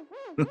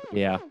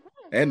 Yeah.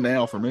 And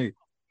now for me.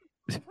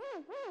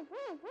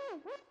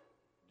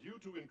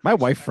 My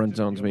wife friend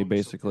zones me,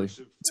 basically.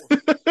 At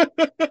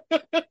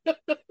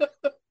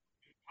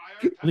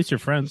least you're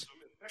friends.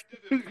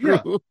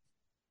 Yeah.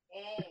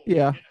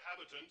 Yeah.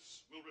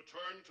 Inhabitants will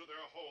return to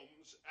their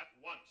homes at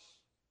once.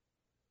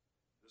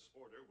 This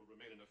order will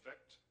remain in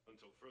effect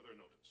until further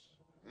notice.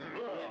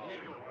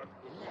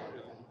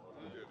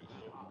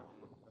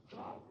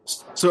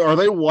 So are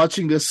they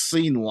watching this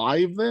scene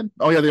live then?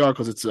 Oh yeah, they are,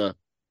 because it's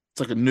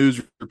like a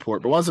news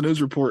report. But why is the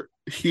news report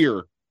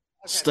here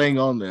staying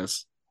on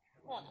this?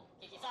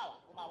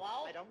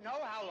 I don't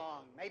know how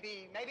long.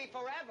 Maybe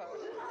forever.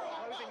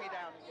 Closing me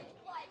down again.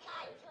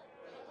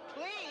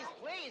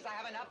 Please, I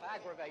have enough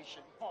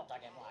aggravation.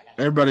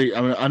 Everybody,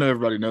 I mean, I know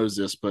everybody knows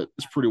this, but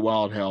it's pretty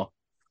wild how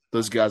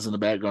those guys in the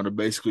background are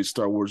basically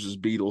Star Wars'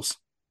 Beatles.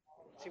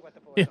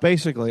 Yeah,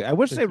 basically. I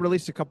wish they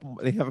released a couple.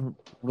 They haven't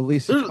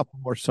released a couple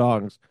more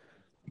songs.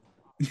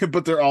 Yeah,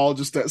 but they're all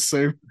just that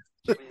same.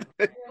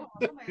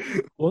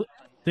 Well,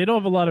 they don't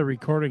have a lot of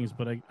recordings,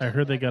 but I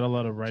heard they got a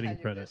lot of writing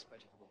credit.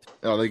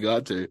 Oh, they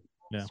got to.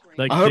 Yeah,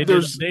 like I hope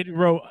they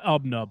wrote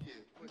Ubnub.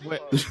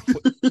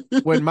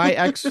 When my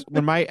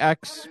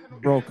ex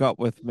broke up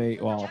with me,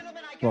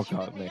 broke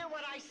up with me.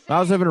 When I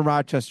was living in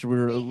Rochester, we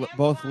were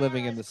both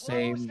living in the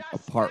same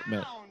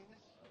apartment,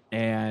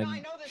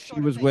 and she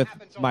was with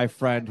my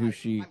friend who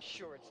she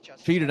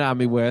cheated on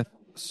me with.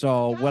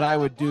 So what I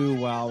would do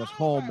while I was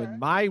home in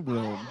my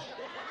room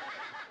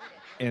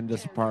in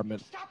this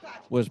apartment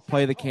was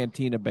play the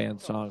Cantina Band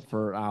song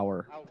for an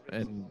hour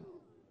and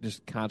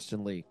just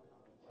constantly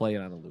play it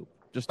on a loop.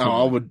 Just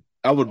I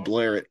would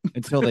blare it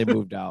until they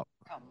moved out.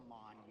 Come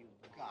on, you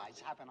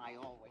guys. Haven't I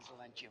always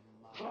lent you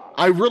money?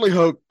 I really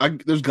hope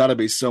there's got to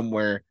be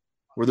somewhere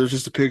where there's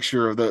just a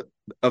picture of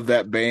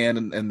that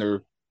band and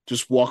they're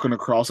just walking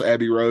across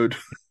Abbey Road.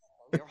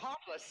 You're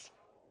heartless.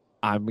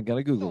 I'm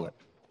gonna Google it.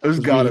 There's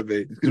got to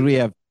be, because we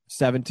have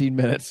 17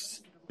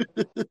 minutes.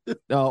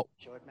 No,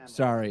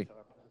 sorry,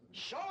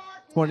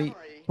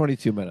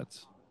 22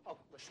 minutes. Oh,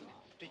 listen.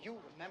 Do you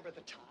remember the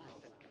time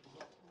that...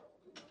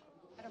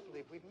 I don't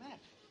believe we've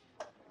met.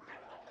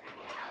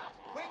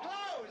 We're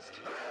closed!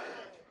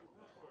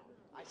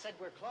 I said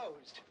we're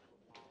closed.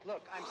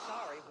 Look, I'm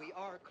sorry, we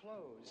are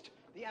closed.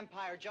 The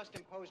Empire just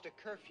imposed a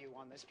curfew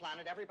on this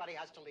planet. Everybody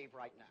has to leave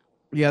right now.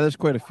 Yeah, there's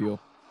quite a few.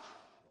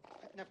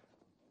 Never...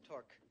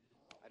 Torque,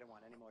 I don't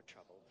want any more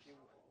trouble. You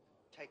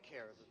take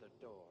care of the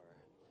door.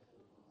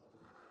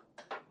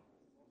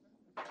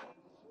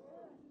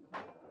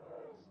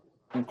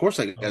 Of course,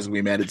 as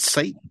we met, it's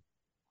Satan.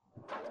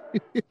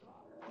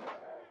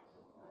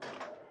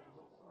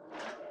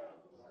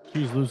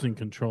 He's losing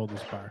control of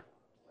this bar.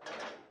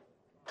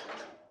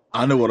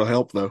 I know what'll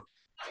help though.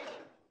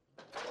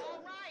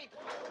 All right.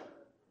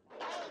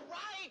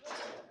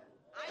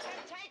 I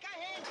can take a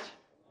hint.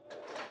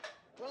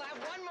 We'll have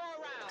one more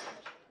round.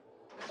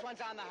 This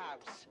one's on the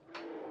house.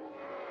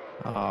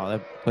 Oh,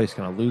 that place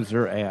gonna lose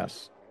their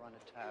ass. Run a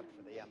tab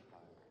for the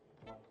Empire.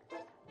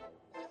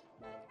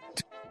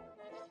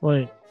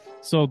 Wait,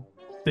 so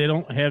they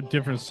don't have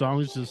different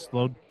songs, just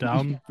slowed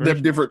down? They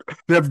have different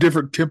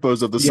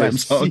tempos of the same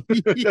Yes. song.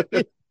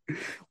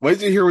 Wait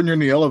till you hear when you're in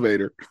the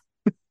elevator.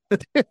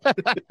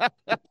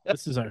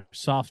 This is our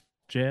soft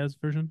jazz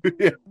version.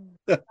 Yeah.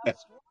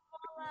 Just one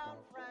more round,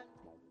 friend.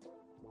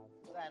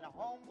 Then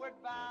homeward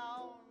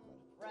bound,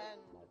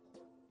 friend.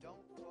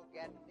 Don't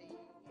forget me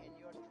in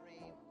your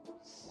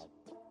dreams.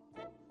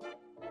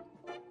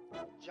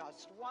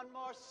 Just one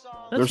more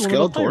song. That's one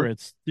of the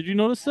pirates. Did you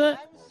notice that?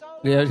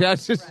 Yeah,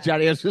 that's just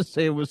Johnny. I was just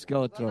saying it was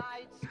Skeletor.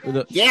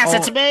 Yes,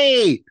 it's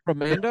me. From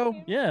Mando.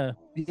 Yeah,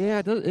 yeah,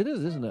 it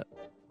is, isn't it?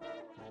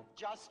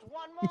 Just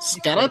one more.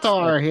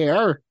 Skeletor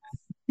here.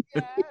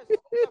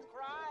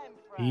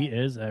 He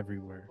is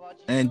everywhere.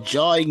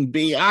 Enjoying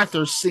B.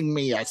 Arthur sing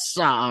me a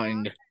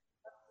song.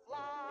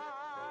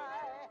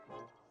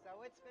 So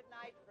it's good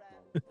night,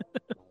 friend.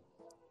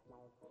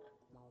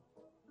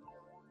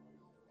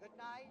 Good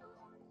night,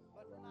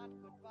 but not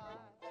goodbye.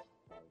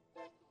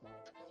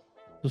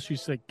 So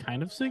she's like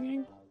kind of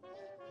singing?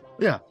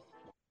 Yeah.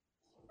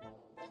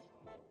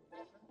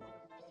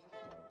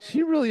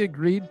 She really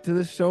agreed to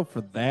this show for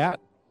that.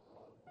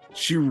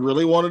 She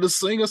really wanted to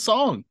sing a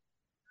song.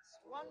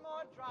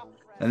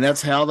 And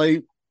that's how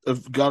they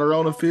got her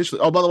on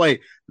officially. Oh, by the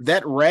way,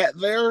 that rat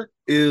there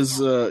is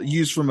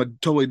used from a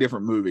totally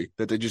different movie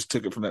that they just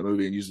took it from that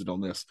movie and used it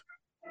on this.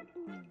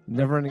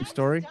 Never-ending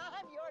story.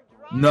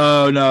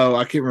 No,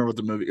 I can't remember what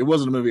the movie. It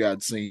wasn't a movie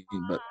I'd seen,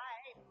 but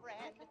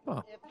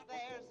Huh.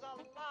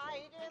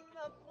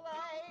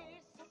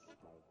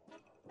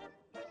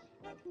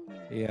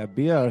 Yeah,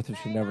 Bea Arthur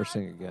should never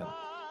sing again.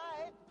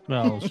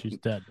 Well, she's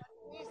dead.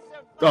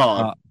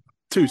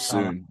 Too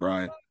soon,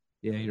 Brian.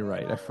 Yeah, you're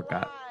right. I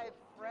forgot.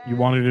 You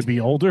want her to be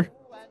older?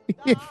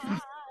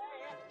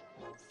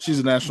 She's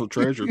a national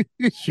treasure.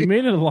 She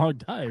made it a long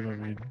time. I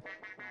mean,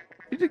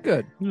 she did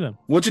good. Yeah.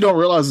 What you don't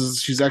realize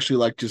is she's actually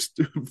like just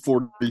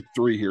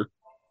 43 here.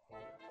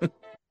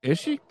 Is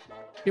she?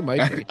 She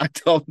might be. I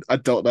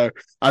don't know.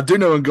 I do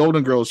know in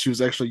Golden Girls she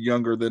was actually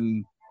younger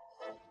than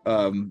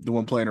the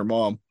one playing her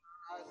mom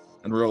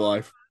in real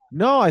life.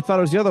 No, I thought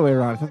it was the other way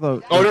around.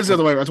 It is the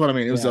other way. That's what I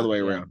mean. It was the other way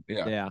around.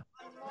 Yeah. Yeah.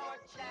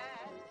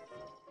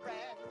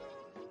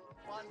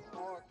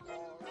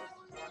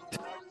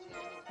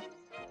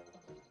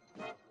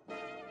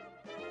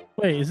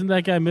 wait, isn't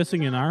that guy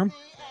missing an arm?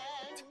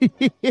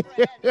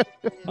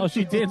 Oh,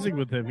 she's dancing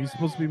with him. He's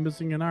supposed to be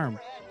missing an arm.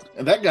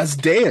 And that guy's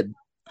dead.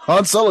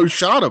 Han Solo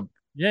shot him.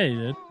 Yeah, he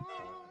did.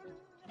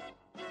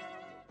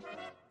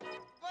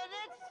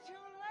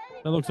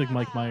 That looks like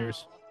Mike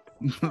Myers.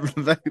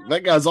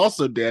 that guy's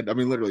also dead. I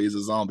mean, literally, he's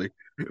a zombie.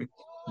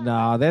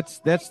 No, that's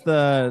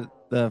the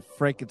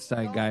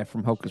Frankenstein guy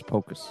from Hocus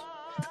Pocus.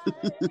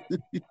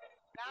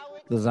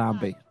 The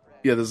zombie.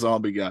 Yeah, the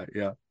zombie guy.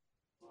 Yeah.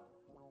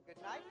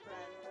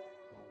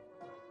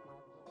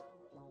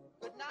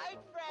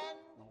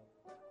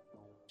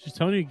 She's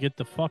telling you to get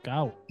the fuck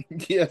out.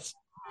 Yes.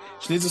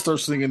 She needs to start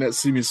singing that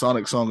Semi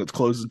Sonic song. It's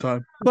closing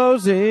time.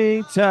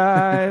 Closing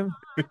time.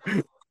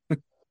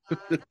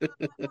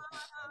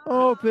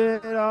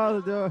 Open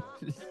all the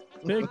doors.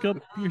 Pick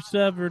up your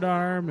severed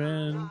arm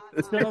and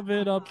shove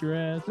it up your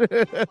ass.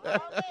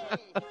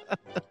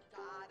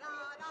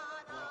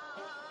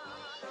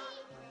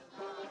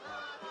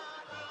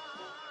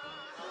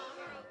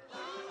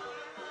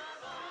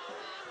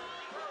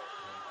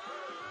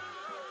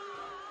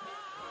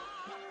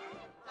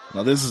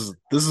 Now this is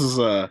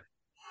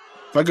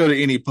if I go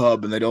to any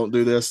pub and they don't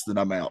do this, then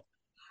I'm out.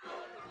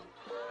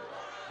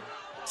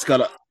 It's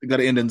gotta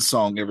end in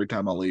song every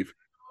time I leave.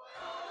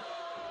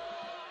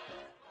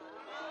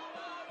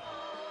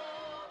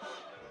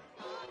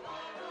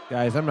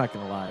 Guys, I'm not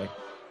gonna lie.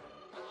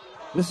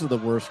 This is the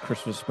worst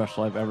Christmas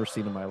special I've ever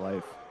seen in my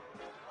life.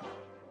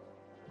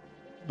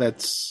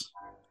 That's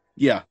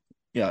yeah,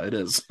 it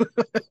is. You're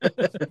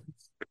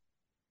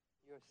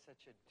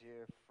such a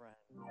dear friend.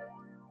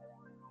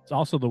 It's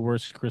also the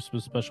worst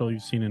Christmas special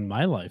you've seen in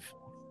my life.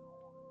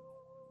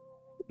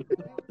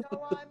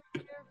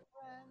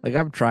 Like,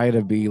 I'm trying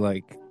to be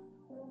like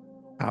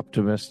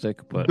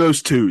optimistic, but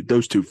those two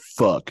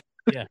fuck.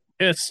 Yeah.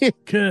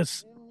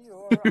 Kiss.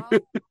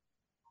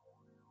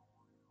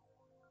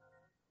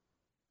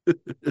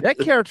 That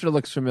character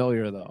looks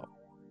familiar though.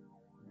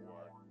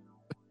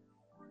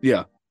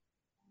 Yeah.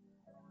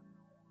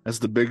 That's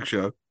the Big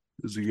Show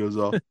as he goes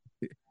off.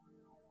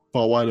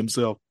 Paul White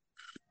himself.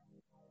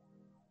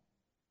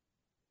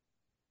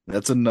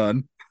 That's a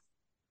nun.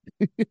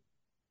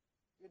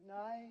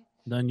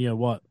 Then yeah,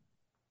 what?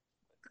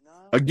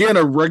 Again,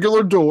 a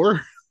regular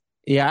door.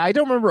 Yeah, I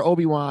don't remember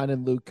Obi-Wan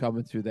and Luke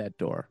coming through that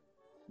door.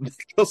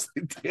 Because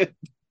they did.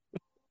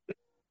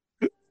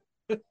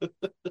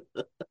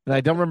 And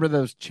I don't remember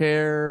those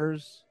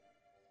chairs.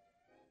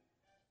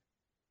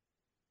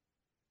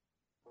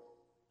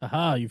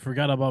 Aha, you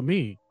forgot about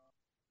me.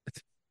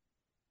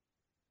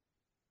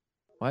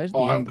 Why is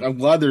Oh, I'm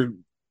glad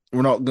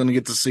we're not going to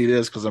get to see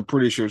this because I'm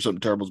pretty sure something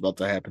terrible is about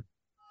to happen.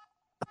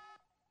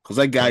 Because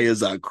that guy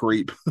is a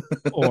creep.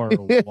 Or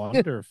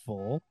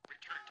wonderful.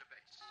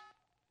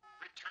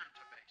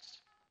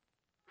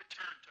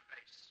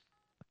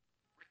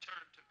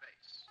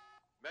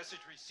 Message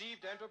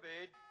received and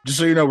obeyed. Just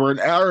so you know, we're an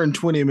hour and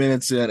 20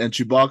 minutes in, and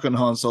Chewbacca and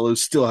Han Solo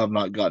still have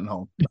not gotten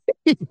home.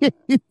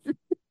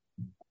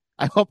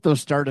 I hope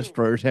those Star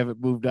Destroyers haven't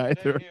moved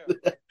either.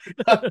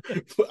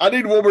 I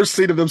need one more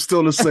scene of them still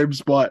in the same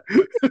spot.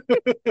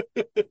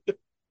 It's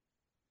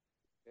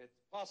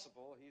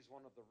possible he's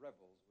one of the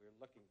rebels we're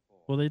looking for.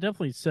 Well, they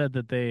definitely said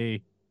that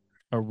they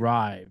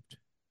arrived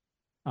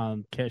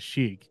on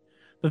Kashyyyk.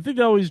 The thing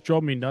that always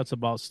drove me nuts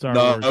about Star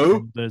Wars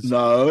is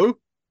No,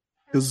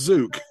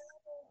 Kazook.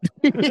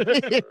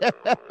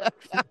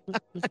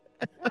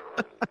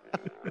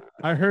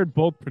 I heard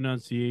both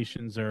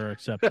pronunciations are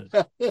accepted.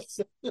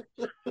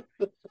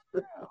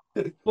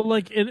 But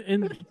like I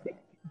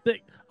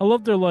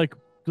love their like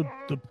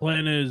the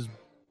plan is,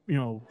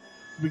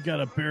 we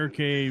got a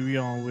barricade,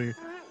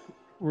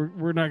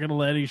 we're not gonna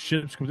let any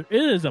ships come through.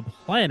 It is a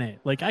planet.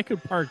 Like I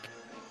could park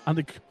on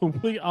the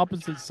complete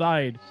opposite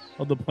side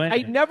of the planet.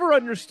 I never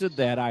understood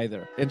that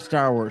either in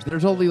Star Wars.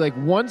 There's only like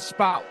one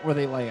spot where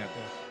they land.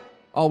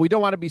 Oh, we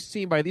don't want to be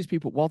seen by these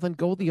people. Well, then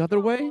go the other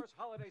way.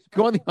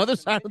 Go on the other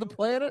side of the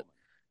planet.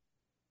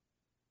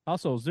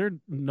 Also, is there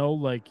no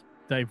like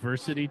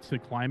diversity to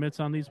climates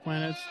on these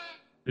planets?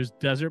 There's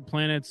desert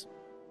planets,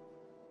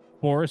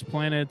 forest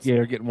planets. Yeah,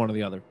 you're getting one or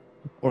the other.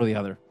 Or the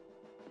other.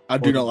 I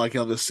do not like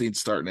how this scene's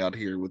starting out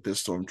here with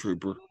this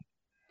stormtrooper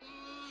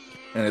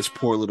and his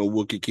poor little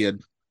Wookiee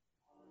kid.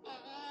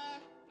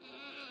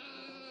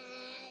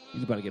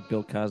 He's about to get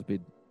Bill Cosby.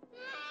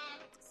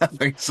 I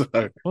think so.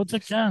 What's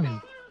it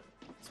gun?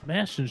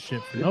 Smashing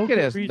shit for no Look at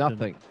good this.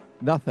 reason.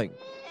 Nothing.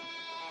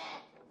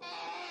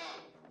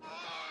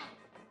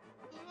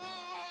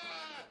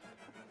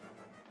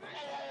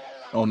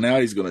 Oh, now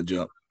he's going to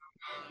jump.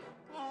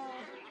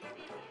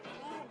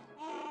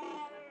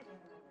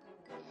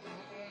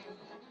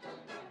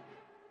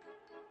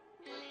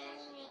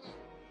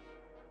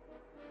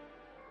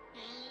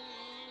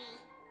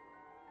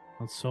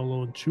 Han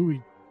Solo and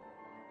Chewie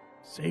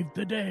saved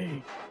the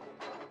day.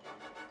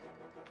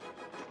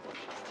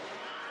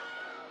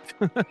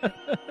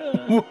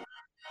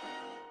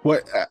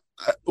 What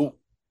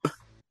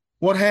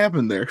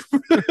happened there?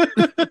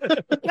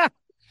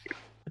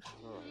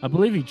 I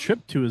believe he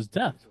tripped to his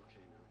death.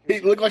 He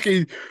looked like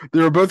they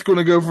were both going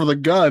to go for the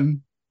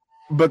gun,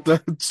 but the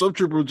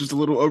stormtrooper was just a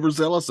little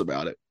overzealous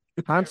about it.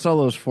 Han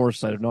Solo's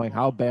foresight of knowing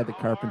how bad the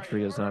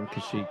carpentry is on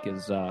Kashyyyk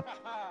is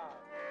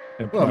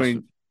impressive. Well, I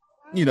mean,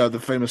 the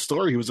famous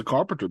story, he was a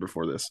carpenter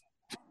before this.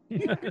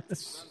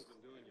 Is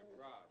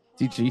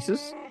he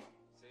Jesus?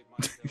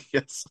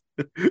 Yes.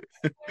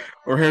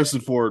 Or Harrison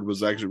Ford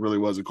really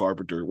was a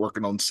carpenter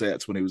working on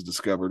sets when he was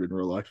discovered in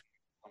real life.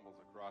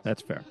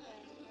 That's fair.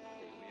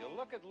 Will you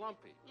look at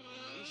Lumpy?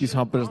 He's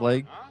humping his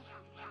leg. Huh?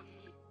 I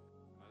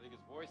think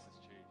his voice has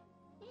changed.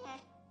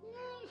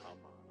 Come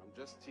on, I'm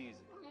just teasing.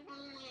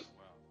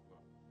 Well,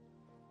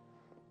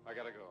 I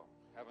gotta go.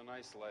 Have a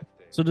nice life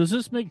day. So does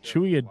this make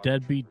Chewie a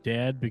deadbeat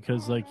dad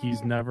because like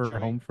he's never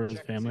home for his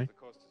family?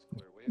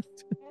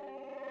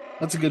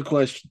 That's a good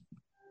question.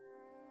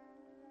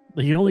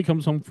 He only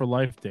comes home for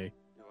Life Day.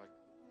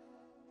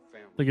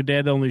 Like a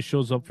dad that only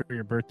shows up for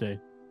your birthday.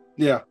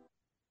 Yeah.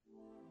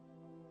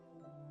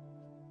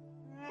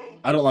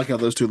 I don't like how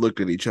those two looked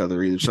at each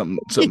other either.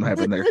 Something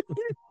happened there.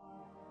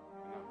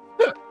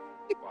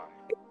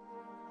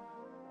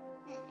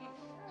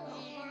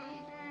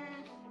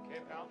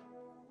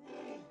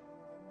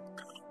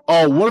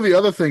 Oh, one of the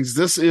other things,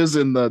 this is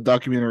in the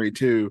documentary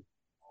too,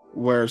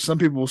 where some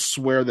people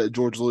swear that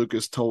George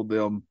Lucas told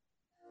them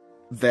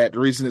that the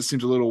reason it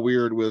seems a little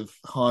weird with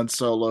Han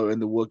Solo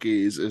and the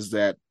Wookiees is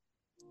that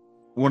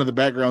one of the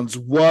backgrounds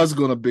was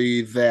going to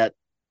be that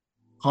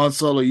Han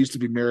Solo used to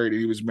be married and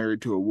he was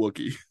married to a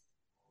Wookiee.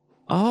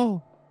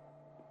 Oh.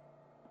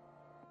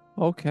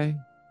 Okay.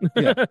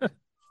 Yeah.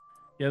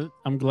 Yeah,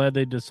 I'm glad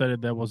they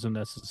decided that wasn't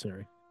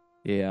necessary.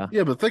 Yeah.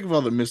 Yeah, but think of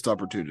all the missed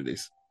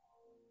opportunities.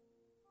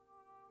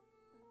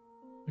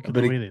 Look at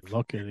the way they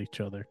look at each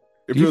other.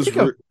 If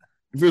it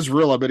was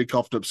real, I bet he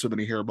coughed up so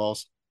many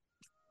hairballs.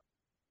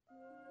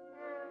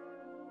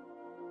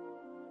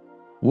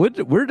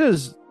 Where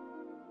does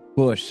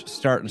bush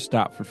start and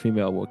stop for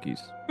female Wookiees?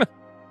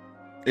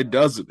 It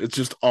doesn't. It's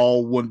just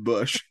all one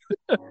bush.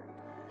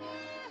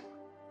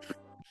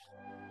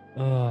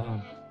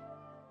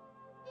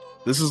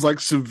 This is like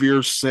severe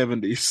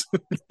 70s.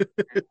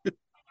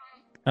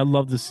 I'd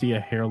love to see a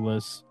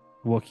hairless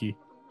Wookiee.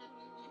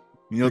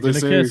 You know what They're they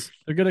say? kiss.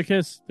 They're gonna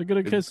kiss. They're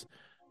gonna kiss.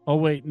 Oh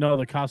wait, no,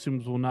 the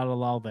costumes will not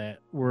allow that.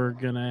 We're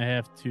gonna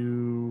have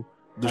to.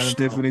 They're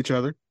sniffing each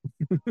other.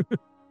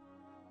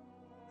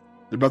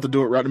 They're about to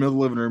do it right in the middle of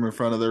the living room in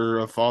front of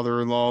their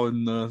father-in-law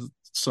and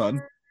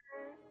son,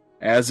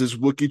 as is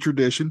Wookiee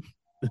tradition.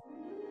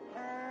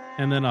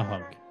 And then a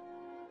hug.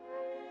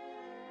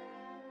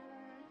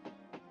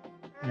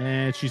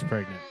 And she's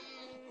pregnant.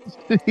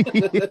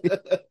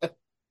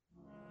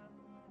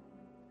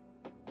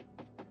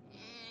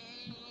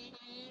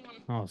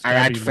 Oh, All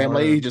right,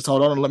 family, just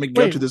hold on and let me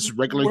go to this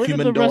regular where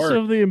human did the rest door.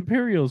 of the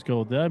Imperials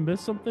go? Did I miss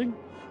something?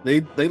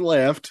 They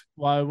left.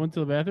 While I went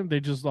to the bathroom,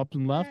 they just up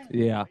and left?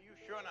 Yeah.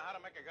 You sure know how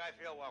to make a guy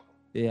feel welcome.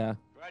 Yeah.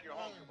 Glad you're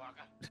home,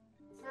 Chewbacca.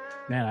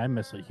 Man, I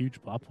missed a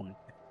huge plot point.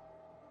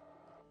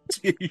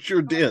 You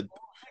sure did.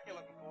 You're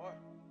looking for.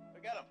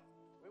 Forget him.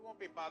 We won't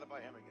be bothered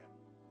by him again.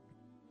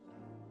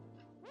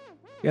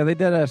 Yeah, they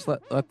did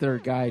let their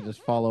guy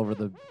just fall over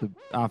the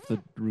off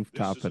the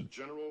rooftop This is a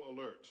general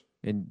alert.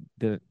 and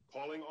did it.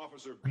 Calling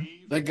Officer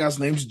B. That guy's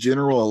name's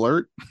General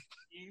Alert.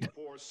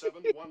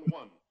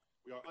 4711.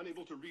 We are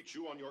unable to reach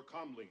you on your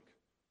comm link.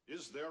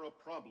 Is there a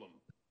problem?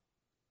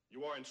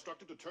 You are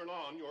instructed to turn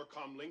on your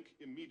comm link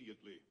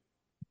immediately.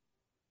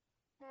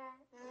 Wait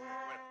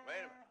a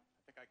minute.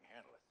 I think I can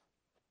handle it.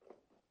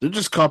 They're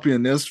just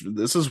copying this.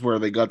 This is where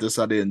they got this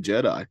idea in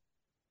Jedi.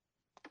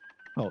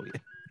 Oh yeah.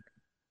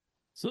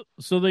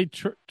 So they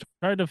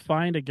tried to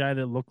find a guy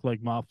that looked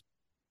like Moff.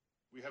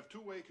 We have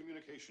two-way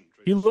communication.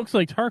 He looks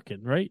like Tarkin,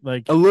 right?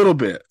 Like A little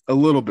bit,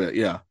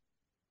 yeah.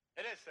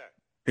 It is, sir.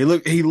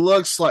 He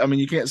looks like, I mean,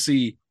 you can't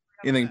see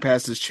anything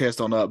past his chest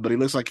on up, but he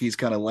looks like he's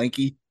kind of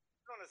lanky.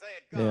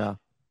 Yeah.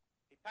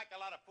 He packed a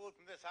lot of food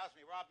from this house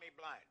and he robbed me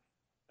blind.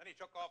 Then he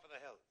took off for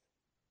the hills.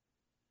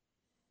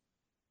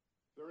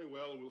 Very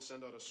well, we'll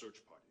send out a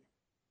search party.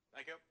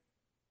 Thank you.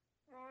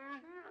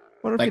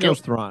 What if Thank he you.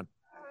 knows Thrawn?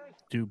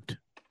 Duped.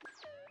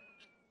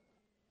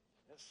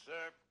 Yes,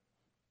 sir.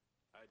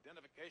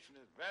 Identification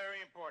is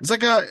very important. It's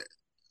like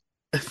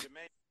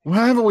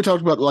why haven't we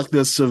talked about like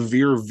the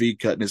severe V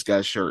cut in this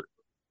guy's shirt?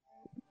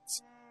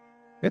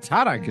 It's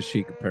hot on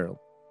Kashyyyk, apparently.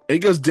 It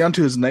goes down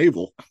to his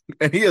navel,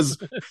 and he is.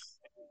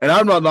 And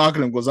I'm not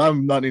knocking him because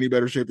I'm not in any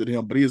better shape than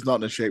him, but he is not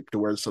in a shape to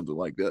wear something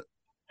like that.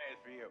 Hey,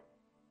 it's for you.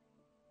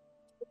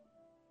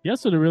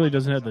 Yes, it really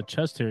doesn't have the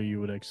chest hair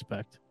you would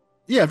expect.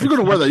 Yeah, if you're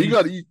going to wear that, you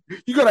got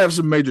to have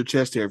some major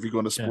chest hair if you're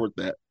going to sport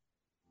that.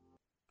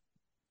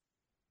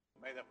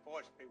 May the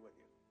force be with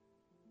you.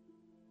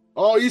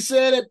 Oh, he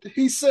said it.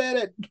 He said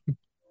it.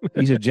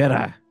 He's a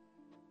Jedi.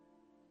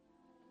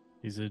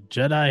 He's a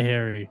Jedi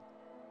Harry.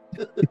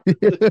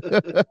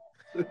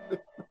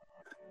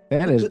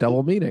 That is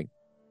double meaning.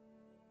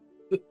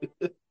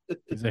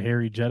 He's a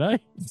hairy Jedi?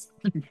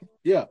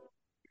 Yeah.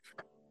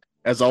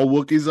 As all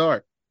Wookiees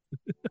are.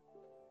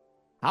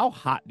 How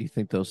hot do you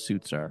think those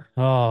suits are?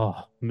 Oh,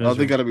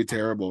 they got to be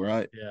terrible,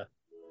 right? Yeah.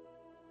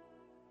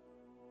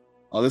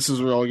 Oh, this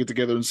is where all get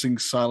together and sing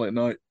Silent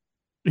Night.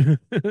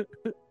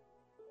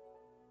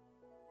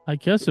 I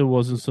guess it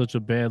wasn't such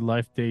a bad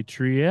Life Day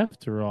tree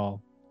after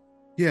all.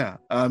 Yeah,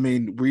 I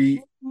mean,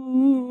 we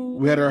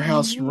had our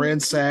house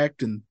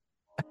ransacked and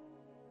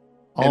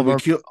we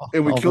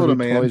killed a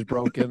man. Toys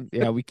broken.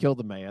 Yeah, we killed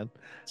a man.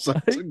 So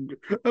it's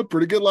a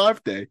pretty good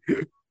life day.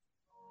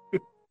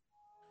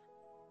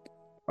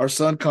 Our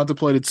son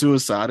contemplated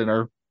suicide,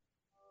 and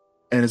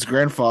his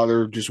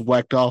grandfather just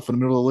whacked off in the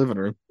middle of the living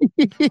room.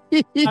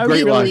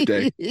 Great life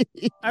day.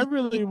 I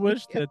really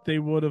wish that they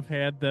would have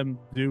had them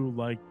do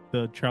like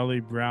the Charlie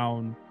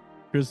Brown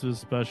Christmas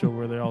special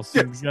where they all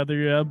sing together,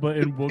 yeah, but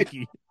in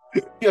Wookiee.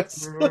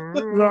 Yes.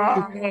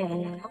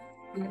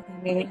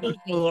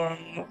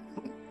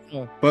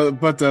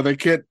 But they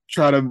can't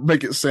try to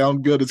make it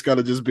sound good. It's got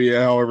to just be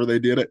however they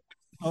did it.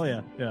 Oh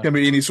yeah, yeah. Can't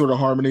be any sort of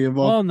harmony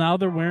involved. Well, now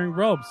they're wearing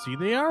robes. See,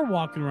 they are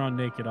walking around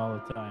naked all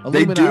the time.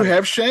 They do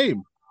have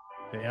shame.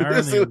 They are.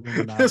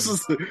 This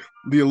is the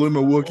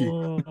Illuma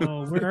Wookiee.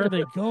 Oh, where are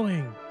they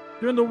going?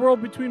 They're in the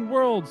world between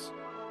worlds.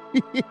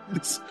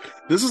 This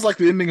is like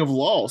the ending of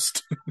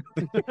Lost.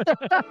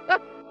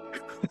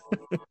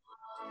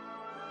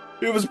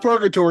 It was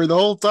purgatory the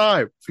whole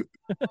time.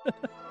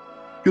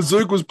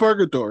 Kazook was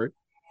purgatory.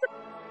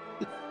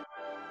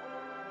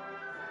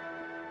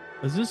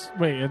 Is this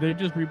wait? Are they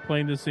just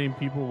replaying the same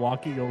people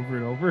walking over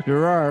and over?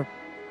 There are.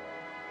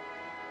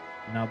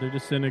 Now they're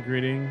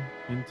disintegrating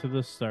into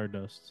the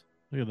stardust.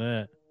 Look at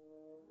that.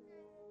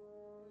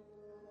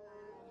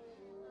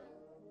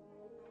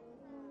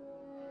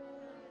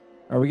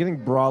 Are we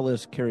getting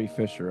braless Carrie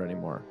Fisher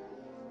anymore?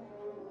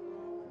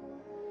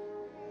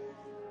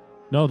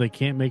 No, they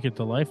can't make it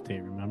to Life Day,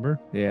 remember?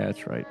 Yeah,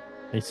 that's right.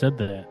 They said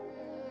that.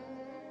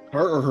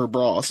 Her or her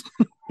bras?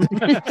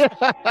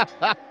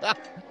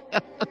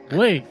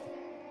 Wait.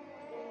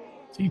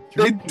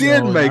 They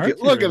did make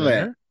it. Look at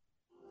that.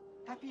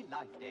 Happy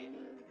Life Day.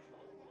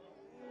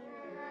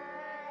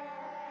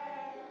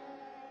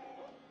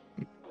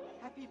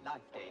 Happy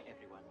Life Day,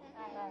 everyone.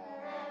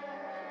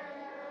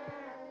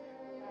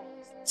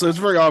 So it's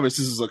very obvious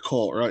this is a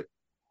cult, right?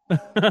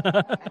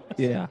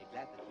 Yeah.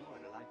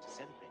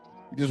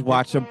 You just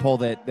watch them pull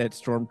that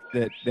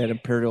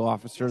Imperial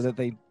officer that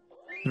they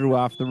threw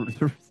off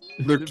the.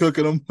 They're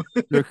cooking them.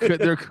 They're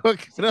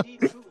cooking them.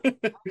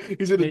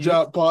 He's in a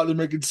giant pot. They're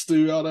making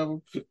stew out of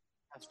him.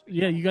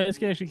 Yeah, you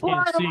guys actually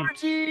can't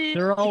see.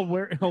 They're all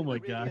wearing. Oh my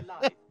god!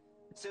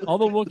 All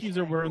the Wookiees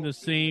are wearing the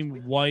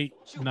same white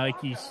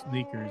Nike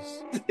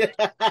sneakers.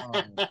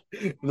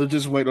 They're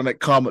just waiting on that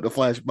comet to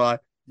flash by.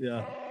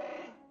 Yeah.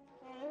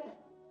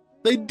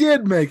 They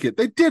did make it.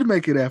 They did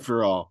make it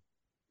after all.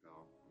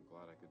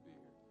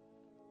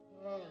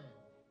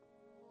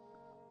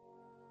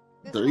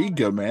 There you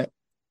go, Matt.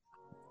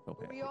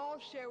 We all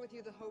share with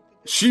you the hope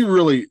that She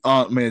really,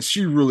 man,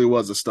 she really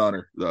was a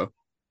stunner, though.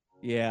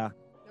 Yeah.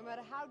 no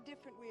matter how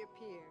different we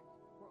appear,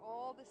 we're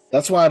all the same.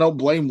 That's why I don't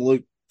blame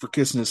Luke for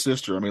kissing his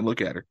sister. I mean,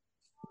 look at her.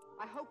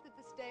 I hope that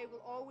this day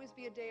will always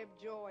be a day of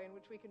joy in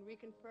which we can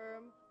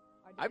reconfirm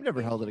our I've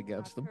never held it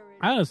against them.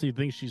 I honestly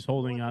think she's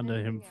holding on to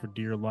him for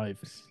dear life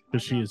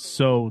because she is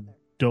so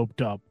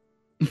doped up.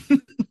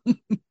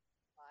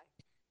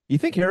 You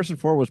think Harrison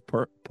Ford was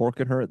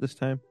porking her at this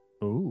time?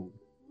 Ooh.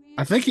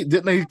 I think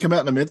didn't they come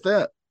out and admit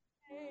that?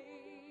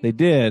 They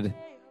did.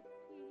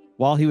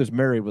 While he was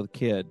married with a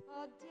kid.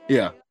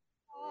 Yeah.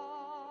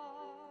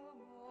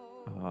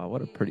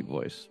 What a pretty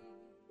voice.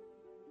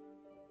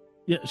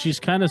 Yeah, she's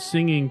kind of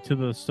singing to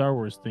the Star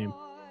Wars theme.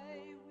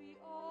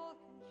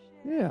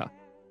 Yeah.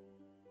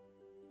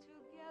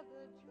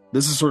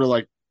 This is sort of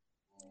like,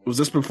 was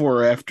this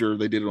before or after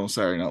they did it on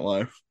Saturday Night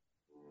Live?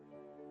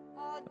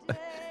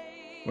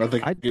 I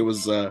think it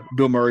was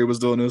Bill Murray was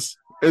doing this.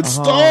 It's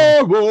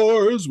Star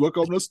Wars.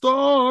 Welcome to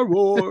Star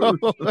Wars.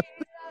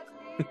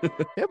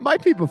 It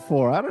might be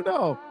before. I don't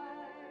know.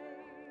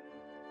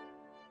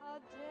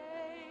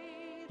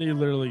 They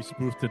literally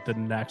spoofed it the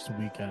next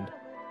weekend.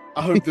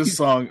 I hope this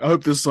song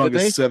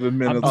is 7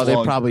 minutes long.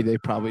 They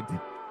probably did.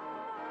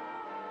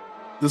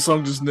 This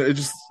song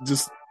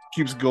just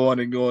keeps going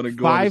and going and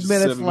going. 5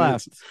 minutes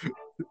left.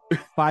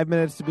 5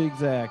 minutes to be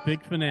exact.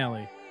 Big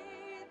finale.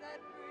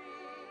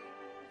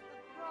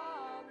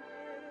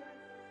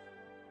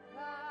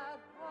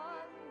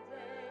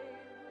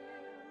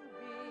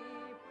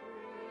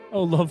 I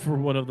would love for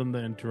one of them to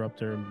interrupt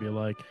her and be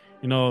like,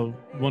 you know,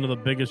 one of the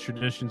biggest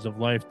traditions of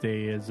Life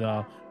Day is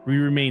we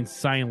remain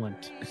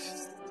silent.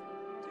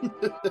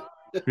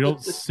 We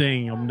don't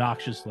sing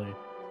obnoxiously.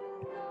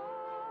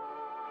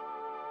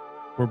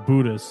 We're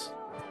Buddhists.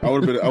 I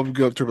would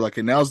go up to her like,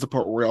 and now's the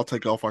part where I'll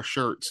take off our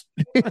shirts.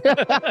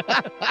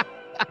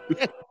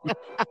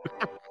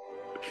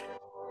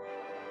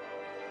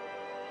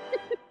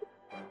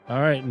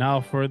 All right,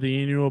 now for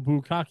the annual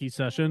Bukkake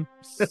session.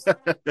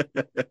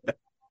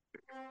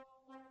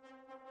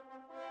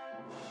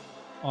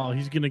 Oh,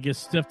 he's going to get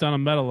stiffed on a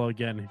medal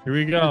again. Here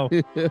we go.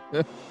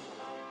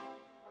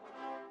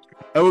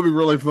 That would be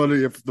really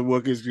funny if the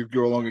Wookiees could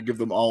go along and give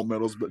them all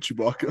medals but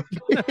Chewbacca.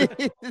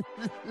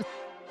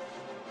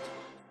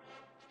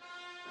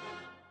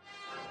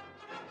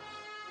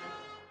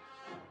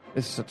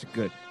 This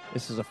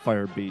is a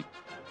fire beat.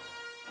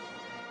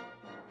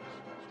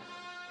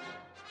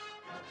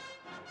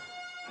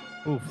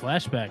 Ooh,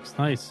 flashbacks.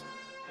 Nice.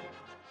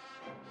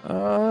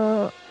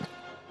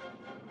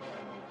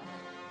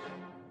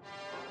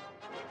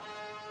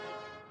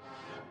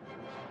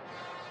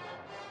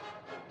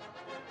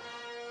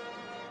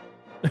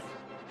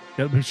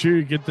 Gotta make sure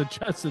you get the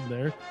chest in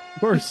there. Of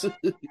course.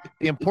 The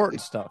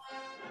important stuff.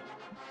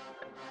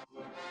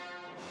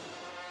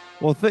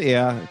 Well,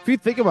 yeah. If you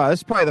think about it,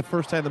 this is probably the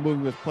first time the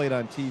movie was played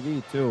on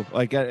TV, too.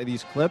 Like,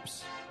 these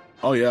clips.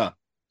 Oh, yeah.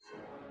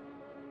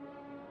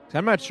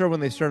 I'm not sure when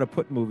they started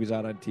putting movies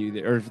out on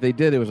TV. Or if they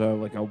did, it was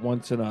like a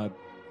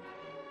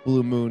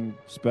once-in-a-blue moon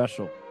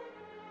special.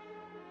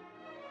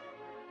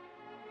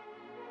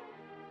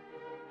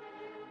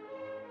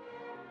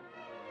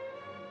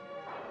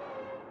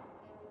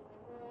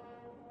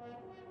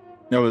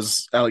 That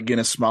was Alec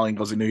Guinness smiling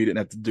because he knew he didn't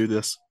have to do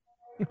this.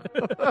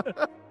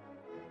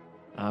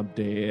 I'm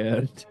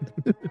dead.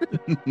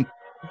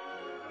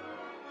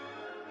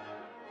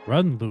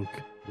 Run,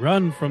 Luke.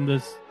 Run from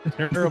this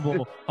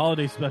terrible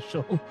holiday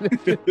special.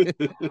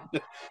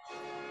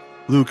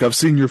 Luke, I've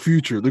seen your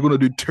future. They're going to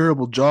do a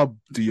terrible job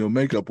to you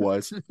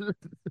makeup-wise.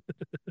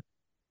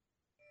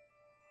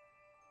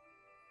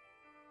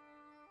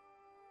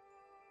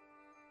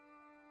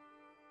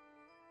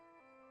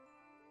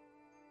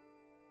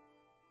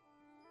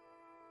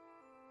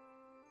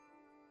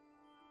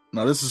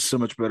 Now, this is so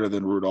much better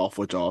than Rudolph,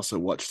 which I also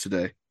watched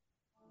today.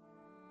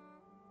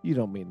 You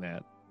don't mean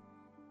that.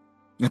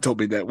 I don't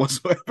mean that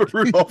whatsoever.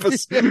 Rudolph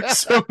is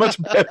so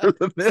much better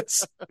than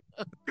this.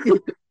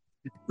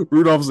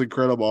 Rudolph is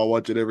incredible. I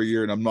watch it every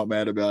year, and I'm not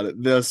mad about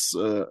it. This,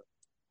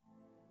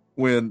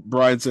 when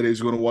Brian said he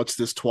was going to watch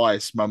this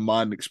twice, my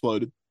mind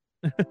exploded.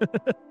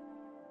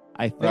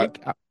 I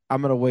think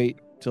I'm going to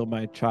wait till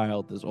my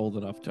child is old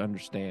enough to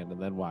understand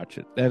and then watch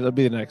it. That'll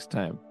be the next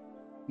time.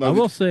 I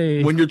will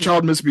say, when your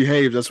child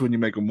misbehaves, that's when you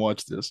make them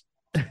watch this.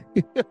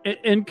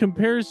 In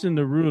comparison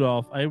to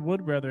Rudolph, I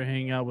would rather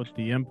hang out with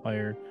the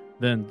Empire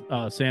than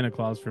Santa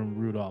Claus from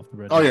Rudolph the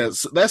Red. Oh, yeah.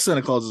 That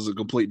Santa Claus is a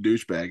complete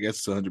douchebag.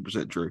 That's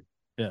 100% true.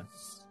 Yeah.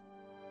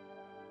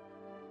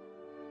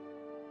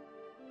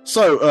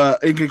 So,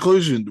 in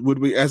conclusion, would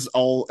we, as the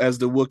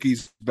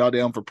Wookiees bow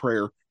down for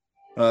prayer,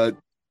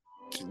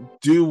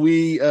 do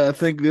we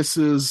think this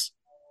is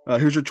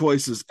Here's your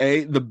choices: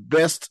 A, the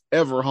best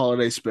ever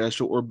holiday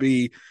special, or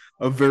B,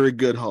 a very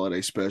good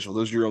holiday special.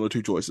 Those are your only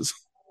two choices.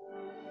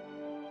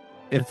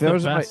 If It's the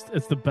those are my, best.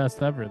 It's the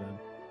best ever. Then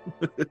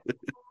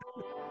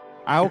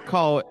I'll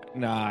call it.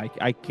 Nah,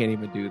 I can't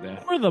even do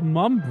that. or the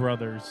Mum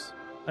Brothers.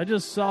 I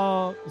just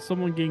saw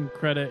someone getting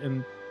credit,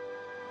 and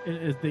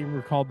they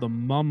were called the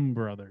Mum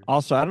Brothers.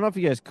 Also, I don't know if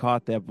you guys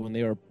caught that, but when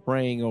they were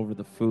praying over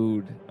the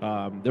food,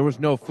 there was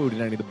no food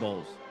in any of the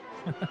bowls.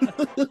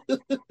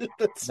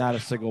 Not a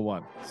single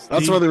one.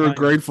 That's why they were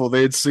grateful.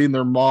 They had seen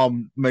their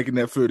mom making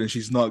that food, and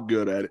she's not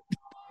good at it.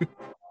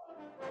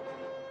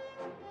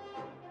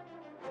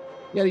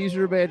 You gotta use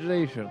your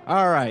imagination.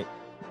 All right.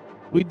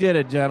 We did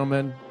it,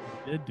 gentlemen.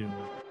 We did do it.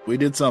 We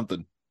did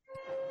something.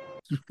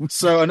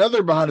 So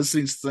another behind the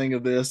scenes thing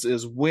of this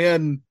is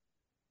when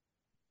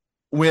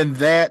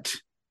the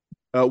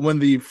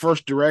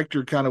first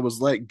director kind of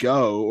was let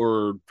go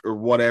or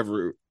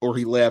whatever, or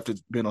he left,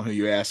 it's been on who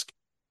you ask.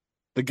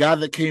 The guy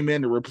that came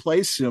in to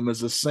replace him is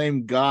the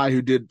same guy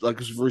who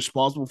was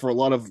responsible for a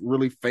lot of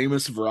really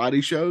famous variety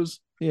shows.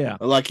 Yeah.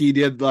 Like he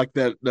did like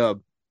that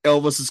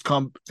Elvis's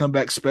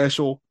comeback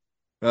special,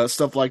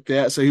 stuff like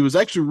that. So he was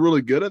actually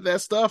really good at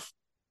that stuff,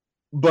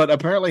 but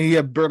apparently he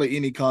had barely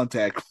any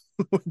contact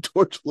with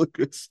George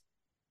Lucas.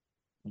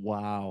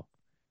 Wow.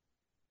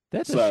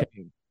 That's a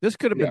shame. This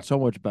could have been so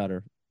much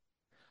better.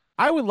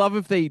 I would love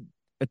if they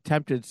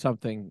attempted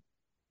something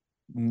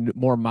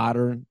more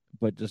modern,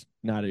 but just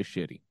not as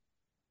shitty.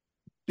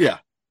 Yeah.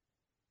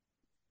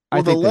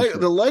 Well, the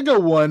Lego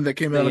one that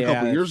came out a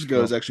couple years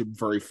ago is actually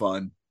very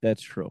fun.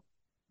 That's true.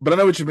 But I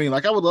know what you mean.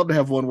 Like, I would love to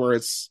have one where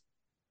it's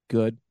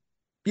good.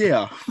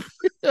 Yeah.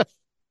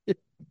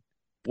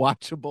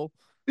 Watchable.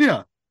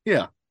 Yeah.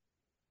 Yeah.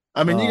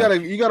 I mean,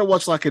 you gotta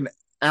watch like an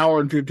hour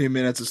and 15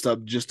 minutes of stuff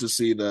just to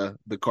see the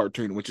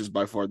cartoon, which is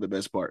by far the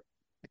best part.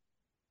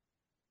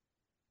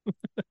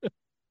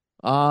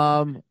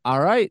 All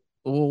right.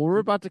 Well, we're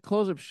about to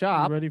close up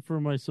shop. You ready for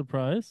my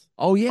surprise?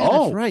 Oh yeah,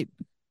 that's right.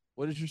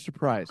 What is your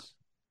surprise?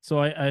 So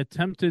I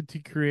attempted to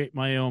create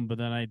my own, but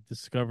then I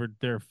discovered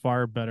there are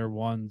far better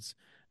ones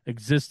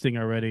existing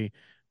already.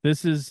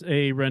 This is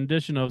a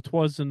rendition of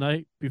 "'Twas the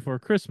Night Before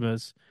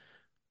Christmas,"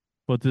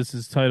 but this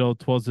is titled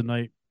 "'Twas the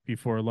Night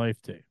Before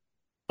Life Day."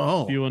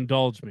 Oh, if you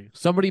indulge me,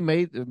 somebody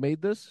made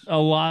this. A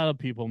lot of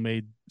people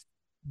made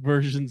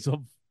versions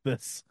of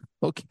this.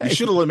 Okay, you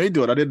should have let me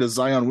do it. I did the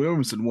Zion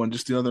Williamson one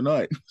just the other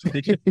night.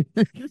 Did you?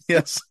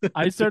 Yes.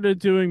 I started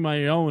doing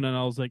my own, and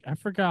I was like, I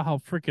forgot how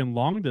freaking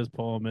long this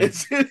poem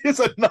is. It's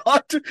a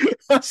not.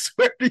 I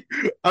swear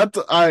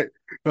to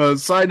you.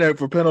 Side note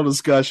for panel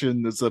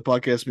discussion, that's a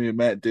podcast me and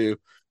Matt do.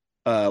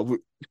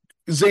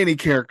 Zany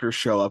characters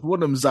show up.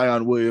 One of them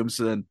Zion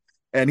Williamson,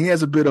 and he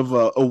has a bit of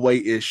a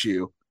weight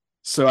issue.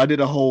 So I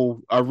did I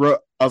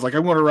was like,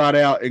 I'm going to write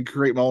out and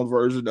create my own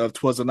version of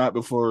 "'Twas the Night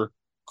Before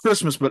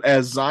Christmas," but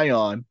as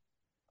Zion.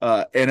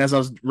 And as I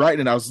was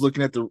writing it, I was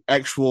looking at the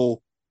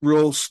actual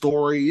real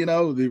story,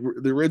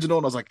 the original,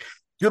 and I was like,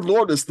 good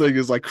Lord, this thing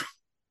is like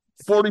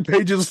 40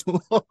 pages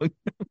long.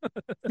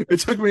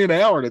 It took me an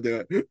hour to do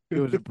it. It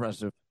was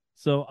impressive.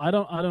 So I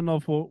don't know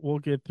if we'll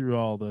get through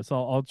all this.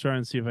 I'll try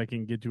and see if I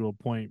can get to a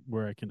point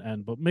where I can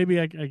end, but maybe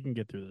I can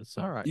get through this.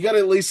 So. All right. You got to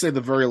at least say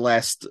the very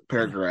last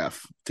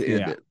paragraph to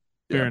end it.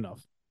 Fair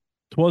enough.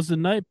 'Twas the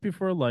night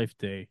before Life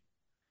Day,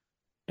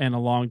 and a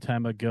long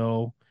time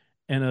ago,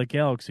 in a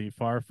galaxy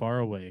far, far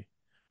away,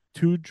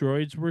 2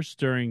 droids were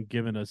stirring,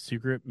 given a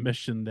secret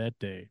mission that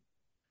day.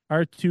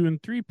 R2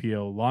 and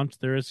 3PO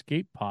launched their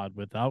escape pod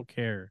without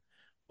care,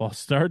 while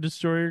Star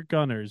Destroyer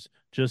gunners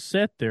just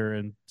sat there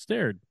and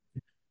stared.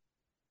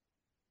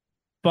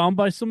 Found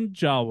by some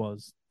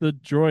Jawas, the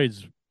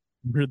droids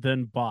were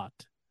then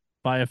bought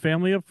by a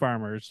family of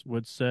farmers,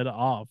 which set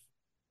off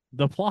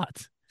the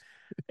plot.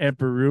 And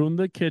Beru in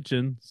the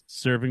kitchen,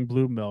 serving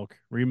blue milk,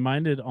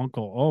 reminded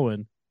Uncle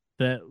Owen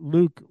that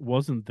Luke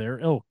wasn't their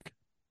ilk.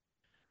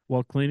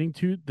 While cleaning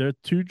their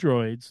 2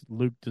 droids,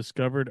 Luke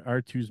discovered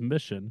R2's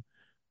mission,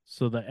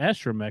 so the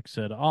astromech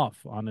set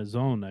off on his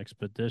own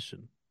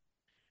expedition.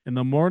 In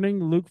the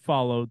morning, Luke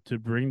followed to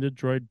bring the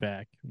droid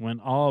back, when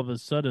all of a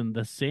sudden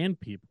the Sand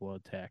People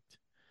attacked.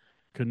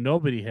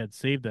 Nobody had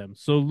saved them,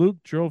 so Luke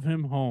drove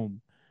him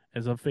home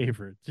as a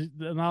favor.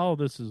 And all of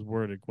this is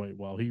worded quite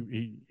well.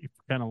 He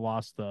kind of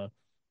lost the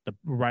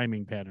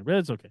rhyming pattern, but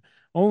it's okay.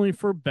 Only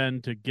for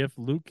Ben to gift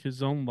Luke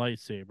his own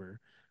lightsaber.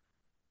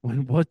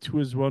 When what to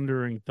his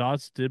wondering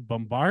thoughts did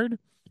bombard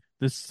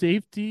the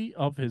safety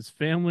of his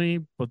family,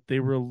 but they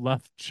were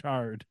left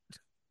charred.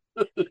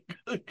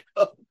 Took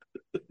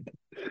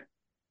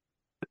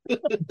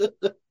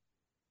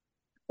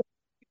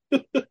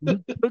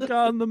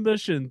on the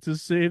mission to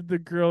save the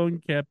girl in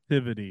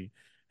captivity,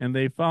 and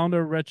they found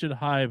a wretched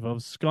hive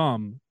of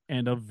scum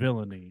and of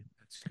villainy.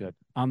 That's good.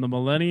 On the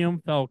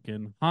Millennium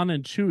Falcon, Han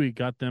and Chewie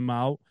got them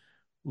out.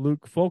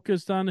 Luke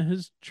focused on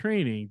his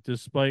training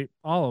despite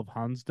all of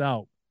Han's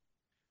doubt.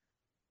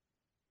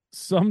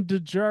 Some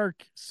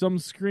dejark, some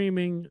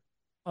screaming,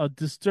 a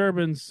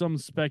disturbance, some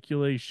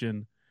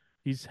speculation.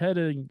 He's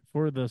heading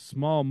for the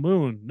small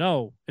moon.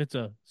 No, it's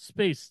a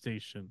space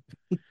station.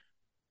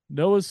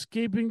 No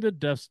escaping the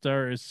Death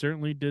Star, it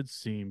certainly did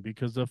seem,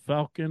 because the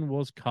Falcon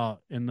was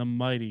caught in the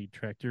mighty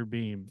tractor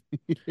beam.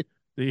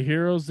 The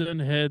heroes then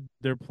had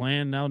their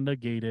plan now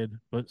negated,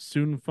 but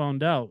soon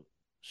found out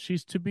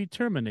she's to be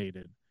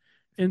terminated.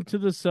 Into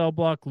the cell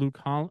block Luke,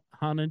 Han,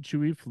 and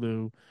Chewie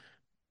flew.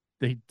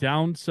 They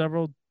downed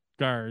several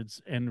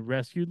guards and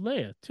rescued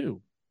Leia,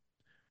 too.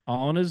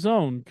 All on his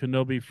own,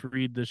 Kenobi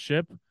freed the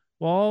ship,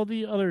 while all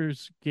the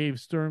others gave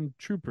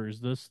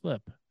stormtroopers the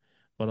slip.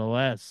 But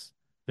alas,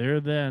 there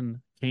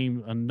then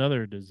came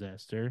another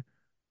disaster.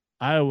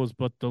 I was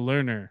but the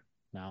learner,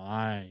 now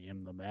I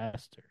am the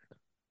master.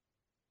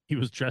 He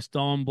was dressed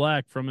all in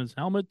black from his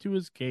helmet to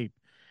his cape,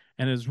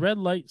 and his red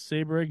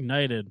lightsaber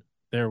ignited.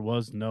 There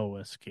was no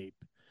escape.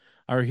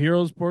 Our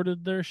heroes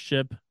boarded their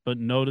ship, but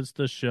noticed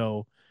the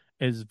show.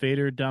 As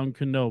Vader downed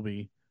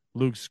Kenobi,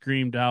 Luke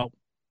screamed out,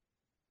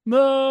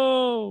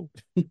 "No!"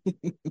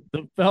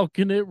 The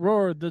Falcon, it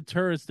roared. The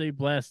turrets they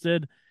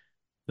blasted.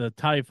 The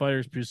TIE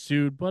fighters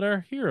pursued, but our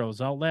heroes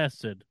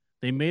outlasted.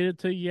 They made it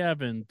to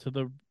Yavin, to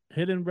the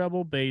hidden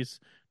rebel base,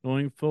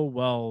 knowing full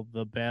well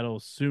the battle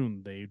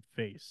soon they'd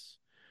face.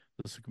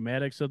 The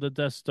schematics of the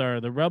Death Star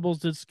the rebels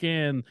did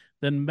scan,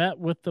 then met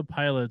with the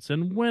pilots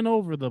and went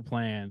over the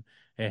plan.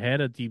 It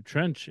had a deep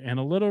trench and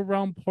a little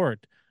round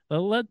port that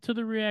led to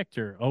the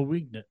reactor, a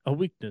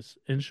weakness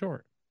in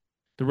short.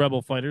 The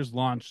rebel fighters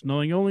launched,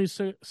 knowing only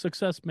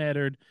success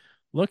mattered.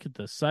 Look at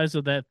the size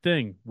of that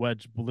thing,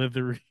 Wedge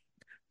Blithery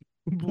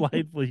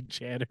blithely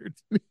chattered.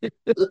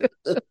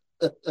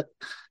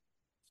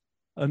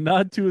 A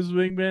nod to his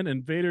wingman,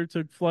 and Vader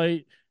took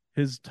flight.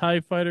 His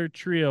TIE fighter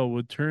trio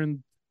would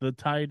turn the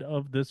tide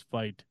of this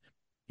fight.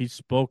 He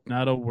spoke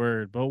not a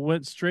word, but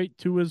went straight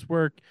to his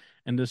work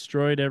and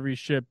destroyed every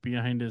ship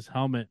behind his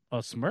helmet.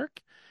 A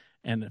smirk?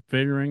 And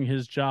figuring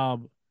his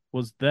job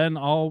was then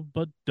all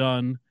but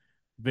done,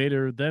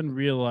 Vader then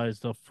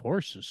realized the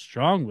Force is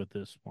strong with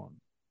this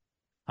one.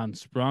 Han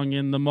sprung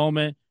in the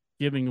moment,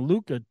 giving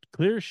Luke a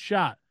clear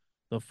shot.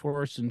 The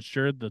Force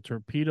ensured the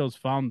torpedoes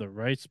found the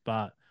right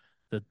spot.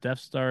 The Death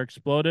Star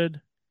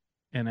exploded,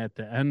 and at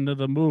the end of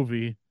the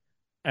movie,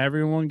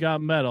 everyone got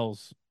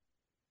medals,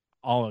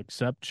 all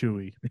except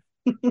Chewie.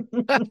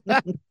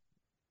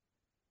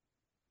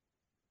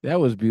 That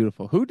was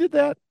beautiful. Who did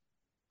that?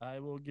 I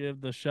will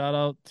give the shout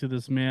out to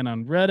this man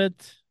on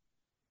Reddit.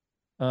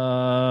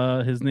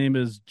 His name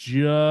is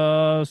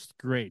Just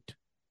Great.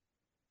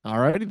 All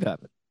righty then.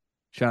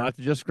 Shout out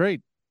to Just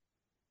Great.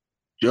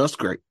 Just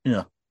great.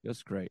 Yeah.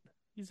 Just great.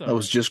 That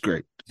was just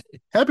great.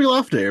 Happy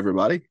Life Day,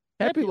 everybody.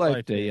 Happy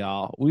Life Day,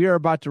 y'all. We are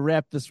about to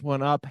wrap this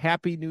one up.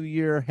 Happy New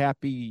Year.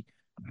 Happy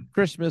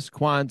Christmas,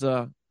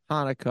 Kwanzaa,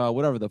 Hanukkah,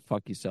 whatever the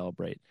fuck you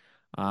celebrate.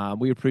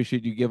 We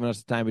appreciate you giving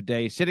us the time of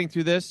day, sitting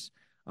through this,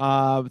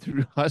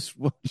 through us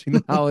watching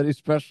the holiday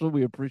special.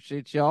 We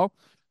appreciate y'all.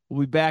 We'll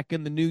be back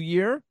in the new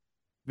year.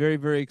 Very,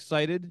 very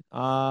excited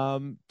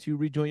to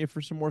rejoin you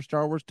for some more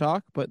Star Wars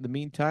talk. But in the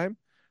meantime,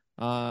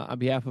 on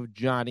behalf of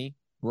Johnny,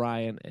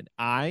 Brian, and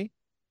I,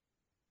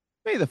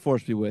 may the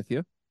Force be with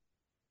you.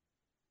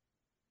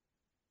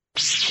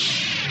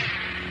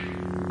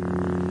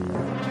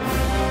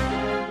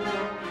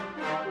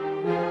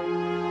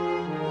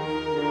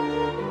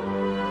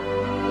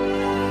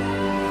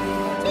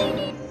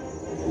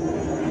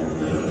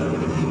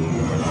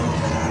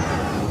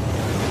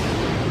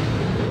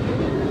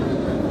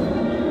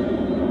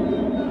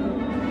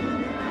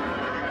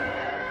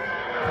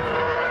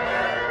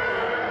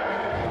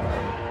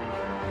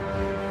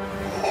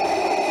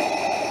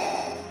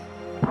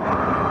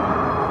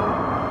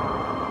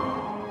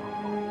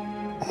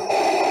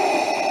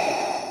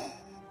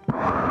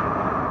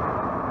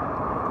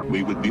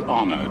 We would be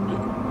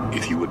honored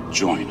if you would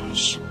join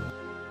us.